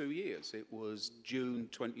wasted 2 years. It was June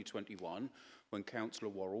 2021 when Councillor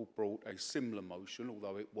Worrell brought a similar motion,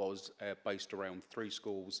 although it was based around 3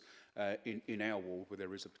 schools in our ward where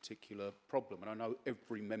there is a particular problem. And I know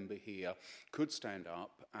every member here could stand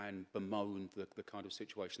up and bemoan the kind of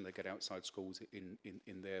situation they get outside schools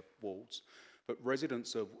in their wards. But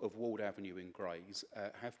residents of Ward Avenue in Grays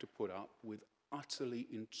have to put up with utterly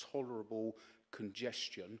intolerable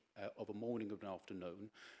congestion of a morning and an afternoon.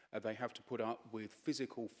 They have to put up with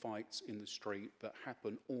physical fights in the street that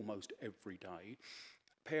happen almost every day.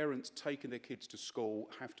 Parents taking their kids to school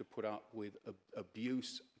have to put up with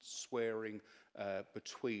abuse, swearing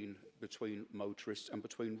between motorists and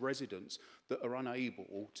between residents that are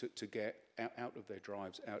unable to get out of their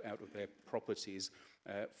drives, out of their properties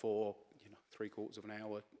for 3/4 of an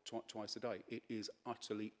hour twice a day. It is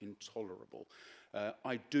utterly intolerable.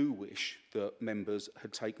 I do wish that members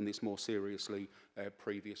had taken this more seriously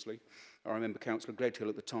previously. I remember Councillor Gledhill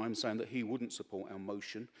at the time saying that he wouldn't support our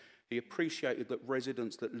motion. He appreciated that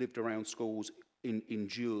residents that lived around schools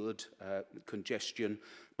endured congestion,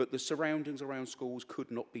 but the surroundings around schools could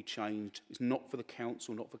not be changed. It's not for the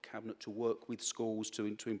council, not for cabinet to work with schools to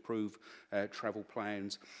improve travel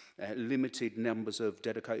plans. Limited numbers of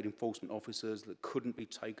dedicated enforcement officers that couldn't be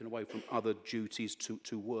taken away from other duties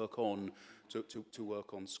to work on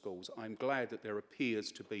schools. I'm glad that there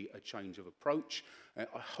appears to be a change of approach.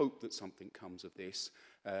 I hope that something comes of this.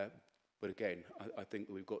 But again, I think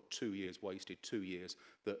that we've got 2 years wasted, 2 years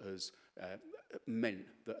that has meant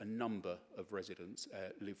that a number of residents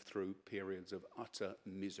live through periods of utter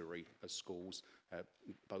misery as schools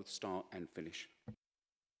both start and finish.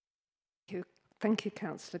 Thank you,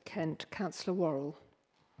 Councillor Kent. Councillor Worrell.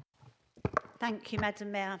 Thank you,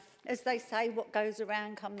 Madam Mayor. As they say, what goes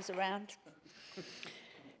around comes around.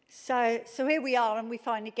 So here we are, and we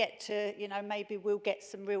finally get to, maybe we'll get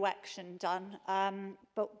some real action done.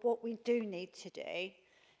 But what we do need to do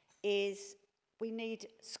is we need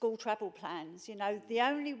school travel plans. The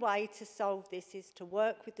only way to solve this is to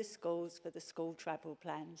work with the schools for the school travel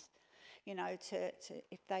plans.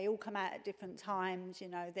 If they all come out at different times,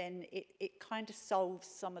 then it kind of solves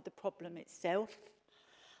some of the problem itself.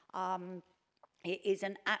 It is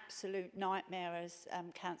an absolute nightmare, as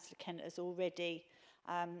Councillor Kent has already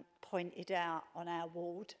pointed out on our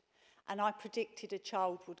ward, and I predicted a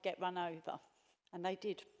child would get run over, and they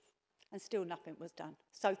did, and still nothing was done.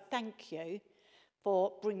 So thank you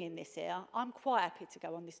for bringing this here. I'm quite happy to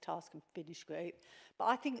go on this task and finish group, but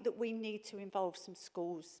I think that we need to involve some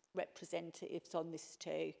schools representatives on this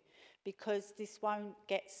too, because this won't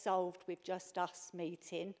get solved with just us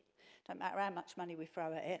meeting. Don't matter how much money we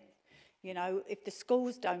throw at it. If the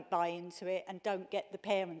schools don't buy into it and don't get the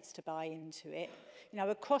parents to buy into it,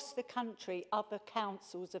 across the country, other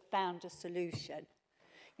councils have found a solution.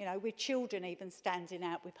 With children even standing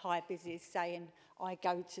out with high vises saying, I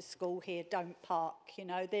go to school here, don't park.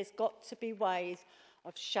 There's got to be ways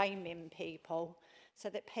of shaming people so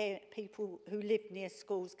that people who live near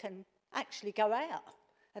schools can actually go out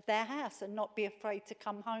of their house and not be afraid to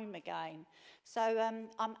come home again. So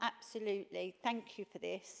I'm absolutely, thank you for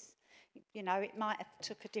this. It might have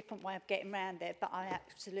took a different way of getting around there, but I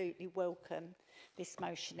absolutely welcome this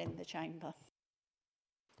motion in the chamber.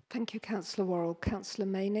 Thank you, Councillor Worrell. Councillor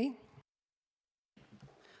Maney.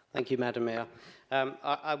 Thank you, Madam Mayor.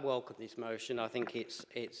 I welcome this motion. I think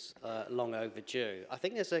it's long overdue. I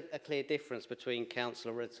think there's a clear difference between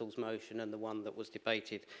Councillor Redsall's motion and the one that was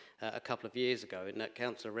debated a couple of years ago, in that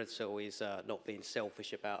Councillor Redsall is not being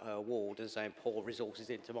selfish about her ward and saying pour resources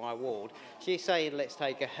into my ward. She's saying let's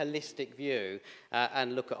take a holistic view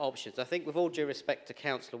and look at options. I think with all due respect to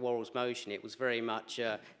Councillor Worrell's motion, it was very much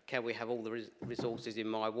can we have all the resources in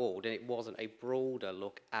my ward, and it wasn't a broader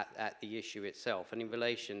look at the issue itself. And in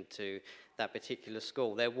relation to that particular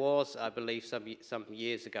school, there was, I believe, some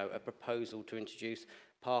years ago, a proposal to introduce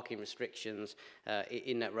parking restrictions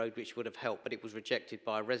in that road, which would have helped, but it was rejected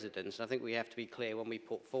by residents. And I think we have to be clear when we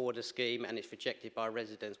put forward a scheme and it's rejected by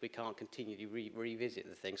residents, we can't continually revisit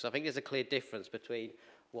the thing. So I think there's a clear difference between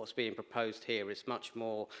what's being proposed here. It's much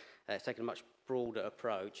more, it's taken a much broader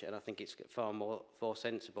approach, and I think it's far more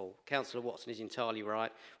sensible. Councillor Watson is entirely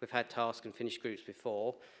right. We've had task and finish groups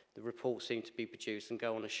before. The reports seem to be produced and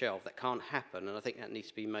go on a shelf. That can't happen, and I think that needs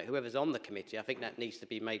to be made, whoever's on the committee, I think that needs to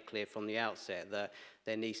be made clear from the outset that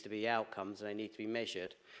there needs to be outcomes and they need to be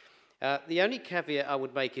measured. The only caveat I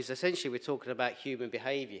would make is essentially we're talking about human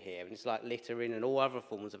behaviour here, and it's like littering and all other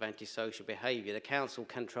forms of antisocial behaviour. The council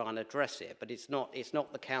can try and address it, but it's not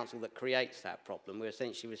the council that creates that problem. We're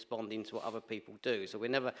essentially responding to what other people do. So we're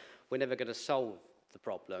never going to solve the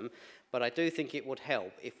problem, but I do think it would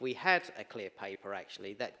help if we had a clear paper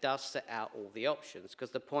actually that does set out all the options,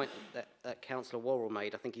 because the point that Councillor Worrell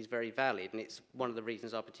made I think is very valid, and it's one of the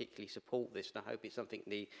reasons I particularly support this, and I hope it's something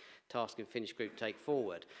the task and finish group take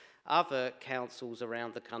forward. Other councils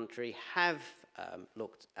around the country have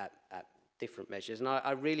looked at different measures, and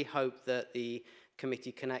I really hope that the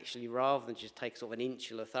committee can actually, rather than just take sort of an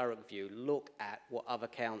insular Thurrock view, look at what other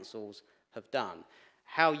councils have done.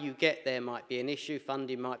 How you get there might be an issue,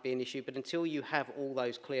 funding might be an issue, but until you have all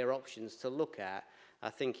those clear options to look at, I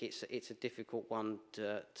think it's a difficult one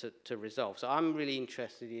to resolve. So I'm really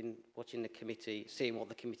interested in watching the committee, seeing what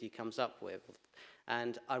the committee comes up with.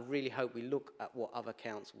 And I really hope we look at what other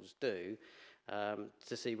councils do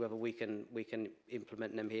to see whether we can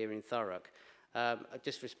implement them here in Thurrock.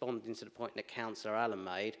 Just responding to the point that Councillor Allen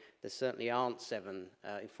made, there certainly aren't 7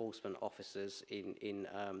 enforcement officers in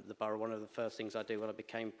the borough. One of the first things I did when I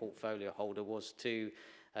became portfolio holder was to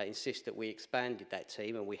insist that we expanded that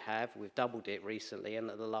team, and we have. We've doubled it recently, and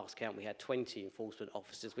at the last count we had 20 enforcement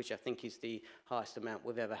officers, which I think is the highest amount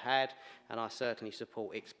we've ever had, and I certainly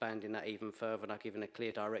support expanding that even further, and I've given a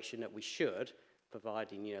clear direction that we should,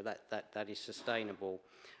 providing that is sustainable.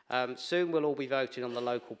 Soon we'll all be voting on the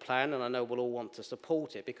local plan, and I know we'll all want to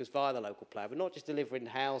support it, because via the local plan we're not just delivering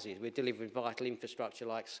houses, we're delivering vital infrastructure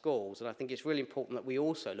like schools, and I think it's really important that we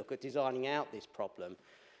also look at designing out this problem.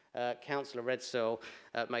 Councillor Redsall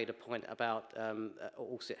made a point about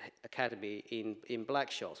Allsett Academy in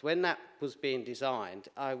Blackshots. When that was being designed,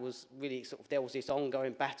 I was really there was this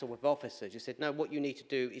ongoing battle with officers who said, no, what you need to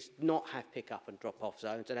do is not have pick-up and drop-off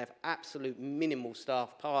zones and have absolute minimal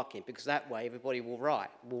staff parking, because that way everybody will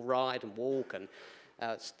ride and walk, and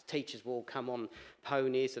teachers will come on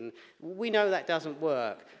ponies, and we know that doesn't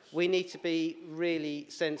work. We need to be really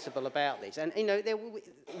sensible about this. And, you know,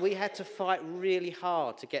 we had to fight really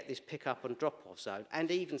hard to get this pick-up and drop-off zone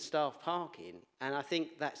and even staff parking. And I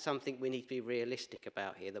think that's something we need to be realistic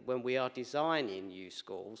about here, that when we are designing new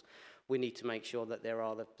schools, we need to make sure that there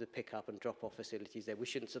are the pick-up and drop-off facilities there. We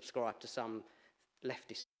shouldn't subscribe to some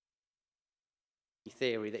leftist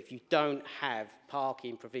theory that if you don't have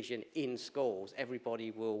parking provision in schools,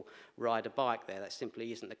 everybody will ride a bike there. That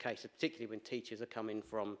simply isn't the case, particularly when teachers are coming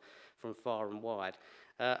from far and wide.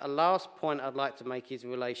 A last point I'd like to make is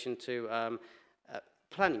in relation to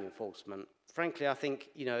planning enforcement. Frankly, I think,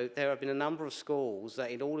 you know, there have been a number of schools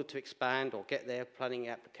that, in order to expand or get their planning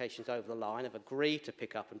applications over the line, have agreed to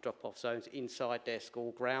pick up and drop off zones inside their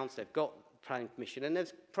school grounds. They've got planning permission, and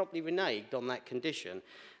they've probably reneged on that condition.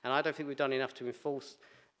 And I don't think we've done enough to enforce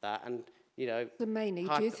that. And, you know, Maney,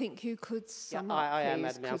 do you think you could sum up, I am,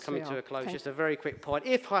 please, Madam. I'm coming to a close. Just a very quick point.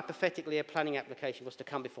 If, hypothetically, a planning application was to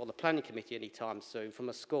come before the planning committee any time soon from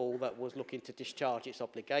a school that was looking to discharge its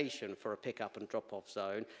obligation for a pick-up and drop-off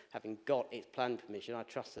zone, having got its planning permission, I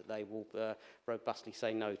trust that they will robustly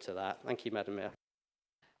say no to that. Thank you, Madam Mayor.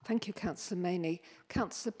 Thank you, Councillor Maney.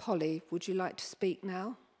 Councillor Polly, would you like to speak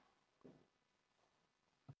now?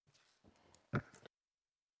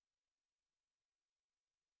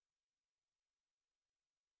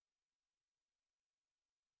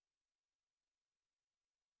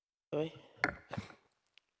 Sorry.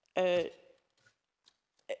 I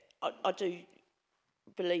do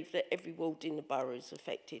believe that every ward in the borough is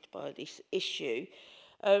affected by this issue.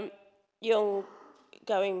 Young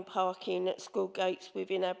going parking at school gates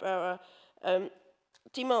within our borough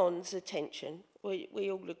demands attention. We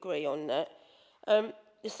all agree on that.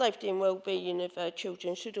 The safety and well-being of our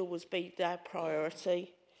children should always be their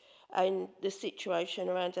priority, and the situation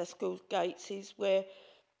around our school gates is where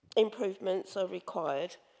improvements are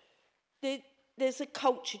required. There's a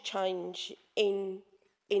culture change in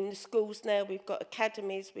the schools now. We've got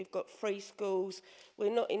academies, we've got free schools.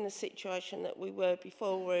 We're not in the situation that we were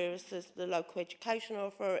before, whereas as the local education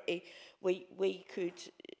authority, we could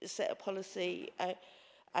set a policy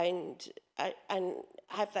and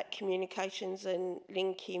have that communications and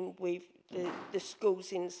linking with the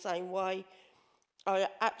schools in the same way. I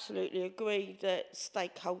absolutely agree that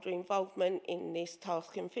stakeholder involvement in this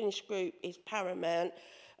task and finish group is paramount.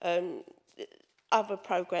 Other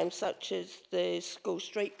programmes such as the school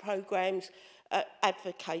street programmes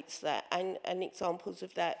advocates that, and examples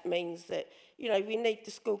of that means that, you know, we need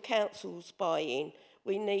the school councils buy-in,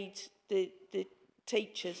 we need the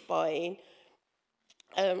teachers buy-in,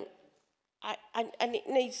 and it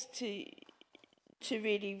needs to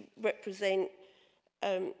really represent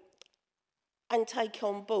and take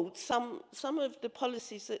on board some of the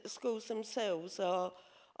policies that the schools themselves are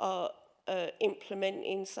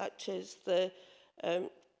implementing, such as the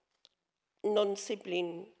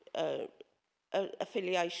non-sibling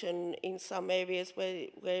affiliation in some areas where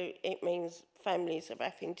it means families are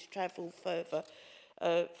having to travel further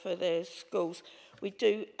for their schools. We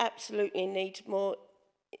do absolutely need more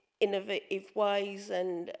innovative ways,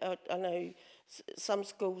 and I know some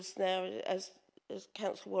schools now, as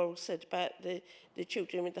Councillor Worrell said about the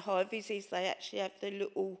children with the high vises, they actually have the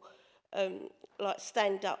little like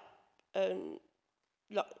stand-up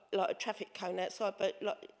like a traffic cone outside, but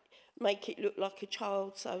like make it look like a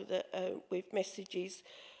child, so that with messages.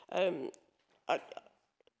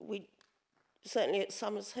 We certainly at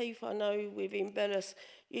Summers Heath, I know within Bellis,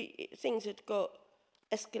 things had got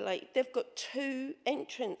escalated. They've got 2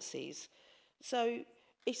 entrances, so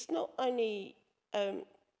it's not only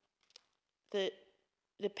the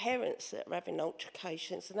parents that are having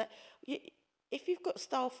altercations and that. If you've got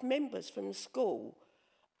staff members from the school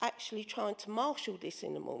actually trying to marshal this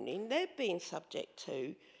in the morning, they're being subject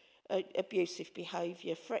to abusive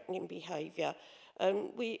behaviour, threatening behaviour.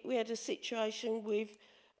 We had a situation with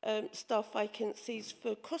staff vacancies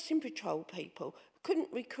for crossing patrol people. Couldn't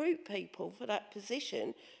recruit people for that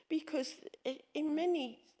position because in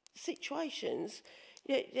many situations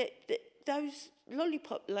those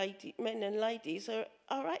lollipop men and ladies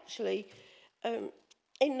are actually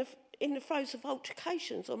in the throes of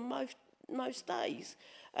altercations on most days,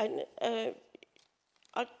 and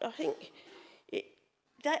I think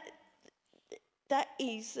that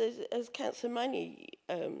is, as Councillor Maney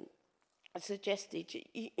suggested,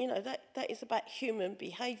 you know, that is about human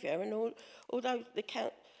behaviour, and although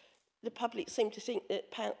the public seem to think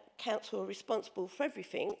that council are responsible for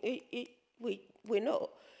everything, we're not.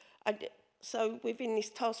 And so within this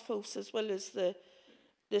task force, as well as the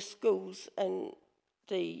schools and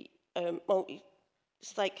the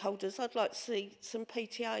multi-stakeholders, I'd like to see some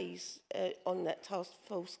PTAs on that task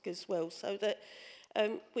force as well, so that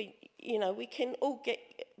we can all get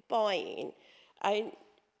buy-in. And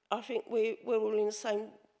I think we're all in the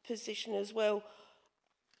same position as well.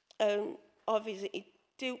 I visited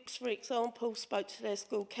Dilks, for example, spoke to their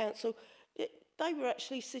school council. They were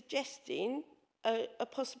actually suggesting a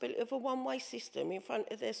possibility of a one-way system in front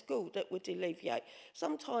of their school that would alleviate.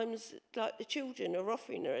 Sometimes, like, the children are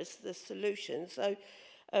offering us the solution. So,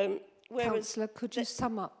 whereas... Councillor, could you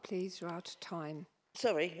sum up, please? You're out of time.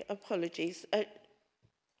 Sorry, apologies.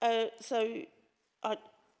 So,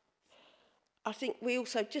 I think we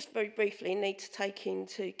also, just very briefly, need to take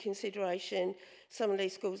into consideration some of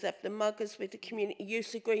these schools have the muggers with the community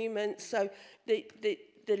use agreement, so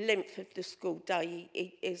the length of the school day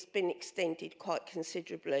has been extended quite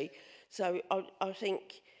considerably. So I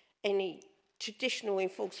think any traditional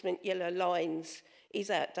enforcement yellow lines is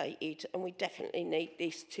outdated, and we definitely need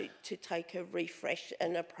this to take a refresh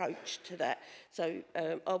and approach to that. So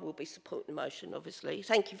I will be supporting the motion, obviously.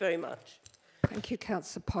 Thank you very much. Thank you,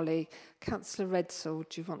 Councillor Polly. Councillor Redsall,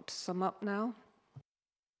 do you want to sum up now?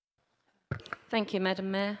 Thank you, Madam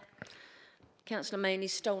Mayor. Councillor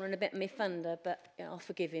Maney's stolen a bit of my thunder, but I'll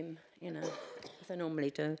forgive him, you know, as I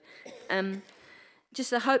normally do.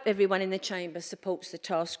 Just I hope everyone in the chamber supports the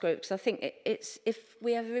task group, because I think it's if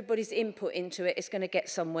we have everybody's input into it, it's going to get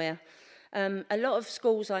somewhere. A lot of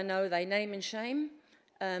schools I know, they name and shame.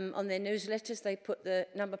 On their newsletters, they put the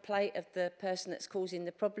number plate of the person that's causing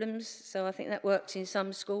the problems, so I think that works in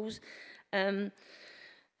some schools.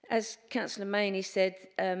 As Councillor Maney said,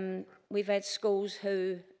 we've had schools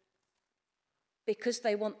who because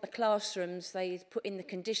they want the classrooms, they put in the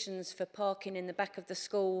conditions for parking in the back of the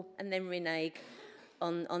school and then renege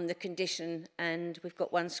on the condition. And we've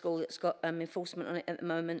got one school that's got enforcement on it at the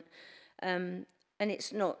moment. And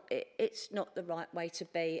it's not the right way to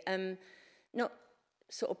be. Not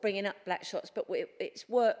sort of bringing up black shots, but it's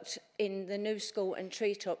worked in the new school and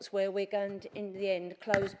Treetops, where we're going to, in the end,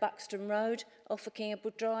 close Buxton Road off of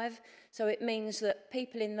Kingable Drive. So it means that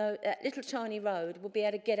people in that little tiny road will be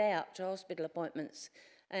able to get out to hospital appointments,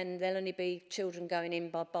 and there'll only be children going in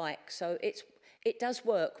by bike. So it does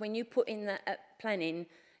work. When you put in that planning,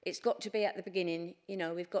 it's got to be at the beginning. You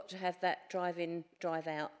know, we've got to have that drive-in,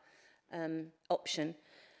 drive-out option.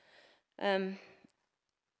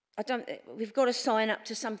 We've got to sign up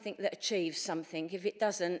to something that achieves something. If it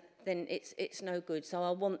doesn't, then it's no good. So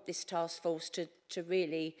I want this task force to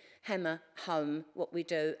really hammer home what we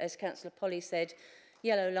do. As Councillor Polly said,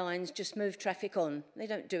 yellow lines just move traffic on. They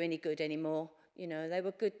don't do any good anymore. You know, they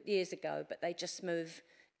were good years ago, but they just move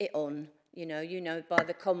it on. You know, by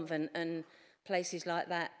the convent and places like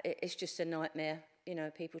that, it's just a nightmare. You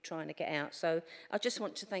know, people trying to get out. So I just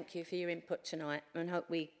want to thank you for your input tonight and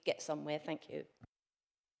hope we get somewhere. Thank you.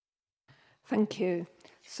 Thank you.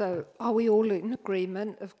 So are we all in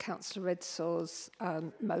agreement of Councillor Redsaw's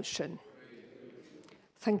motion?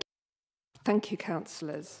 Thank you,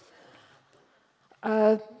 councillors.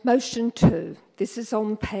 Motion 2. This is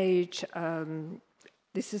on page,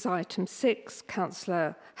 this is item 6.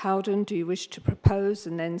 Councillor Howden, do you wish to propose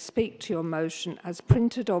and then speak to your motion as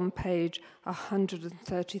printed on page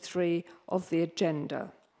 133 of the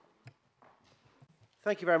agenda?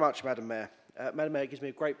 Thank you very much, Madam Mayor. Madam Mayor, it gives me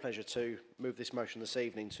a great pleasure to move this motion this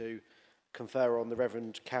evening to confer on the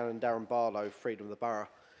Reverend Canon Darren Barlow Freedom of the Borough.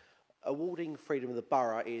 Awarding Freedom of the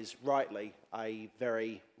Borough is rightly a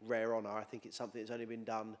very rare honour. I think it's something that's only been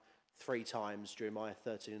done 3 times during my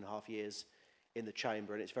 13.5 years in the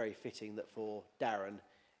Chamber, and it's very fitting that for Darren,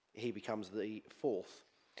 he becomes the 4th.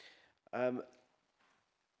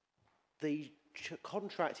 The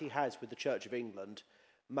contract he has with the Church of England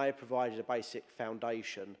may have provided a basic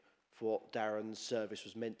foundation for what Darren's service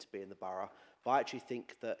was meant to be in the borough, but I actually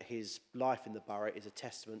think that his life in the borough is a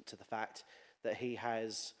testament to the fact that he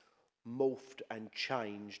has morphed and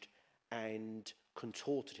changed and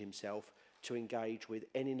contorted himself to engage with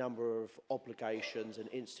any number of obligations and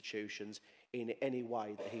institutions in any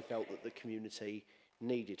way that he felt that the community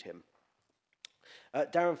needed him.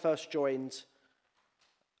 Darren first joined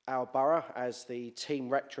our borough as the team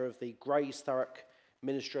rector of the Grays Thurrock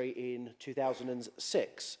ministry in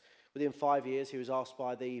 2006. Within 5 years, he was asked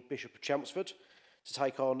by the Bishop of Chelmsford to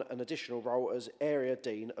take on an additional role as Area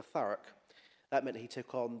Dean of Thurrock. That meant he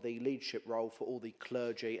took on the leadership role for all the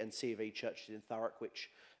clergy and C of E churches in Thurrock, which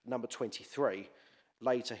number 23.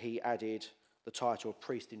 Later, he added the title of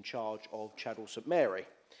priest in charge of Chadwell St Mary.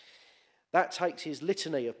 That takes his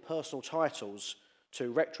litany of personal titles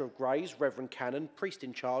to Rector of Grays, Reverend Canon, priest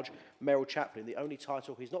in charge, Mayoral Chaplain. The only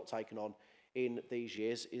title he's not taken on in these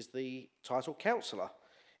years is the title councillor,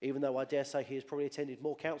 even though I dare say he has probably attended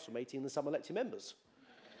more council meetings than some elected members.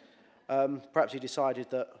 Perhaps he decided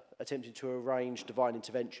that attempting to arrange divine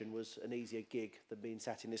intervention was an easier gig than being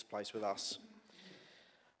sat in this place with us.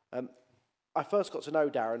 I first got to know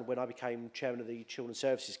Darren when I became chairman of the Children's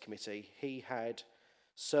Services Committee. He had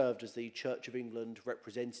served as the Church of England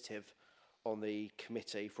representative on the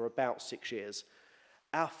committee for about 6 years.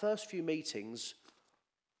 Our first few meetings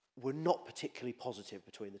were not particularly positive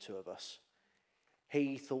between the two of us.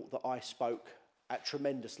 He thought that I spoke at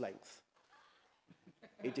tremendous length.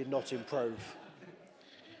 It did not improve.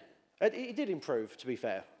 It did improve, to be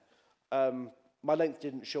fair. My length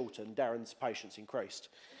didn't shorten, Darren's patience increased.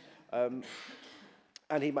 And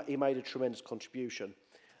he made a tremendous contribution.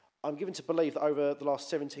 I'm given to believe that over the last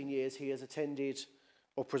 17 years he has attended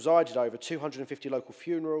or presided over 250 local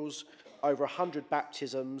funerals, over 100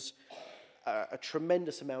 baptisms, a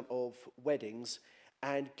tremendous amount of weddings,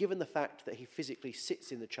 and given the fact that he physically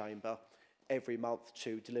sits in the chamber every month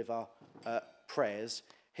to deliver prayers,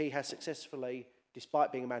 he has successfully,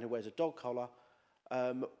 despite being a man who wears a dog collar,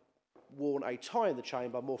 worn a tie in the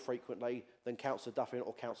chamber more frequently than Councillor Duffin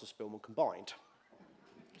or Councillor Spillman combined.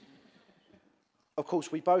 Of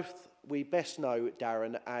course, we best know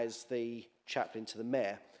Darren as the chaplain to the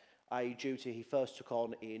Mayor, a duty he first took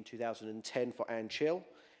on in 2010 for Anne Chill,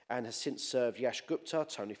 and has since served Yash Gupta,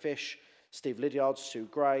 Tony Fish, Steve Lydiard, Sue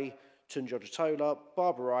Gray, Tunja Ojotola,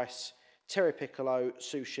 Barbara Rice, Terry Piccolo,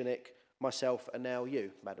 Sue Shinnick, myself, and now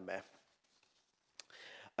you, Madam Mayor.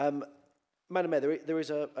 Madam Mayor, there is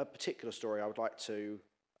a particular story I would like to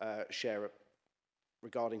share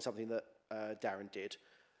regarding something that Darren did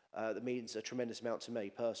that means a tremendous amount to me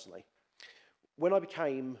personally. when I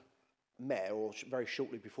became mayor, or very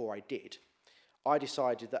shortly before I did, I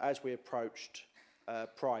decided that as we approached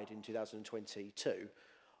Pride in 2022,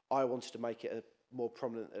 I wanted to make it a more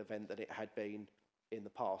prominent event than it had been in the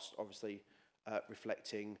past, obviously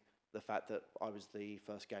reflecting the fact that I was the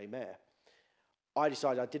first gay mayor. I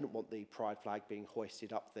decided I didn't want the Pride flag being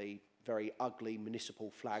hoisted up the very ugly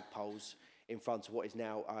municipal flagpoles in front of what is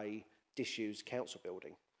now a disused council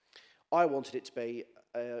building. I wanted it to be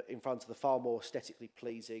in front of the far more aesthetically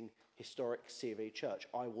pleasing historic C.V. church.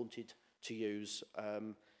 I wanted to use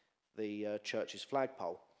the church's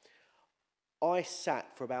flagpole. I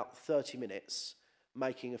sat for about 30 minutes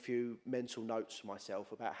making a few mental notes for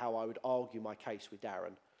myself about how I would argue my case with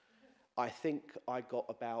Darren. I think I got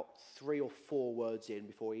about 3 or 4 words in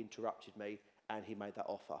before he interrupted me and he made that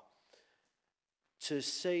offer. To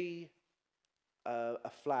see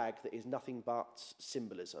a flag that is nothing but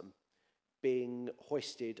symbolism being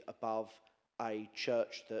hoisted above a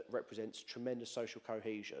church that represents tremendous social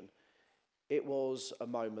cohesion, it was a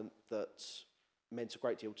moment that meant a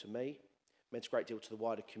great deal to me, meant a great deal to the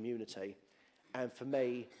wider community, and for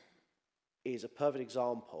me is a perfect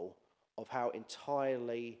example of how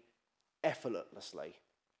entirely effortlessly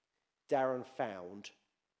Darren found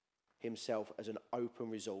himself as an open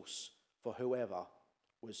resource for whoever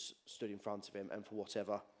was stood in front of him and for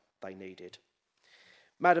whatever they needed.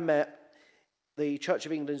 Madam Mayor, the Church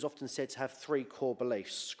of England is often said to have 3 core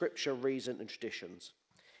beliefs: scripture, reason and traditions.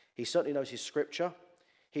 He certainly knows his scripture.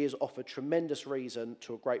 He has offered tremendous reason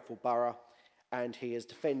to a grateful borough, and he has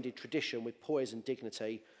defended tradition with poise and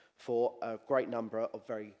dignity for a great number of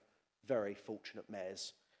very, very fortunate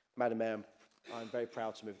mayors. Madam Mayor, I'm very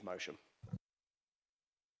proud to move the motion.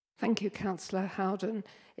 Thank you, Councillor Howden.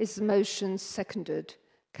 Is the motion seconded?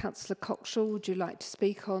 Councillor Coxall, would you like to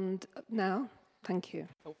speak on now? Thank you.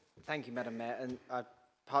 Oh, thank you, Madam Mayor. And I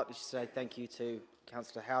partly should say thank you to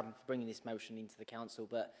Councillor Howden for bringing this motion into the council,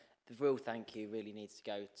 but the real thank you really needs to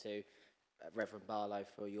go to Reverend Barlow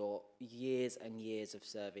for your years and years of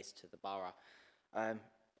service to the borough.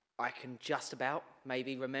 I can just about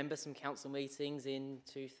maybe remember some council meetings in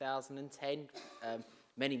 2010,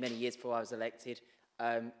 many, many years before I was elected,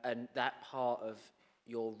 and that part of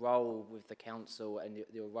your role with the council and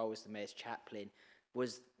your role as the Mayor's chaplain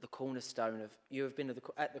was the cornerstone of, you have been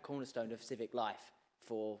at the cornerstone of civic life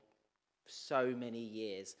for so many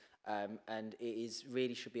years, and it is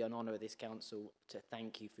really should be an honour of this council to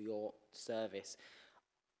thank you for your service.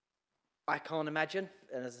 I can't imagine,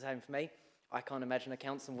 and as the same for me, I can't imagine a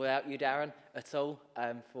council without you, Darren, at all,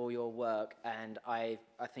 for your work, and I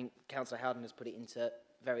think Councillor Howden has put it into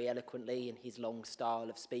very eloquently in his long style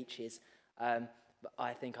of speeches, but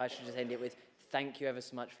I think I should just end it with thank you ever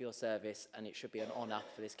so much for your service, and it should be an honour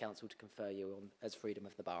for this council to confer you on as Freedom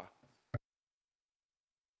of the Borough.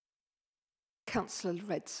 Councillor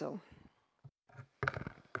Redsall.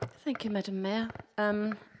 Thank you, Madam Mayor.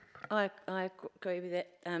 I agree with it.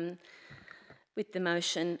 With the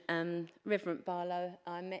motion, Reverend Barlow,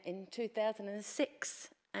 I met in 2006,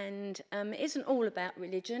 and it isn't all about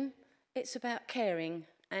religion, it's about caring.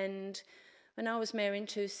 And when I was mayor in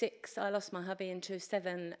 2006, I lost my hubby in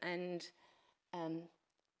 2007, and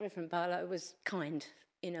Reverend Barlow was kind,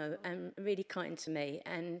 you know, and really kind to me,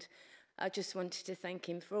 and I just wanted to thank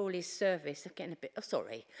him for all his service. I'm getting a bit,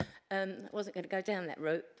 sorry, I wasn't going to go down that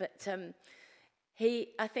route, but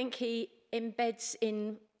I think he embeds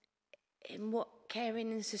in what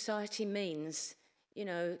caring in society means. You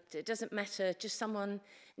know, it doesn't matter, just someone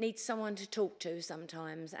needs someone to talk to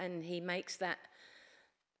sometimes, and he makes that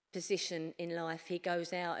position in life. He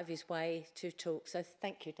goes out of his way to talk. So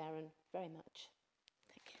thank you, Darren, very much.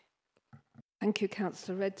 Thank you. Thank you,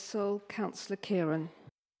 Councillor Redsall. Councillor Kieran.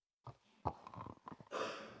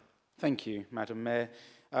 Thank you, Madam Mayor.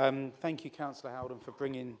 Thank you, Councillor Howden, for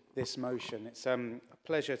bringing this motion. It's a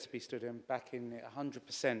pleasure to be stood in backing it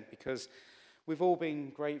 100%, because we've all been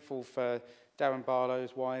grateful for Darren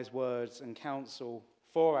Barlow's wise words and counsel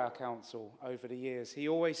for our council over the years. He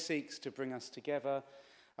always seeks to bring us together.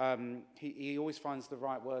 He always finds the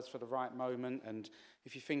right words for the right moment, and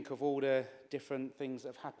if you think of all the different things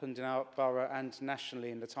that have happened in our borough and nationally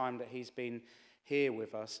in the time that he's been here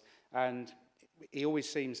with us, and he always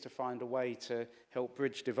seems to find a way to help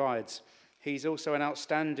bridge divides. He's also an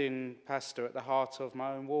outstanding pastor at the heart of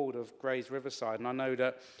my own ward of Grays Riverside, and I know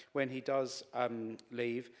that when he does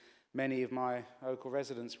leave, many of my local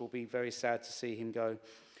residents will be very sad to see him go.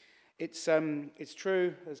 It's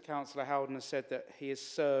true, as Councillor Howden has said, that he has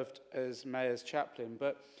served as Mayor's chaplain,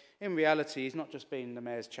 but in reality, he's not just been the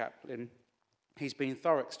Mayor's chaplain, he's been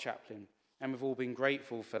Thurrock's chaplain, and we've all been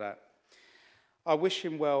grateful for that. I wish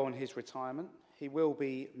him well on his retirement. he will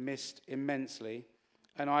be missed immensely,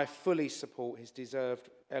 and I fully support his deserved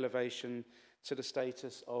elevation to the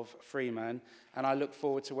status of freeman. And I look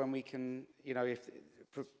forward to when we can, you know,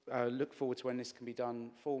 look forward to when this can be done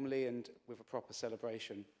formally and with a proper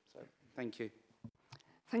celebration. So, thank you.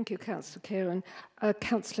 Thank you, Councillor Kieran.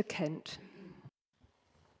 Councillor Kent.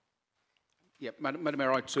 Yeah, Madam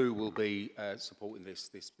Mayor, I too will be supporting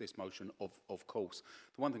this motion, of course.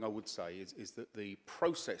 The one thing I would say is that the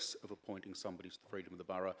process of appointing somebody to the Freedom of the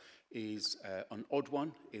Borough is an odd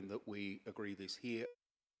one, in that we agree this here,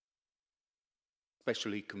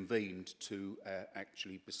 specially convened to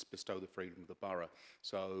actually bestow the freedom of the borough.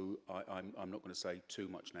 So I'm not going to say too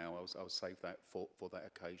much now. I'll save that for that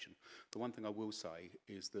occasion. The one thing I will say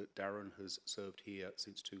is that Darren has served here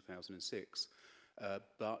since 2006,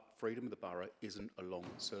 but freedom of the borough isn't a long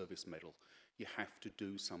service medal. You have to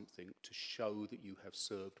do something to show that you have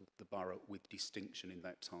served the borough with distinction in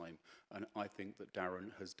that time. And I think that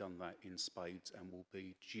Darren has done that in spades and will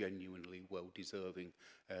be genuinely well deserving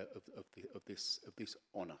of this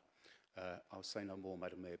honour. I'll say no more,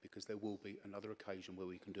 Madam Mayor, because there will be another occasion where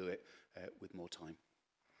we can do it with more time.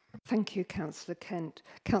 Thank you, Councillor Kent.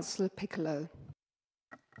 Councillor Piccolo.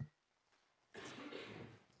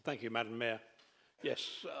 Thank you, Madam Mayor.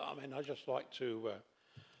 Yes, I mean, I'd just like to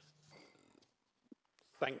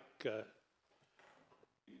thank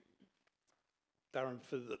Darren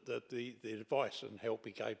for the advice and help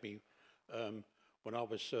he gave me when I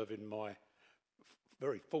was serving my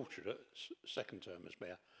very fortunate second term as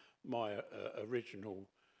mayor. My original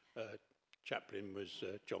chaplain was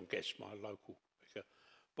John Guest, my local vicar.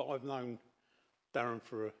 But I've known Darren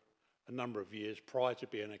for a number of years prior to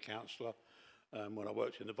being a councillor, when I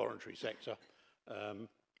worked in the voluntary sector,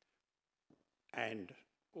 and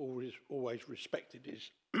always respected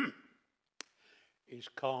his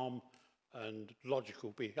calm and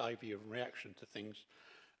logical behaviour and reaction to things,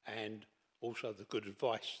 and also the good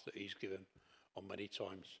advice that he's given on many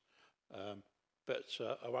times. But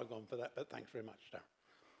I won't go on for that, but thanks very much, Darren.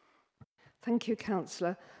 Thank you,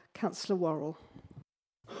 Councillor. Councillor Worrell.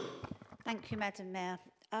 Thank you, Madam Mayor.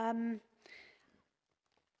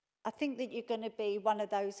 I think that you're going to be one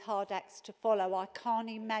of those hard acts to follow. I can't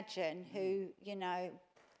imagine who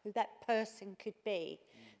that person could be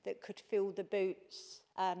that could fill the boots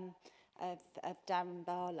of Darren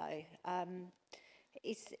Barlow.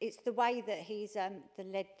 It's the way that he's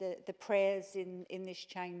led the prayers in this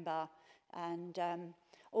chamber, and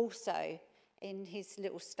also in his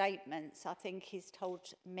little statements, I think he's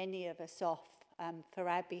told many of us off for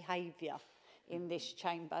our behaviour in this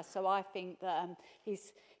chamber. So I think that he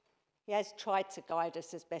has tried to guide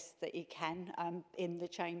us as best that he can in the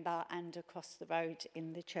chamber and across the road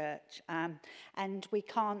in the church. And we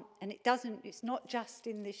can't, and it's not just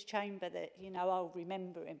in this chamber that, I'll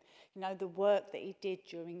remember him. The work that he did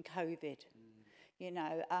during COVID.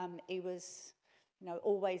 He was,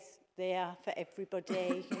 always there for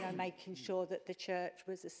everybody, making sure that the church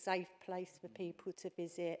was a safe place for people to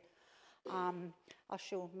visit. I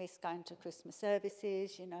shall miss going to Christmas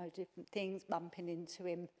services, different things, bumping into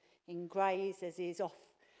him in Grays as he's off,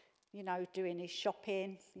 doing his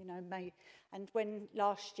shopping, and when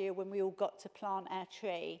last year when we all got to plant our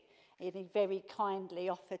tree, he very kindly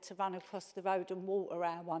offered to run across the road and water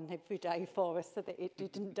our one every day for us so that it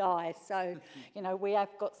didn't die. So, we have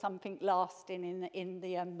got something lasting in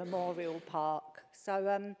the memorial park.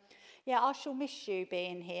 So, I shall miss you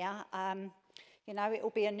being here. It will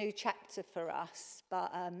be a new chapter for us,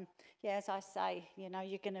 but as I say, you're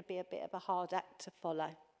going to be a bit of a hard act to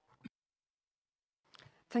follow.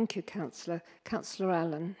 Thank you, Councillor. Councillor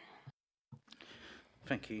Allen.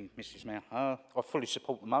 Thank you, Mrs. Mayor. I fully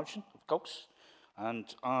support the motion, of course,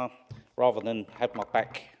 and rather than have my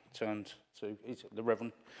back turned to the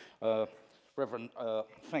Reverend,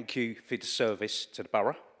 thank you for the service to the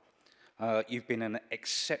borough. You've been an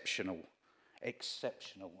exceptional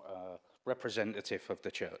representative of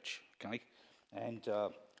the church, okay? And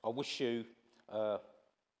I wish you,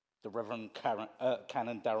 the Reverend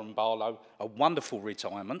Canon Darren Barlow, a wonderful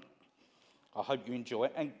retirement. I hope you enjoy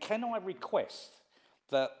it. And can I request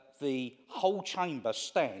that the whole chamber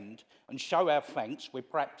stand and show our thanks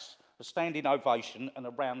with perhaps a standing ovation and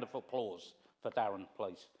a round of applause for Darren,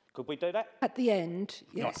 please? Could we do that? At the end,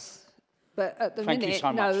 yes. Nice. But at the Thank minute, you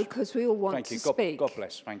so no, much. because we all want Thank to you. speak. God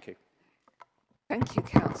bless. Thank you. Thank you,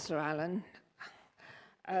 Councillor Allen.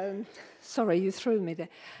 Sorry, you threw me there.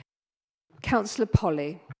 Councillor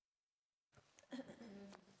Polly.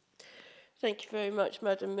 Thank you very much,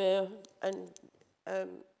 Madam Mayor. And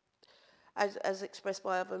as expressed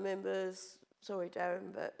by other members, sorry,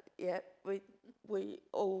 Darren, but yeah, we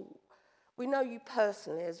all we know you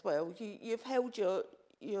personally as well. You've held your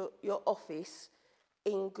office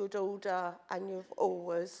in good order, and you've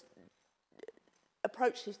always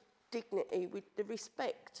approached this dignity with the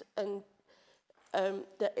respect and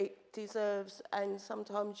that it deserves, and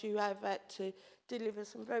sometimes you have had to deliver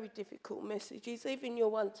some very difficult messages, even your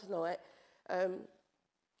one tonight.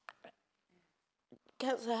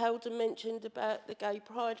 Councillor Howden mentioned about the gay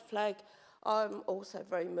pride flag. I'm also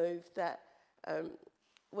very moved that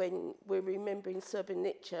when we're remembering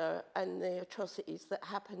Srebrenica and the atrocities that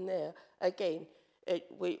happened there, again,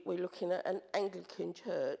 we're looking at an Anglican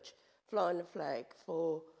church flying a flag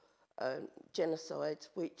for genocide,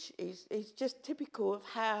 which is just typical of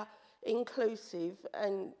how inclusive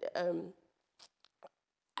and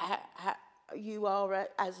how you are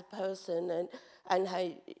as a person, and how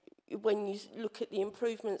when you look at the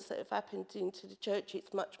improvements that have happened into the church,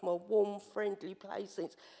 it's much more warm, friendly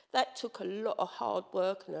places. That took a lot of hard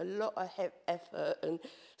work and a lot of effort and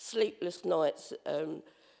sleepless nights.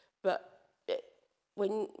 But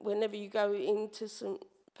whenever you go into St.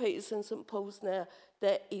 Peter's and St. Paul's now,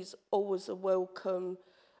 there is always a welcome.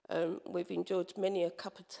 We've enjoyed many a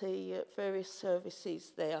cup of tea at various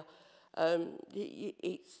services there.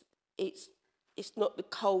 It's not the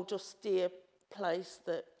cold, austere place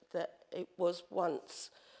that it was once,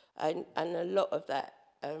 and a lot of that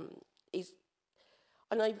is.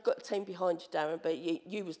 I know you've got a team behind you, Darren, but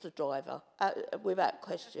you was the driver. Without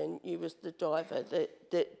question, you was the driver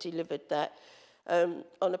that delivered that. On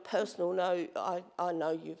a personal note, I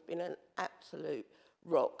know you've been an absolute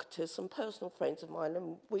rock to some personal friends of mine,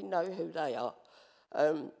 and we know who they are.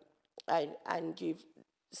 And you've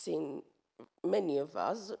seen many of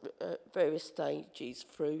us at various stages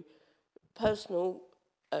through personal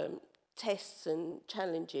tests and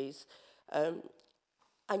challenges,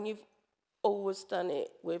 and you've always done it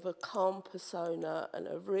with a calm persona and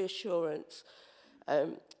a reassurance,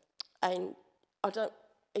 and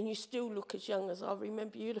you still look as young as I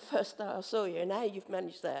remember you the first day I saw you, and how you've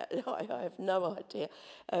managed that, I have no idea.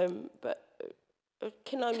 But I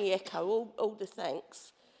can only echo all the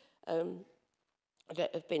thanks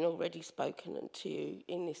that have been already spoken to you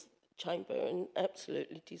in this chamber, and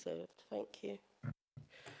absolutely deserved. Thank you.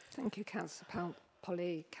 Thank you, Councillor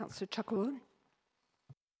Polly. Councillor Chucklewood.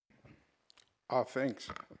 Thanks,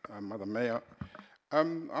 Madam Mayor.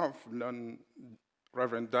 I've known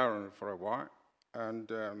Reverend Darren for a while,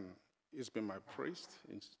 and he's been my priest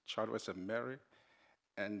in Chadwell St. Mary,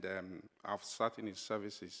 and I've sat in his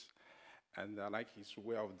services, and I like his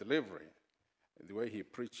way of delivery. The way he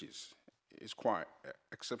preaches is quite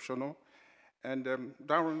exceptional. And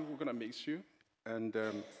Darren, we're going to miss you, and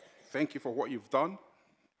thank you for what you've done.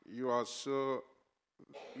 You are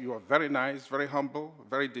very nice, very humble,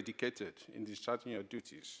 very dedicated in discharging your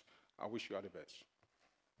duties. I wish you all the best.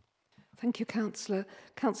 Thank you, Councillor.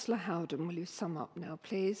 Councillor Howden, will you sum up now,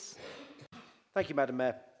 please? Thank you, Madam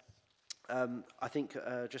Mayor. I think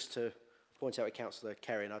just to point out with Councillor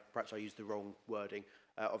Kerry, and perhaps I used the wrong wording.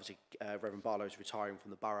 Obviously, Reverend Barlow is retiring from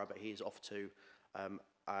the borough, but he is off to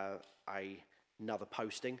another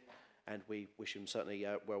posting, and we wish him certainly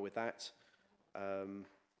well with that.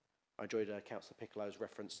 I enjoyed Councillor Piccolo's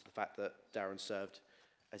reference to the fact that Darren served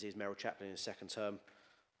as his mayoral chaplain in his second term.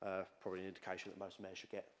 Probably an indication that most mayors should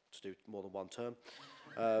get to do more than one term.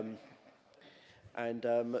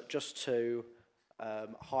 Just to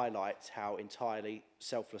highlight how entirely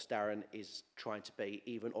selfless Darren is trying to be,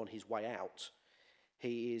 even on his way out.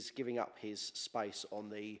 He is giving up his space on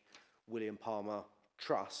the William Palmer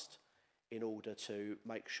Trust in order to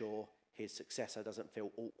make sure his successor doesn't feel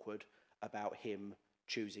awkward about him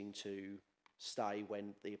choosing to stay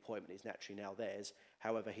when the appointment is naturally now theirs.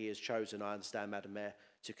 However, he has chosen, I understand, Madam Mayor,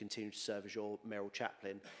 to continue to serve as your mayoral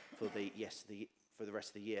chaplain for the rest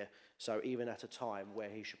of the year. So even at a time where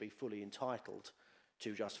he should be fully entitled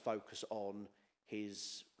to just focus on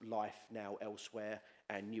his life now elsewhere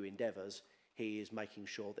and new endeavours, he is making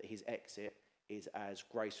sure that his exit is as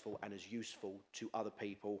graceful and as useful to other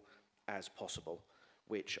people as possible,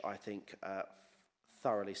 which I think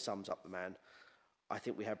thoroughly sums up the man. I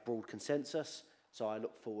think we have broad consensus, so I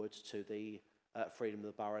look forward to the Freedom of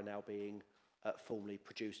the Borough now being formally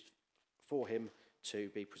produced for him to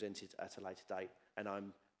be presented at a later date. And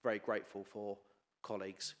I'm very grateful for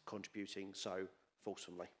colleagues contributing so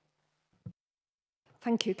fulsomely.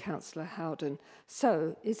 Thank you, Councillor Howden.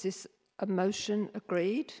 So, is this a motion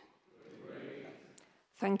agreed? Agreed.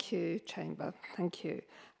 Thank you, Chamber. Thank you.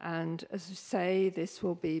 And as you say, this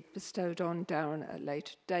will be bestowed on Darren at a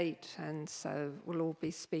later date, and so we'll all be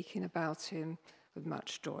speaking about him with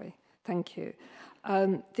much joy. Thank you.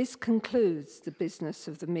 This concludes the business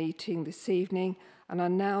of the meeting this evening, and I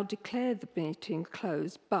now declare the meeting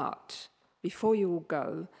closed. But before you all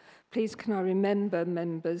go, please can I remember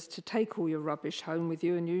members to take all your rubbish home with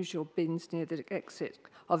you and use your bins near the exit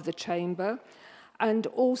of the chamber. And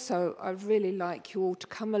also, I'd really like you all to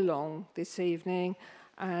come along this evening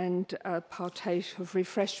and partake of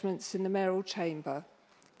refreshments in the mayoral chamber.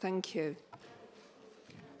 Thank you.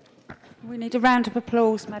 We need a round of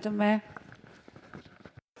applause, Madam Mayor.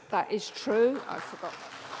 That is true. I forgot.